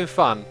about having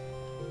fun.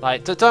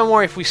 Like, don't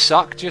worry if we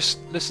suck, just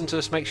listen to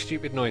us make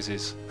stupid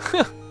noises.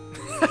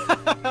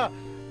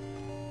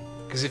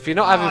 Because if you're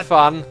not having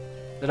fun,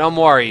 then I'm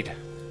worried.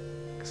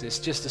 Because it's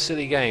just a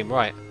silly game,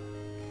 right?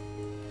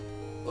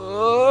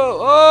 Oh,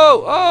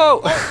 oh,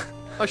 oh!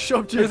 I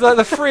shoved you. There's like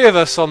the three of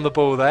us on the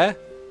ball there.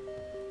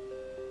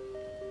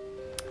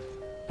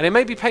 And it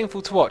may be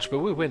painful to watch, but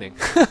we're winning.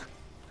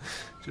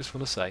 Just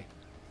want to say.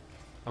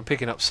 I'm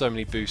picking up so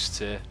many boosts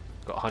here.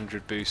 Got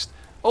 100 boost.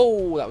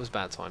 Oh, that was a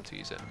bad time to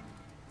use it.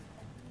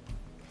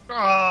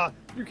 Ah,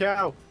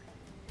 Lukau.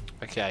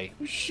 Okay.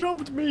 You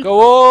shoved me.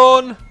 Go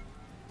on!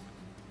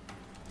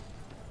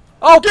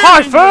 Oh,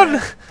 Python!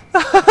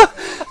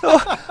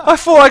 I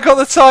thought I got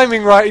the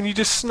timing right and you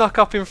just snuck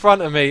up in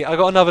front of me. I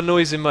got another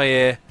noise in my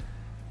ear.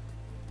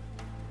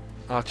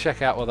 I'll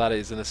check out what that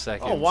is in a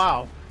second. Oh,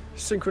 wow.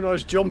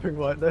 Synchronized jumping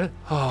right there.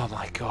 Oh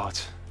my god.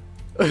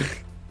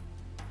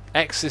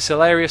 X is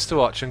hilarious to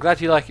watch. I'm glad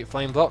you like it,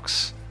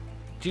 Flamebox.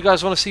 Do you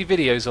guys want to see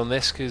videos on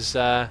this? Because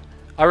I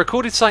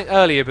recorded something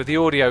earlier, but the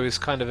audio is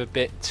kind of a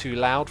bit too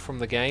loud from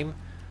the game.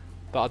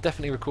 But I'll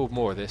definitely record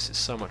more of this. It's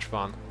so much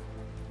fun.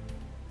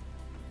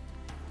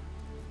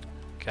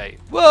 Okay.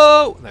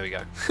 Whoa! There we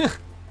go.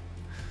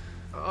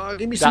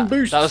 Give me some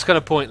boost. That was kind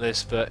of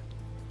pointless, but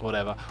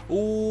whatever.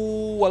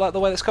 Ooh, I like the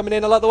way that's coming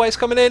in. I like the way it's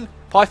coming in.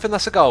 Python,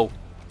 that's a goal.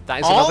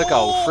 That is another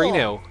goal.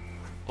 3-0.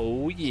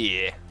 Oh,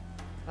 yeah.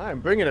 I'm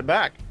bringing it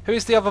back. Who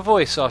is the other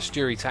voice? Asked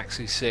Jury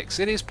Taxi 6.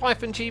 It is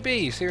Python GB.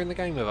 He's here in the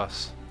game with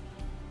us.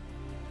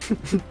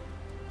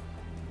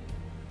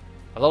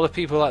 A lot of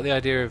people like the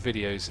idea of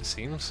videos, it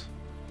seems.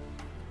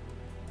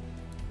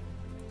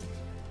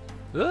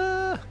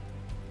 Ah.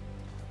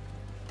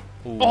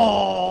 Ooh.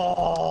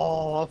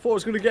 Oh, I thought I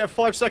was going to get a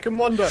 5-second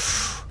wonder.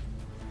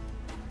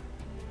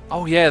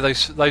 Oh yeah,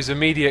 those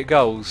immediate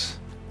goals.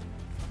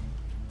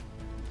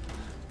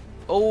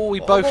 Oh, we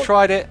both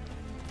tried it.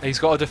 He's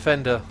got a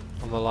defender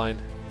on the line.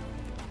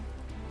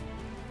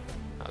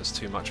 That was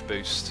too much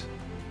boost.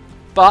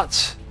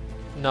 But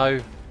no,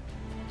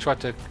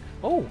 tried to.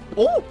 Oh,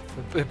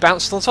 it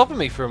bounced on top of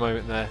me for a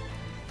moment there.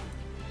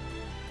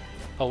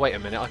 Oh wait a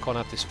minute, I can't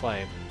have this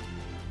playing.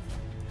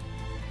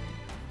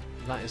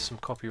 That is some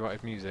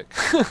copyrighted music.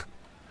 Oh,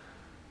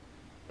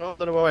 I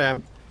don't know where I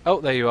am. Oh,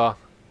 there you are.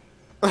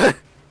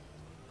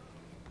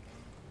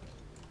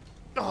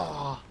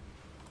 Oh.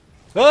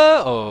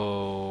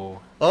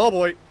 Oh. Oh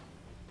boy.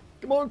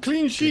 Come on,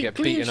 clean sheet, You get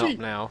clean beaten sheet.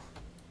 up now.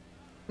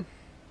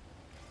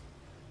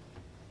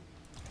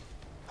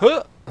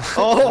 Huh.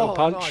 Oh,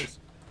 punch. nice.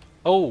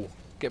 Oh,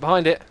 get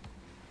behind it.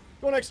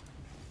 Go on, X.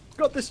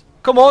 Got this.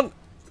 Come on.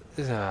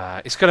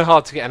 It's kind of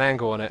hard to get an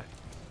angle on it.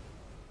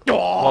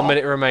 Oh. 1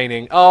 minute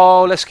remaining.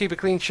 Oh, let's keep a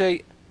clean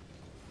sheet.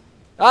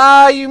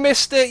 Ah, you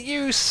missed it.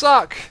 You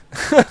suck.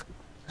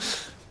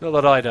 Not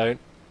that I don't.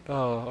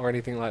 Oh, or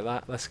anything like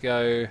that. Let's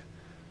go.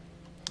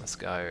 Let's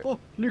go. Oh,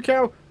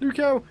 Lukau,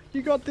 Lukau,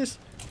 you got this.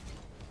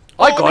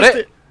 I got missed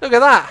it. Look at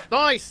that.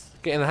 Nice.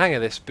 Getting the hang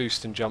of this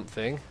boost and jump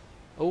thing.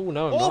 Oh,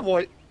 no, I'm Oh not.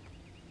 boy.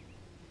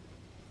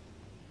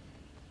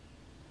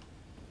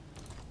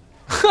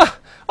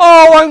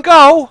 Oh, one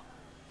goal.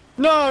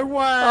 No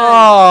way.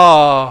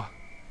 Oh.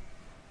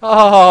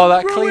 Oh,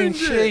 that clean Ruined it.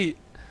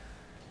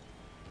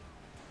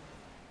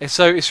 sheet.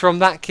 So it's from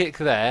that kick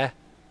there,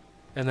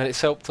 and then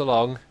it's helped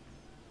along.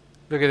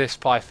 Look at this,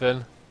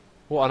 Python.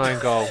 What an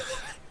own goal.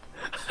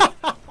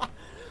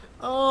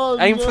 Oh,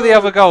 Aim no. for the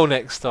other goal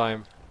next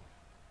time.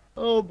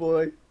 Oh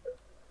boy.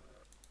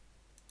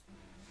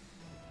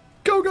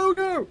 Go, go,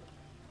 go.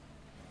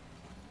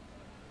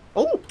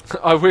 Oh.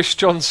 I wish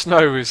Jon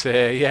Snow was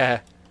here, yeah.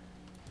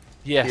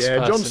 Yes, Yeah,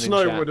 Jon person in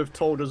Snow chat. would have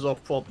told us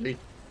off probably.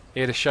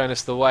 He'd have shown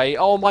us the way.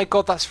 Oh my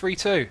god, that's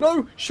 3-2.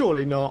 No,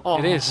 surely not. Oh.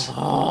 It is.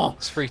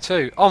 It's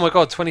 3-2. Oh my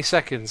god, 20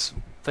 seconds.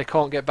 They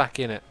can't get back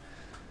in it.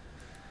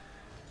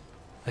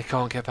 They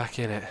can't get back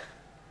in it.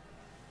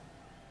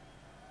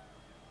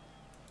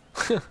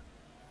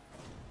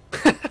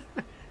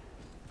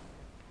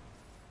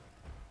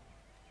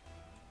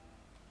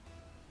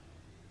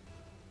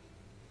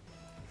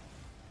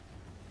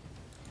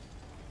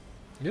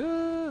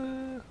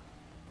 Yeah.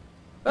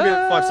 Give me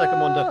a 5-second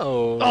wonder.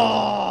 Oh.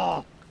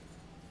 Oh.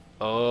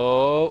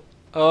 Oh.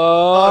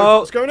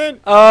 Oh, Oh. it's going in.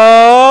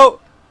 Oh.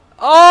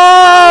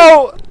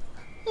 Oh.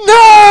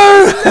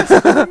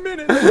 No! A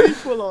minute, they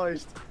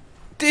equalised.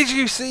 Did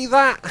you see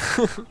that?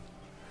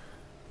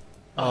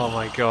 Oh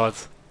my god.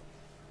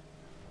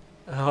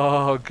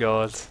 Oh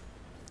god.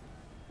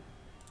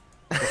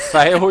 The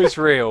fail is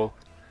real.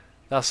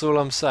 That's all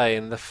I'm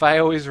saying. The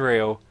fail is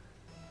real.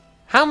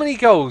 How many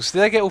goals? Did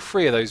they get all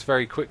 3 of those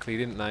very quickly,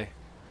 didn't they?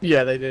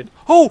 Yeah, they did.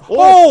 Oh!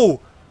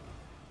 Oh!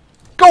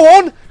 Go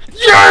on!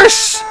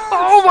 Yes!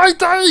 Oh my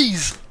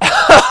days!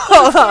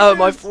 That hurt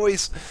my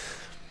voice.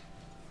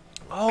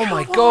 Oh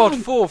my god,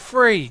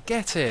 4-3.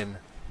 Get in.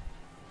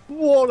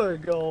 What a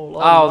goal.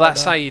 Oh,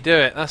 that's how you do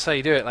it. That's how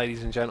you do it,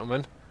 ladies and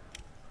gentlemen.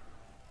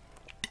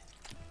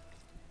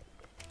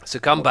 It's a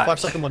comeback.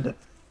 5-second wonder.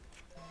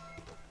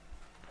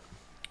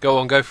 Go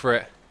on, go for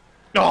it.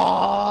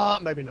 Ah,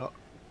 maybe not.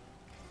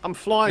 I'm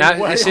flying. Now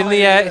way it's in high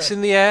the air. there. It's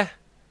in the air.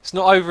 It's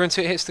not over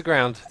until it hits the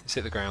ground. It's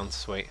hit the ground.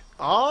 Sweet.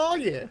 Oh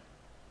yeah.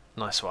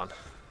 Nice one.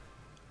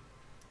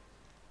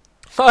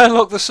 I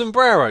unlocked the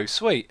sombrero.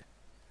 Sweet.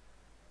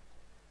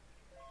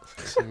 Let's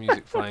get some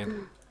music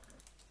playing.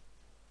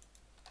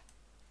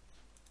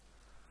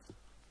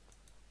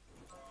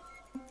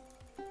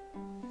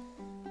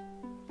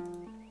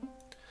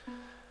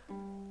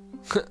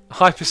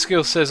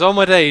 Hyperskill says, "On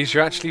my days,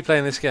 you're actually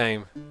playing this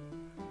game."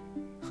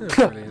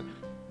 Brilliant.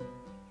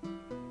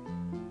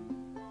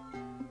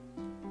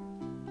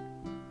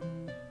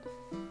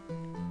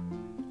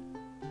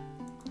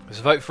 Let's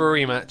vote for a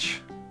rematch.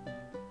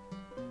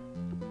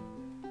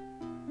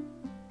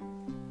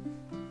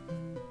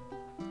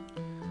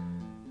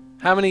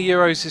 How many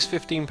euros is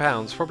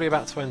 £15? Probably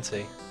about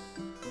 20.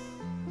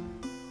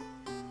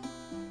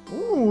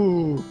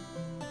 Ooh.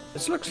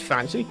 This looks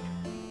fancy.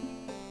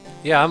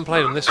 Yeah, I haven't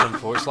played on this one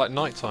before. It's like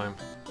night time.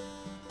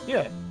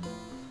 Yeah.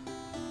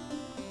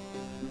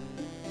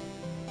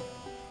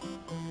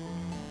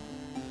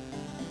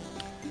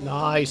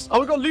 Nice.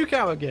 Oh, we got Luke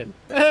out again.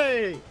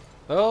 Hey.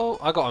 Oh,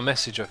 I got a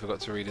message I forgot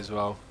to read as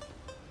well.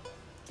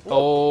 What?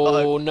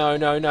 Oh no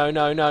no no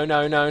no no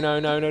no no no no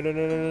no no no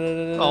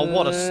no no! Oh,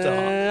 what a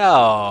start.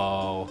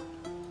 Oh,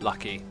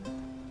 lucky.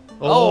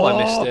 Oh,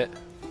 I missed it.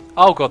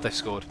 Oh god, they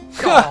scored.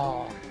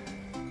 Oh.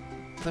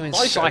 I mean,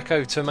 Psycho.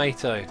 psycho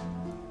tomato.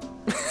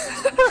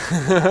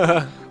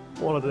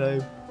 One of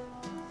them.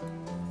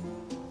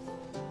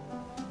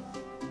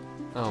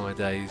 Oh my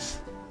days.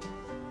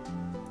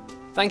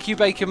 Thank you,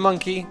 Bacon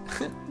Monkey.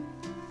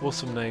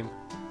 Awesome name.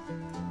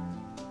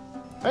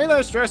 Hey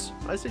there, Stress.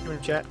 I see you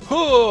in chat.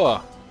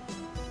 Huh.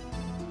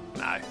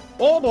 No.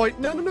 Oh boy,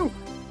 no, no, no.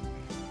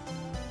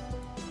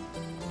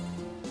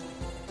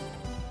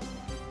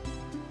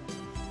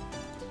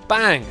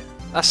 Bang!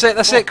 That's it,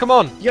 that's it, come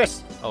on!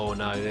 Yes. Oh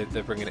no,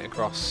 they're bringing it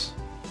across.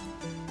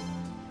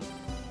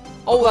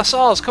 Oh, that's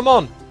ours, come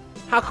on!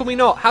 How can we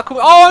not? How can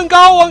we? Oh, and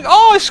goal!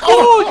 Oh, I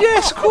scored!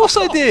 Yes, of course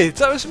I did!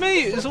 That was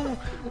me! It was all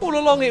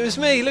along it was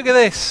me, look at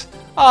this!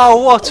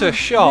 Oh, what a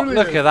shot!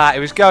 Brilliant. Look at that, it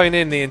was going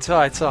in the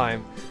entire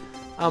time.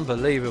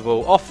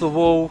 Unbelievable. Off the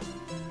wall.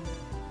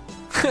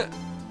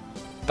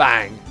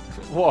 Bang!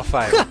 What a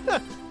fail.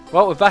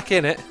 Well, we're back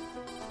in it.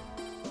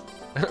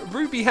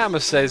 Ruby Hammer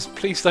says,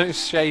 please don't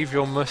shave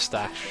your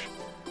moustache.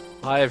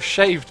 I have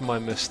shaved my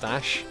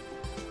moustache.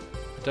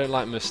 I don't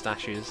like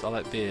moustaches, I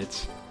like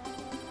beards.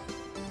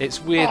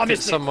 It's weird I that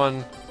missed it.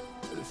 someone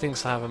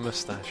thinks I have a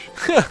moustache.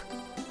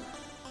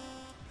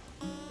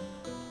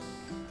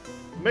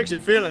 Makes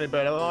it feel any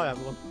better. I have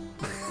one.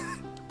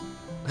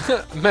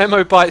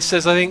 Memo Bite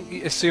says, I think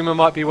Asuma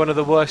might be one of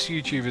the worst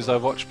YouTubers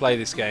I've watched play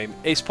this game.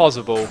 It's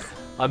possible.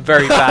 I'm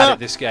very bad at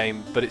this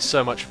game, but it's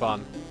so much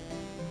fun.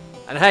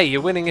 And hey,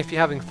 you're winning if you're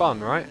having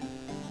fun, right?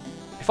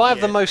 If I have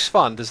the Yeah. most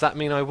fun, does that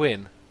mean I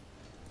win?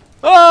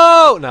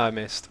 Oh! No, I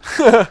missed.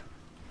 I've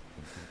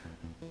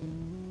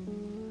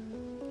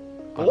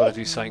got to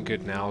do something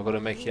good now. I've got to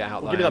make it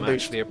out We'll that give you I'm that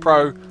boost. actually a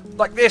pro.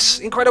 Like this!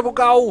 Incredible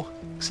goal!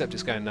 Except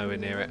it's going nowhere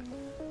near it.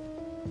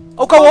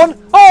 Oh, go on!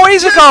 Oh,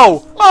 here's a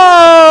goal!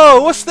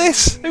 Oh! What's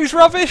this? Who's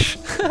rubbish?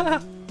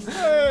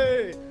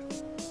 Hey!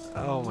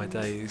 Oh, my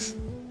days.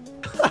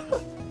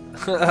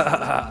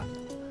 That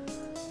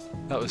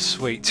was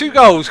sweet. 2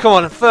 goals! Come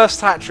on,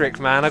 first hat-trick,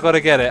 man. I've got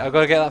to get it. I've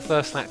got to get that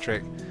first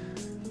hat-trick.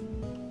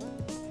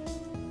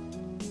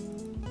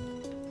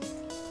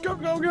 Go,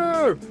 go,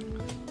 go!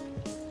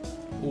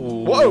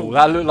 Ooh, Whoa.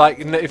 that looked like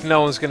if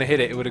no one's going to hit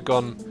it, it would have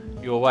gone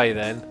your way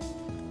then.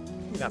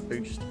 Give me that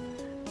boost.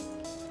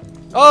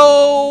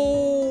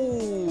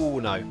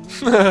 Oh no!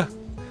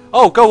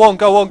 Oh, go on,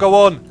 go on, go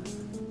on!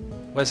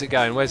 Where's it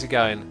going? Where's it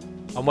going?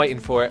 I'm waiting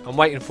for it. I'm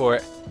waiting for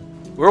it.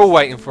 We're all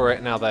waiting for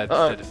it. Now they're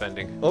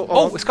defending.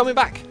 Oh, it's coming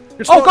back.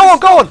 Oh, go on,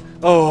 go on.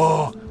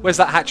 Oh, where's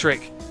that hat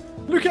trick?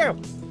 Look out.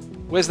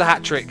 Where's the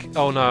hat trick?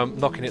 Oh no, I'm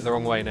knocking it the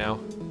wrong way now.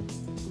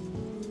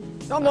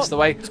 No, I'm That's not. the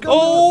way. Go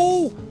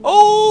Oh!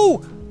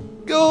 Oh!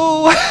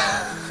 Go!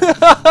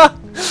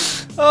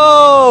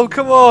 Oh,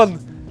 come on.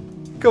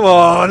 Come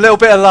on, a little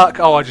bit of luck.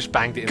 Oh, I just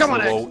banged it into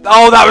the wall.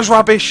 Oh, that was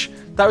rubbish.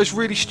 That was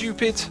really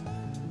stupid.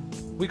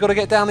 We got to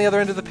get down the other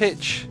end of the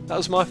pitch. That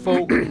was my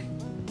fault.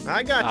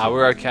 I got you. Ah,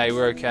 we're okay,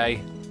 we're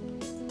okay.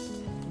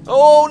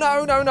 Oh,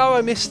 no, no, no,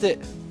 I missed it.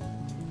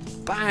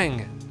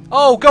 Bang.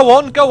 Oh, go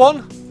on, go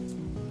on.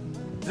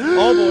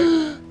 Oh,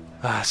 boy.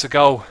 Ah, it's a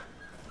goal.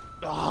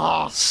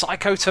 Ah.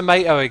 Psycho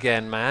Tomato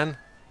again, man.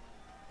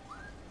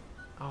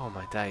 Oh,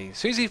 my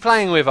days. Who's he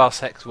playing with, us,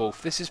 Hex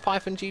Wolf? This is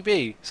Python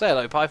GB. Say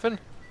hello, Python.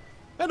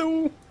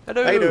 Hello.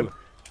 Hello. How you doing?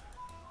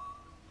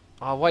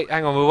 Oh, wait,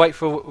 hang on. We'll wait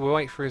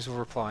for his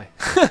reply.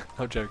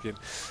 I'm joking.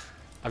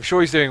 I'm sure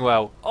he's doing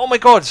well. Oh, my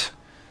God.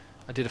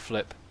 I did a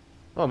flip.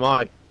 Oh,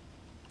 my.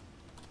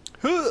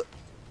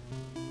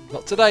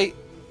 Not today.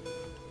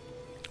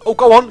 Oh,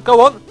 go on,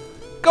 go on.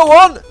 Go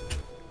on.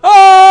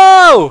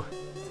 Oh!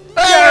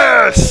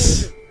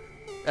 Yes!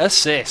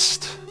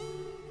 Assist.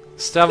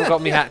 Still haven't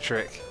got me hat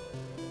trick.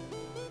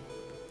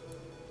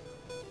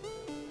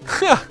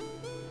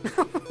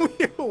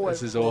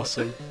 This is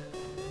awesome.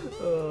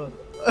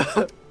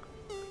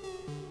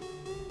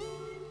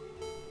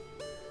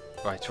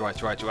 Right.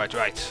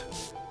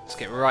 Let's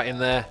get right in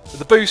there with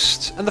the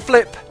boost and the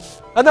flip.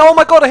 And oh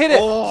my God, I hit it!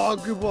 Oh,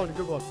 good one,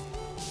 good one.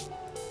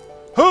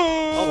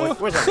 Oh,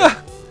 where's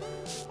that?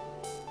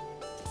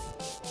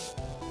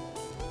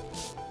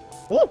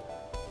 Oh!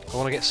 I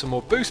want to get some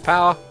more boost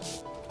power.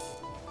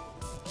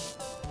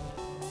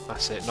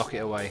 That's it, knock it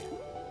away.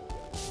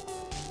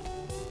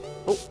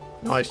 Oh,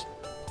 nice.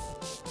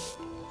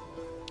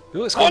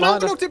 Ooh, it's Oh gone no, I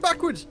harder. knocked it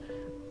backwards.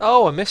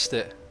 Oh, I missed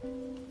it.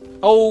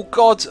 Oh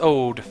God!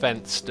 Oh,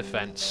 defense.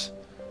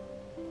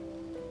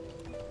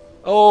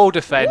 Oh,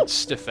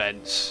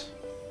 defense.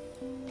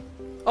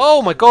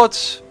 Oh my God!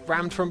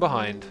 Rammed from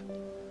behind.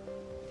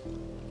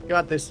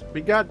 Got this.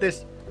 We got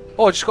this.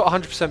 Oh, I just got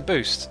 100%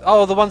 boost.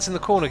 Oh, the ones in the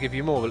corner give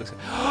you more. But it looks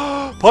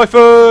like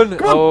Python!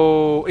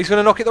 Oh, he's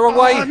gonna knock it the wrong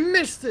way. I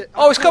missed it.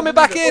 Oh, it's coming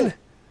back in.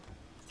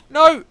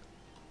 No,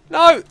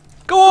 no,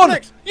 go on.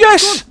 Next.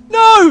 Yes,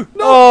 no.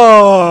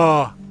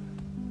 Oh,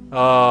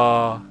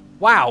 oh.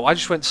 Wow, I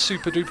just went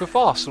super duper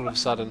fast all of a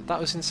sudden. That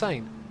was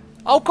insane.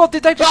 Oh God,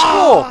 did they just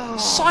score?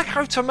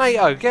 Psycho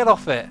Tomato, get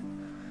off it.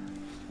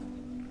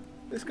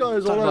 This guy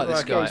is Don't all like over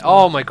this our guy. case,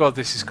 Oh my God,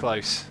 this is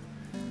close.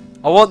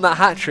 I want that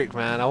hat trick,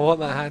 man. I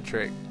want that hat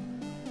trick.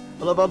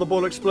 I love how the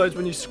ball explodes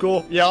when you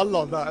score. Yeah, I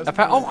love that.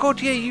 Oh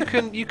God, yeah, you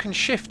can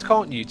shift,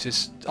 can't you?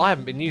 I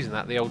haven't been using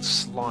that. The old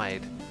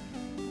slide.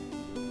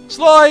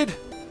 Slide.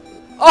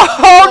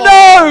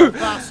 Oh no!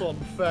 That's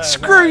unfair.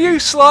 Screw you,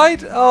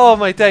 slide! Oh,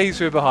 my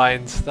days, we're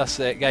behind. That's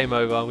it, game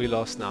over. We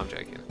lost. No, I'm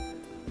joking.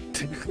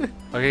 I'm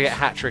going to get a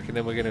hat trick and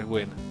then we're going to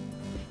win.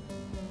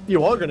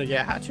 You are going to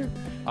get a hat trick.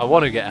 I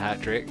want to get a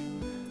hat trick.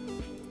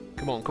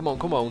 Come on, come on,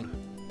 come on.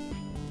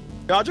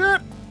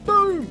 Gotcha!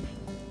 Boom!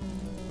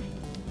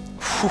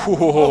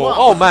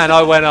 Oh, man,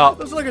 I went up.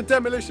 That's like a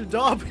demolition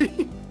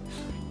derby.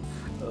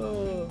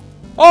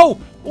 Oh!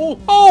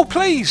 Oh,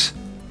 please!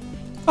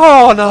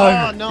 Oh,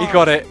 no. Oh, no. He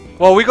got it.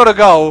 Well, we got a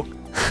goal.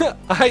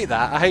 I hate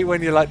that. I hate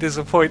when you're like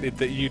disappointed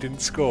that you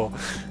didn't score.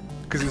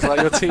 Because it's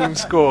like your team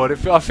scored.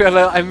 I feel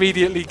like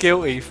immediately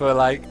guilty for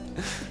like...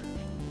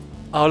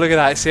 Oh, look at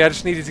that. See, I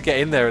just needed to get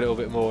in there a little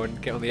bit more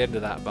and get on the end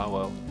of that, but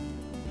well.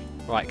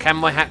 Right, can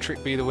my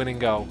hat-trick be the winning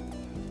goal?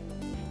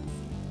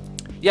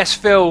 Yes,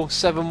 Phil,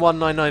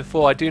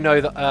 71994. I do know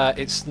that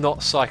it's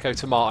not Psycho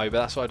Tomato, but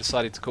that's what I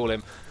decided to call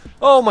him.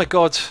 Oh my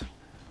God.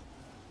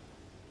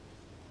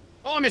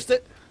 Oh, I missed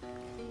it.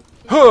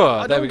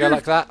 Huh, there we go,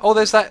 like that. Oh,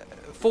 there's that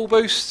full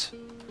boost.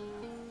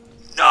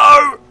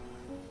 No!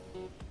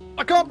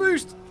 I can't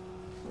boost.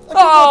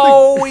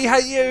 Oh, we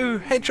hate you,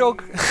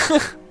 hedgehog.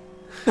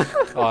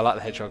 Oh, I like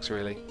the hedgehogs,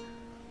 really.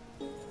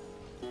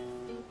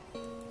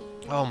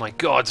 Oh my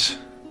God.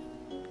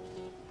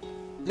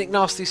 Nick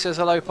Nasty says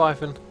hello,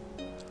 Python.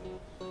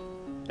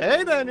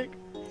 Hey there, Nick.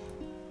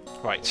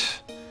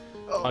 Right.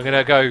 I'm going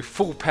to go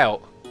full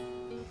pelt.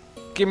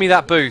 Give me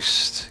that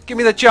boost. Give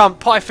me the jump.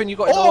 Python, you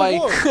got in the way.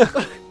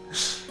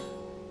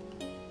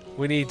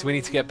 We need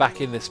to get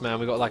back in this, man.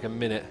 We've got like a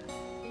minute.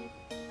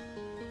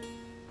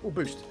 Oh,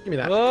 boost. Give me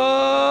that.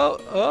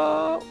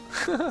 Oh.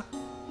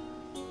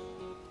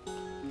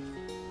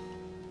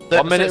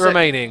 1 minute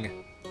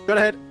remaining. Go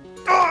ahead.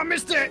 Oh, I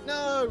missed it.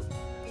 No.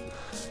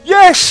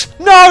 Yes!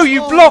 No,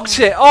 you blocked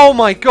it. Oh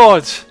my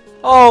God.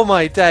 Oh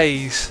my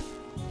days.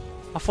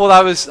 I thought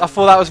that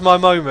was my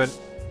moment.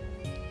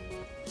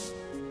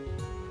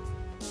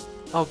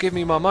 Oh, give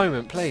me my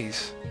moment,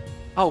 please.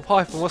 Oh,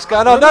 Python, what's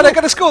going on? No, they're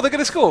going to score. They're going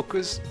to score.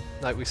 Because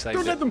no, we saved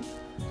Don't let it. them.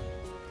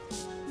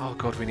 Oh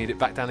God, we need it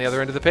back down the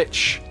other end of the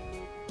pitch.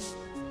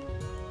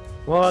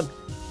 One.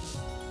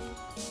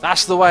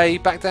 That's the way.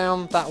 Back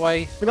down that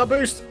way. With that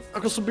boost. I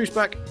got some boost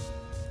back.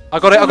 I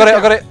got it, I got it,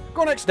 I got it.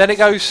 Go on, next. Then it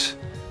goes.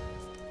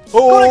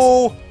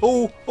 Oh,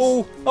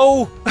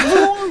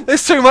 oh.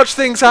 There's too much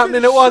things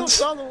happening at once.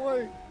 Shot the other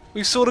way.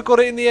 We've sort of got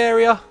it in the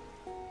area.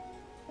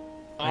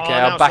 Okay,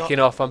 now I'm backing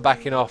off, I'm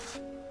backing off.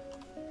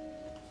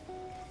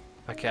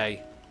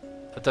 Okay.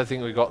 I don't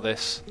think we got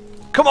this.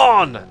 Come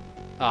on!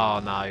 Oh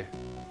no.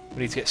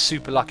 We need to get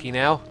super lucky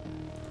now.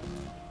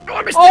 Oh,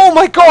 I missed Oh it.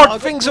 my god! Oh, I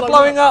Things got are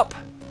blown blowing up!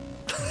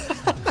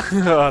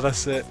 Oh,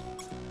 that's it.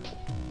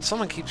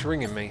 Someone keeps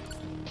ringing me.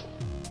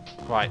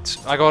 Right,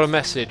 I got a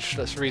message.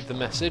 Let's read the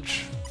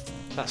message.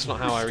 That's not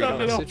how I read a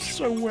Started off message.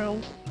 so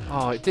well.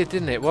 Oh, it did,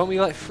 didn't it? Weren't we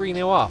like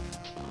 3-0 up?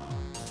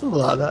 Something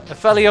like that.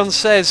 Ephelion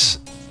says,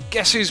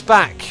 guess who's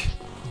back?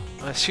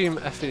 I assume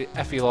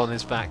Ephelion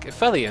is back.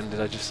 Ephelion, did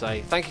I just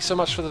say? Thank you so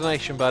much for the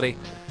donation, buddy.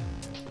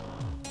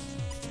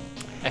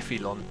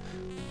 Ephelion.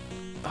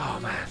 Oh,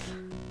 man.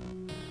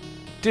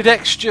 Did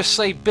X just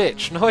say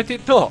bitch? No, I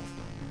did not.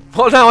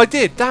 Well, no, I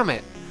did. Damn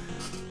it.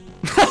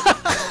 You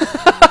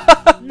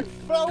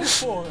fell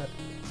for it.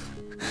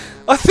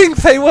 I think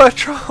they were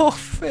trolling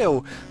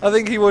Phil. I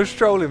think he was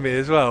trolling me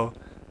as well.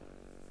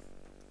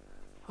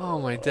 Oh,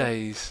 my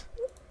days.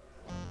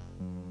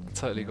 I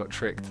totally got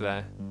tricked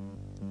there.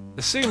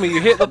 Assuming you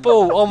hit the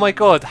ball. Oh my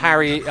god,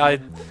 Harry,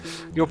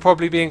 you're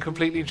probably being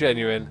completely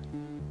genuine.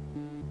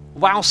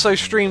 Wow, so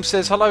stream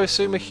says, hello,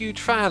 Assume, a huge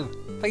fan.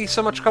 Thank you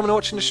so much for coming and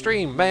watching the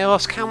stream. May I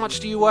ask, how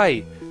much do you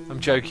weigh? I'm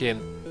joking.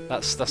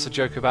 That's a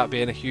joke about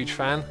being a huge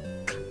fan.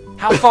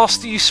 How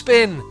fast do you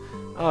spin?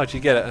 Oh, do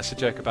you get it? That's a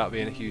joke about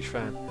being a huge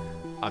fan.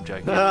 I'm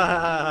joking.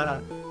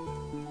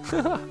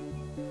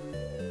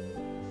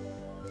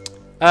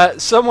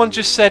 Someone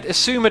just said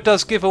Asuma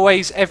does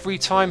giveaways every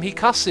time he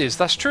cusses.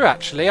 That's true,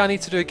 actually. I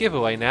need to do a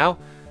giveaway now.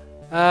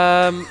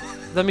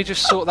 Let me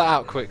just sort that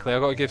out quickly.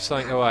 I've got to give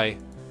something away.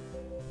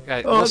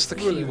 Okay, what's the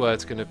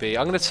keyword's going to be?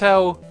 I'm going to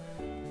tell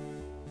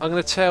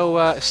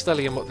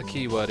Stellium what the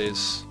keyword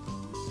is.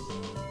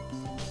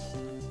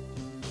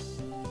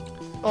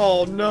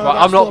 Oh no!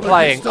 Right, I'm not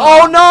playing.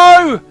 Oh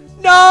no!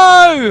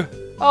 No!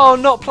 Oh,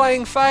 not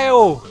playing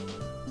fail.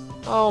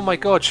 Oh my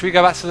god, should we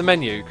go back to the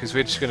menu? Because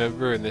we're just going to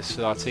ruin this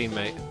with our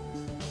teammate.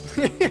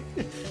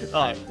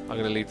 Alright. I'm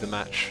going to leave the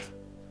match.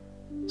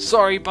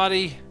 Sorry,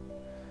 buddy.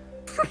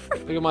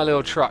 Look at my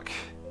little truck.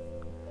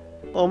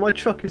 Oh, my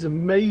truck is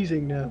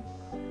amazing now.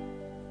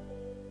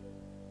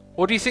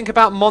 What do you think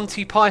about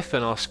Monty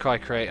Python, asked Cry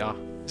Creator?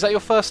 Is that your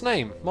first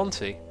name?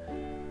 Monty?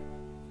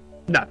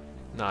 No.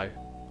 No.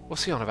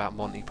 What's he on about,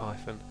 Monty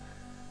Python?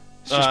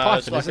 It's just Python,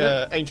 it's like isn't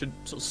it? an ancient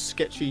sort of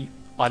sketchy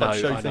I know,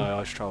 show I thing. know, I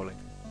was trolling.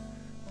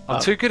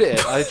 I'm too good at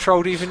it. I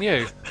trolled even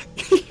you.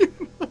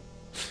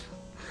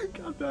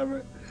 God damn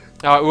it.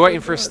 Alright, we're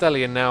waiting for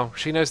Stellion now.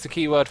 She knows the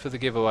keyword for the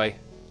giveaway.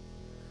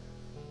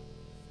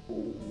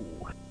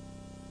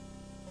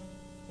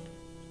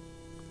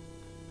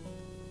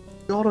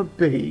 Gotta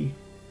be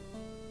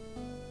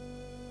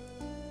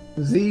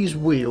these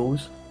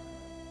wheels.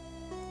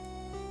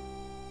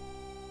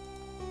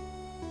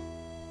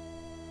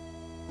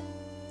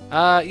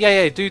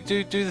 Yeah, do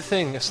the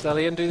thing,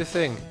 Stellion, do the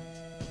thing.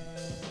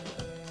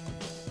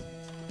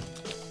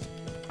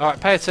 Alright,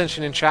 pay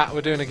attention in chat,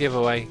 we're doing a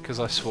giveaway, because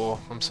I swore,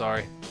 I'm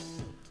sorry.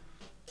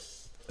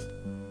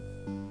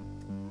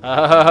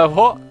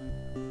 What?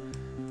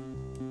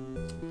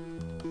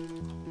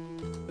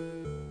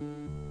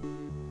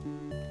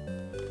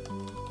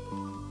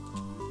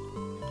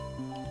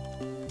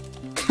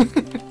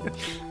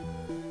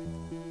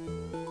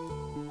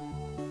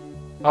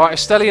 Alright,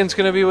 Stellion's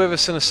going to be with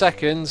us in a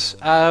second.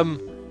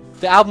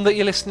 The album that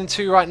you're listening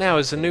to right now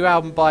is a new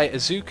album by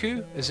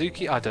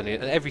Azuki? I don't know,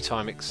 every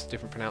time it's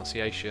different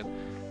pronunciation.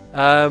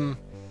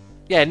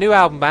 Yeah, new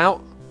album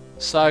out,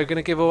 so going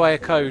to give away a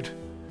code.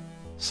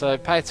 So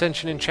pay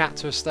attention in chat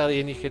to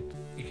Stellion,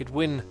 you could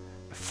win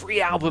a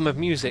free album of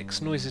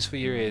music, noises for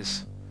your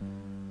ears.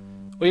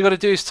 All you got to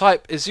do is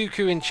type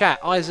Izuku in chat,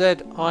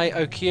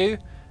 I-Z-I-O-Q,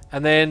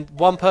 and then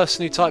one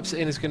person who types it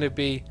in is going to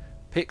be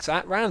picked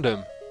at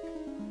random.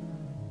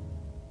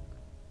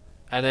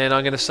 And then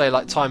I'm going to say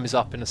like time is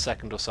up in a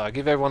second or so. I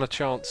give everyone a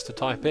chance to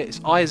type it.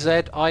 It's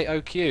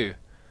I-Z-I-O-Q.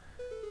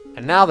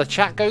 And now the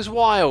chat goes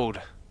wild.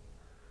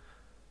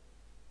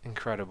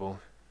 Incredible.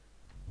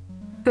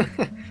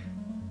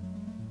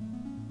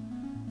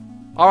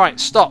 Alright,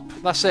 stop.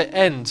 That's it.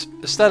 End.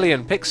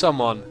 Stellion, pick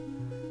someone.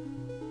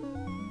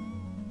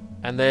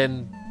 And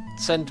then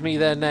send me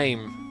their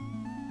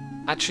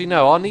name. Actually,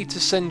 no. I'll need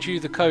to send you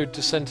the code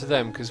to send to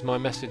them because my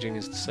messaging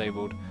is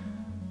disabled.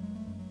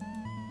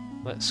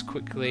 Let's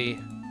quickly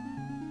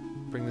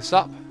bring this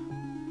up.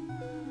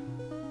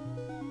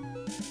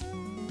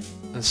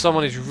 And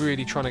someone is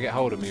really trying to get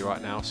hold of me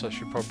right now, so I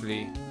should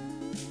probably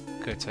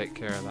go take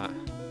care of that.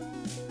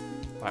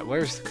 Right, where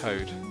is the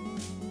code?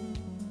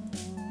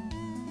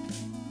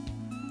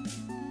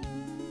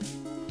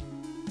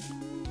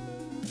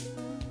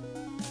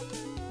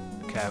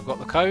 Okay, I've got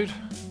the code.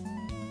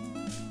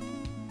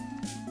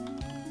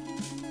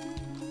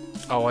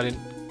 Oh, I didn't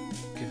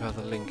give her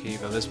the link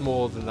either. There's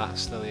more than that,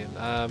 Stellion.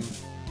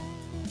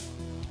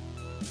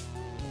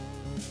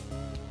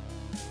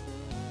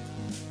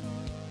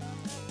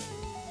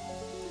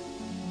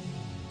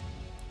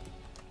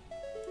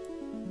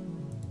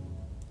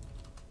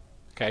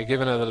 Okay,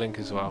 giving her the link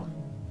as well.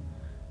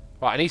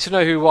 Right, I need to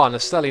know who won.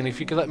 Estellian, if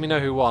you could let me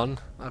know who won,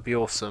 that'd be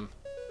awesome.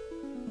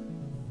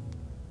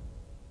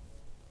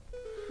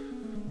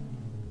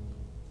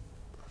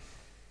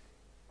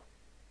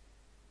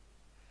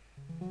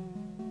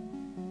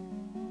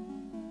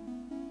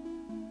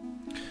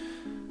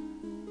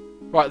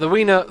 Right, the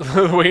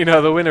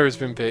winner has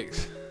been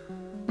picked.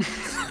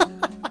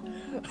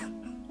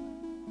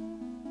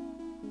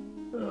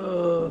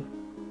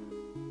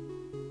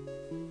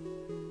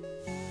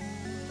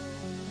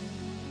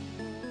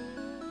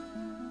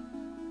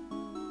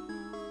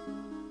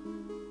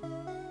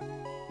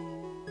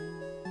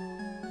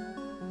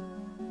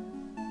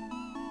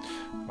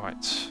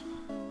 Right.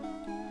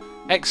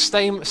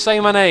 Say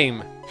my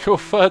name. Your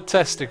third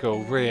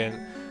testicle. Brilliant.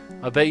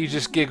 I bet you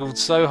just giggled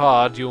so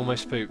hard you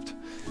almost pooped.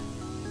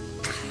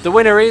 The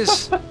winner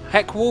is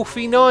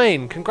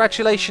HeckWolfie9.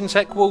 Congratulations,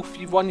 HeckWolf.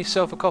 You've won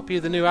yourself a copy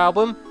of the new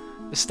album.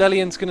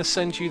 Estellian's going to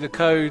send you the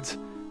code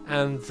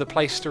and the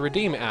place to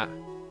redeem it at.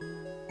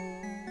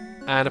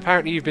 And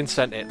apparently you've been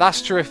sent it.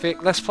 That's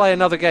terrific. Let's play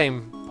another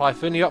game.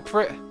 Python, you up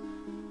for it?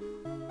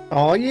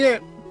 Oh, yeah.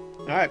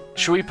 Alright.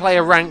 Should we play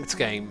a ranked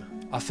game?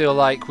 I feel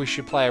like we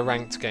should play a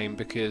ranked game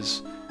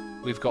because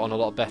we've gotten a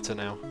lot better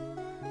now.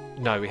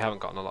 No, we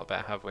haven't gotten a lot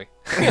better, have we?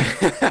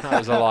 That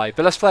was a lie.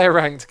 But let's play a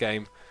ranked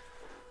game.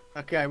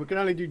 Okay, we can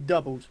only do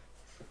doubles.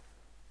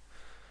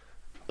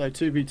 So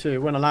 2v2. It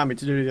won't allow me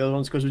to do the other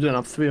ones because we don't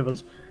have 3 of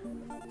us.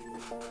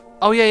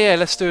 Oh yeah,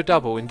 let's do a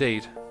double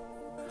indeed.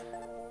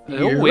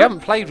 Oh, we haven't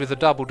played with a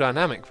double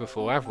dynamic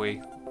before, have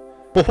we?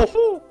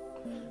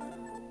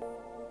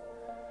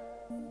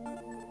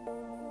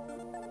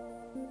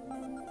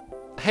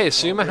 Hey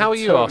Suma, how are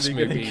you, our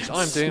Smoothies?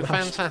 I'm doing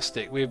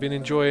fantastic. We've been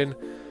enjoying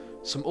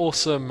some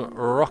awesome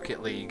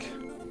Rocket League.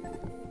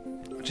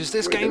 Which is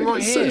this game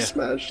right here. So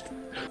smashed.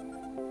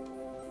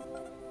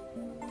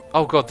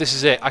 Oh god, this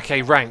is it.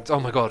 Okay, ranked. Oh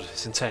my god,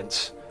 it's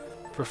intense.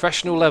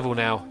 Professional level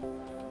now.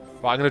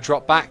 Right, I'm going to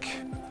drop back.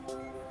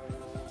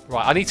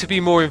 Right, I need to be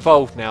more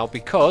involved now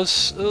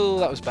because... Oh,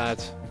 that was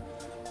bad.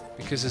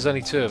 Because there's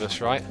only 2 of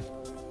us, right?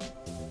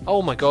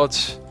 Oh my god.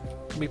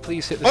 Can we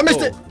please hit this ball? I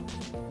missed it!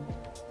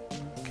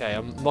 Okay,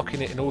 I'm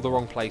knocking it in all the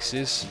wrong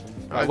places.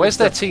 Right, where's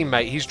their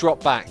teammate? He's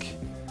dropped back.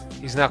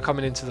 He's now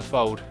coming into the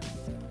fold.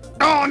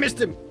 Oh, I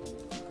missed him!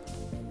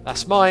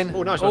 That's mine.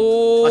 Oh, nice one.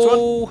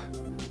 Oh, nice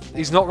one.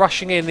 He's not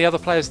rushing in. The other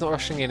player's not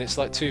rushing in. It's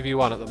like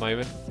 2v1 at the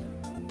moment.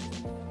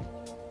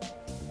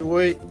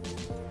 Wait.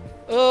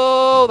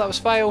 Oh, that was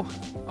fail.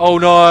 Oh,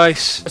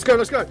 nice. Let's go,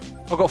 let's go.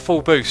 I've got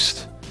full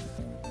boost.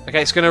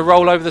 Okay, it's going to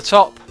roll over the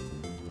top.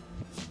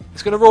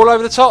 It's going to roll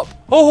over the top.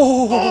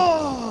 Oh!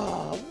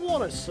 Oh,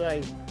 what a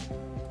save.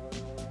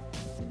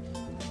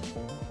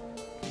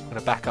 I'm going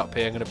to back up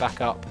here. I'm going to back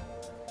up.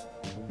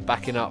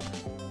 Backing up.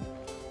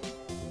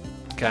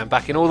 Okay, I'm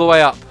backing all the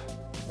way up.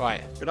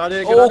 Right. Good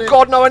idea, good idea. Oh,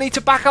 God, no, I need to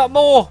back up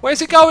more.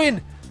 Where's it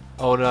going?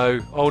 Oh, no.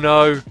 Oh,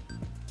 no.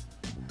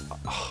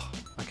 Oh,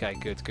 okay,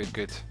 good, good,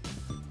 good.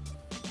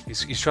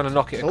 He's trying to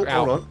knock it out.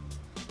 Hold on.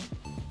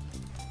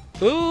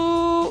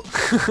 Ooh!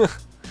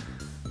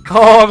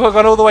 Oh, I've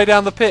gone all the way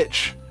down the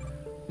pitch.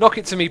 Knock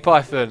it to me,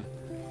 Python.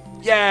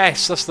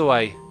 Yes, that's the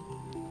way.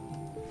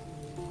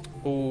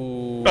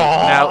 Ooh.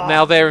 Oh.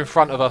 Now they're in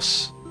front of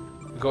us.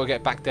 We've got to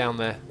get back down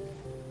there.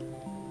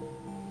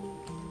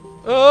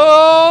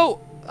 Oh!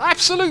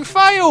 Absolute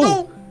fail!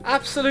 No.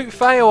 Absolute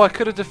fail. I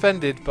could have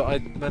defended, but I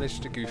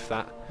managed to goof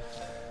that.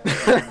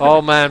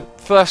 Oh man,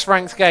 first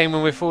ranked game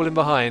and we're falling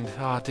behind.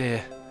 Oh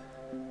dear.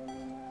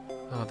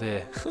 Oh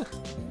dear.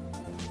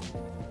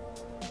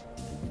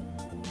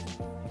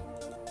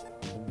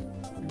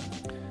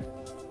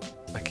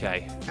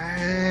 Okay.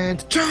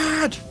 And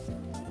charge!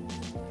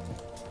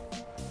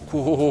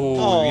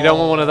 Whoa, you don't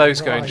want one of those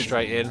going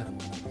straight in.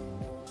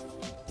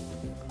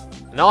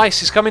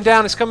 Nice, it's coming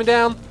down, it's coming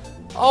down.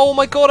 Oh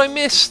my god, I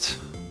missed.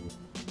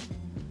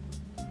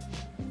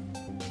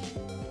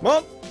 Come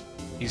on.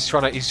 He's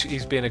trying to,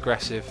 he's being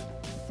aggressive.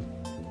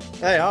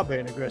 They are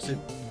being aggressive.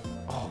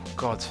 Oh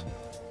god.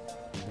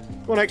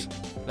 Go on, X.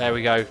 There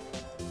we go.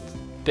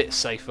 Bit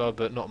safer,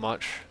 but not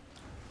much.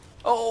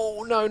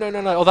 Oh, no, no,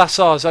 no, no. Oh, that's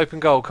ours. Open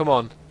goal. Come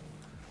on.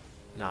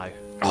 No.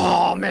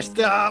 Oh, messed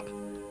up.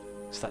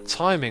 It's that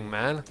timing,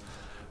 man.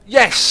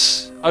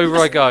 Yes! Over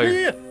I go.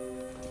 Yeah.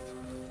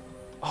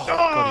 Oh,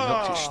 God, he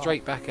knocked it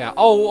straight back out.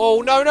 Oh,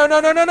 oh, no, no, no,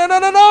 no, no, no, no,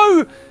 no,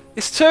 no!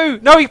 It's 2.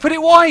 No, he put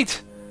it wide.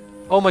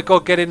 Oh, my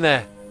God, get in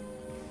there.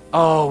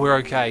 Oh, we're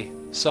okay.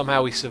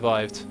 Somehow we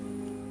survived.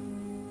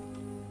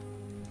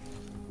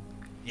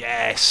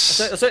 Yes!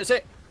 That's it, that's it, that's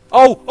it.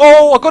 Oh,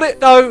 oh, I got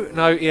it. No,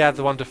 no, he had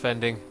the one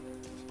defending.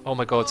 Oh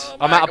my god,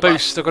 I'm out of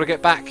boost. I've got to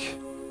get back.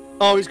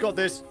 Oh, he's got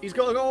this. He's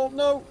got. Oh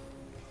no.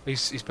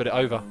 He's put it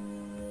over.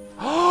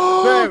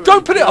 Oh,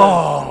 don't put it.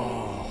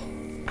 Oh,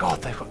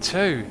 god, they've got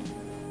 2.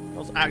 That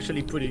was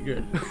actually pretty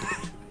good.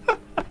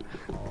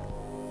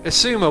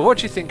 Asuma, what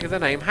do you think of the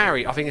name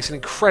Harry? I think it's an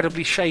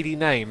incredibly shady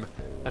name.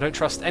 I don't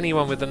trust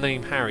anyone with the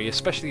name Harry,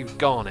 especially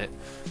Garnet.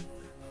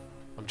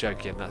 I'm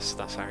joking.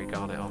 That's Harry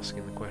Garnet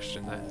asking the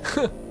question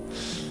there.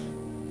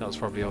 That was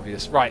probably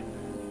obvious. Right,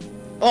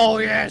 Oh,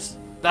 yes!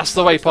 That's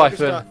the way,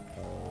 Python.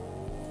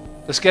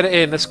 Let's get it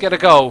in. Let's get a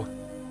goal.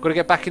 Got to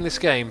get back in this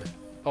game.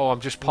 Oh,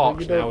 I'm just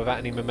parked now without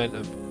any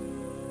momentum.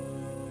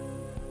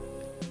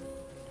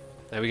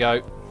 There we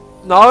go.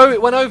 No,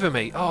 it went over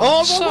me. Oh,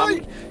 I'm so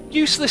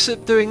useless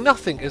at doing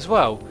nothing as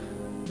well.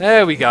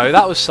 There we go.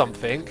 That was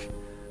something.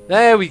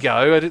 There we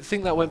go. I didn't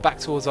think that went back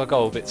towards our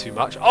goal a bit too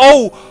much.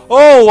 Oh!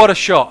 Oh, what a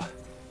shot.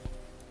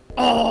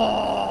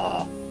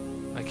 Oh!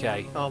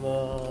 Okay. Come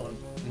on.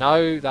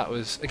 No, that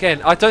was...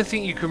 Again, I don't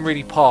think you can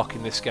really park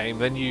in this game.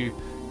 Then you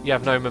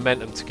have no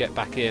momentum to get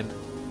back in.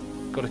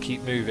 Got to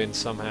keep moving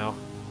somehow.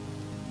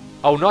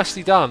 Oh,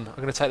 nicely done. I'm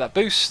going to take that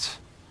boost.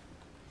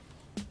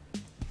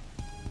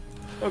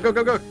 Oh, go,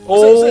 go, go.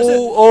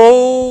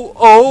 Oh, oh,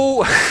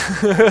 oh.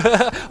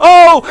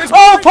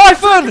 Oh,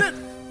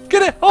 Python!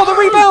 Get it! Oh, the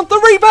rebound! The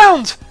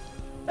rebound!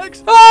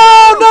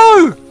 Oh,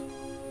 no!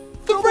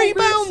 The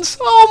rebounds!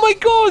 Oh, my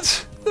God!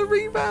 The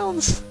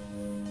rebounds!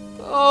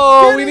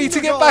 Oh, we need to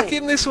get back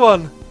in this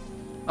one.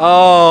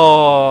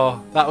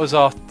 Oh, that was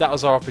our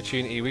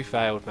opportunity. We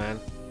failed, man.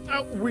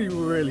 Oh, we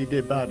really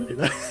did badly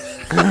there.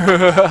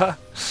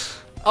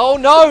 Oh,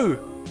 no!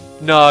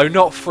 No,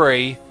 not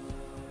free.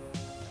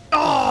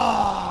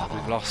 Oh,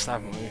 we've lost,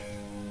 haven't we?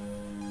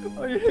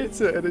 Oh, you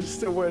hit it and it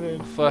still went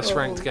in. First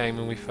ranked game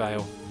and we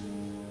fail.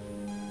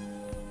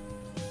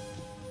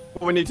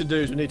 What we need to do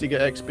is we need to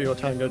get XP or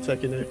Tango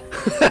taking in.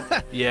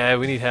 Yeah,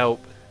 we need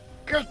help.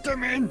 Get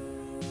them in!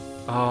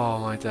 Oh,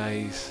 my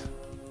days.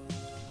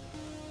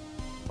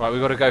 Right,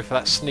 we've got to go for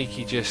that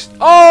sneaky just...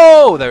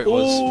 Oh, there it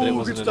was. But it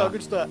wasn't good start, enough.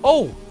 good start.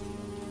 Oh!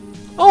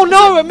 Oh,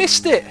 no, I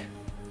missed it!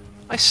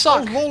 I suck.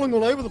 I was rolling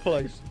all over the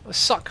place. I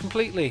suck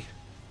completely.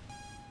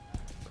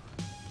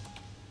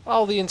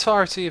 Oh, the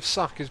entirety of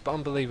suck is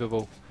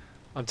unbelievable.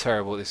 I'm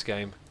terrible at this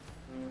game.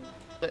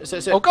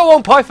 Oh, go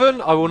on,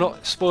 Python! I will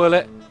not spoil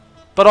it.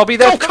 But I'll be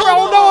there.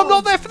 Oh, no, I'm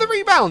not there for the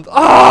rebound!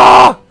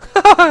 Ah!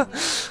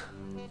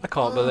 I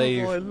can't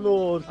believe. Oh, my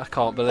Lord. I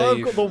can't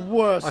believe. I've got the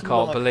worst I can't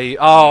luck. believe.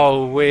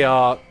 Oh, we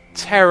are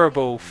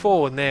terrible.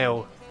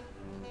 4-0.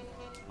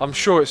 I'm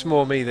sure it's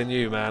more me than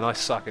you, man. I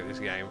suck at this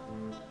game.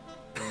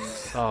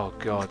 Oh,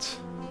 God.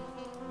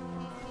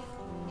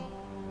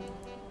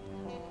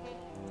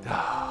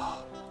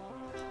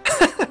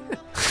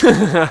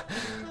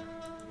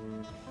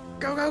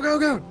 Go, go, go,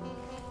 go!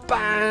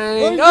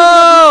 Bang!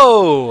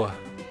 Oh!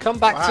 Come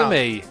back to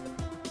me.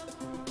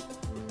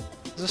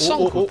 There's a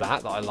song called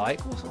that I like.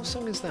 What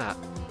song is that?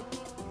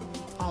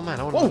 Oh man,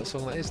 I wonder what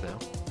song that is now.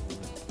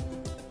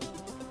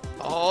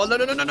 Oh, no,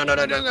 no, no, no, no, no,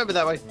 no, don't go over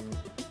that way.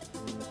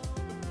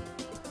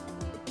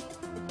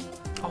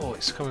 Oh,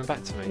 it's coming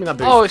back to me. that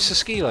boost. Oh, it's a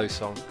Skilo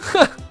song.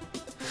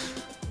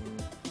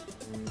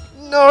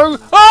 No!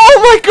 Oh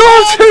my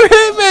God! Who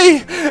hit me?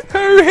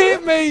 Who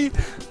hit me?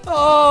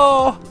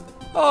 Oh!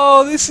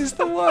 Oh, this is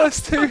the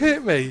worst. Who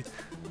hit me?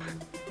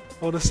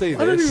 I want to see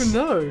this. I don't even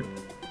know.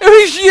 It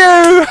was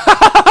you!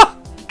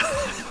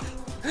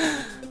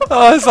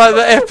 Oh, it's like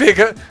the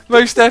epic,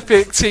 most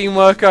epic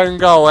teamwork own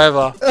goal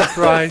ever.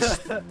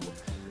 Christ.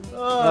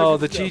 Oh,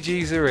 the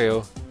GGs are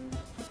real.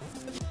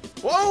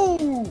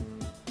 Whoa!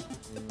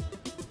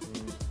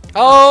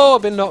 Oh,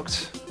 I've been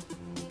knocked.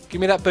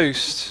 Give me that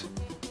boost.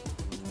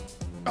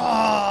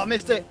 Oh,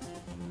 missed it.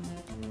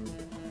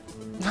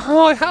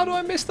 Oh, how do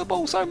I miss the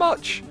ball so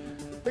much?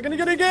 They're gonna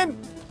get it again.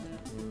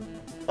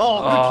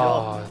 Oh, good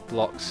job.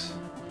 Blocks.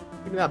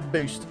 Give me that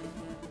boost.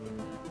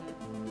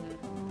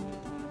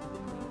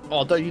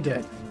 Oh, don't you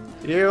dare.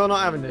 You're not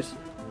having this.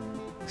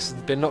 It's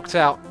been knocked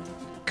out.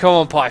 Come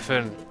on,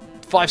 Python.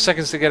 5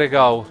 seconds to get a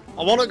goal.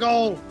 I want a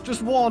goal.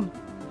 Just one.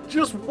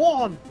 Just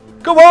one.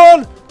 Come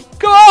on!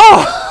 Go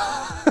on!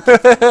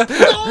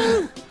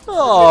 No!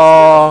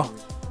 Oh.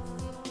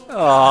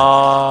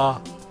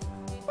 Oh.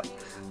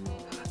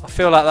 I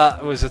feel like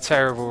that was a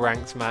terrible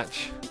ranked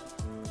match.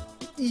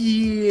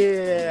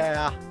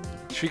 Yeah.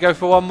 Should we go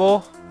for one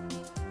more?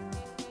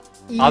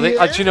 Yeah. I think.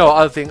 Do you know what?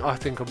 I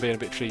think I'm being a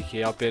bit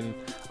cheeky.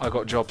 I've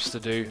got jobs to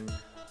do,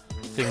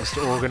 things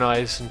to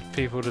organise, and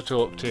people to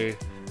talk to.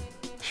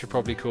 I should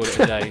probably call it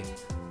a day.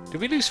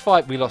 Did we lose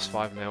 5? We lost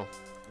 5-0.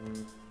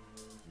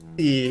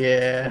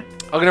 Yeah.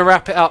 I'm gonna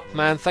wrap it up,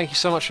 man. Thank you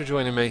so much for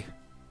joining me.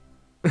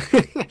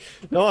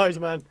 Nice,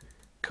 man.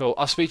 Cool.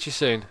 I'll speak to you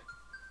soon.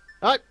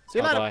 Alright, see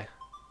you later. Bye.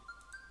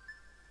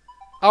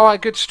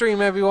 Alright, good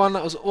stream everyone,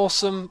 that was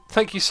awesome.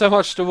 Thank you so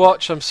much to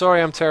watch. I'm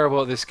sorry I'm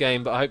terrible at this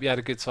game, but I hope you had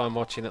a good time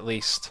watching at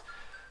least.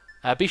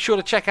 Be sure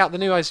to check out the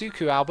new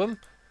Izuku album.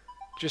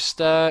 Just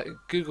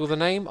Google the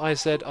name,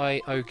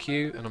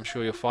 IZIOQ, and I'm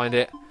sure you'll find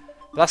it.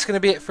 But that's going to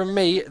be it from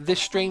me this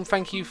stream.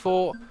 Thank you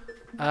for...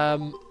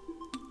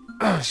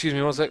 excuse me,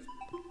 what was it?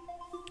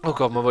 Oh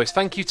god, my voice.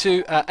 Thank you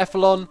to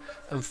Ephelon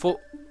and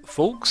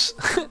Folks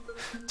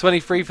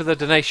 23 for the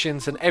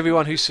donations, and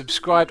everyone who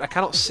subscribed. I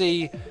cannot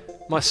see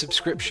my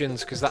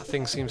subscriptions because that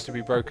thing seems to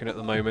be broken at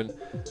the moment.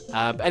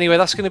 Anyway,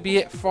 that's going to be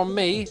it from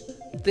me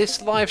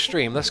this live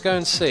stream. Let's go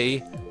and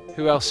see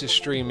who else is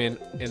streaming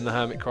in the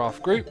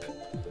Hermitcraft group.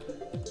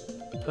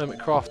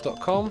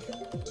 Hermitcraft.com.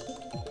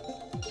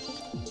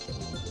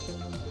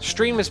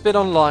 Stream has been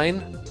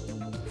online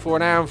for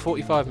an hour and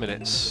 45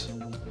 minutes.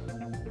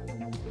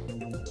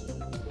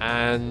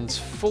 And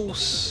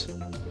False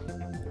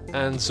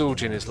and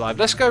Zul'jin is live.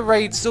 Let's go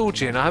raid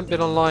Zul'jin. I haven't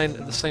been online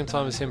at the same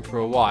time as him for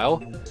a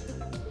while.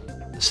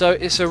 So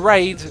it's a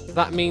raid.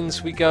 That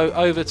means we go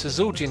over to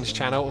Zul'jin's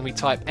channel and we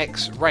type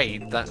X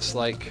raid. That's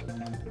like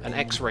an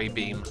X-ray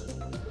beam.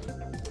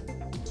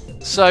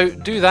 So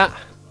do that,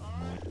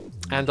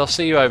 and I'll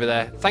see you over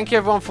there. Thank you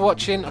everyone for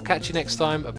watching. I'll catch you next time.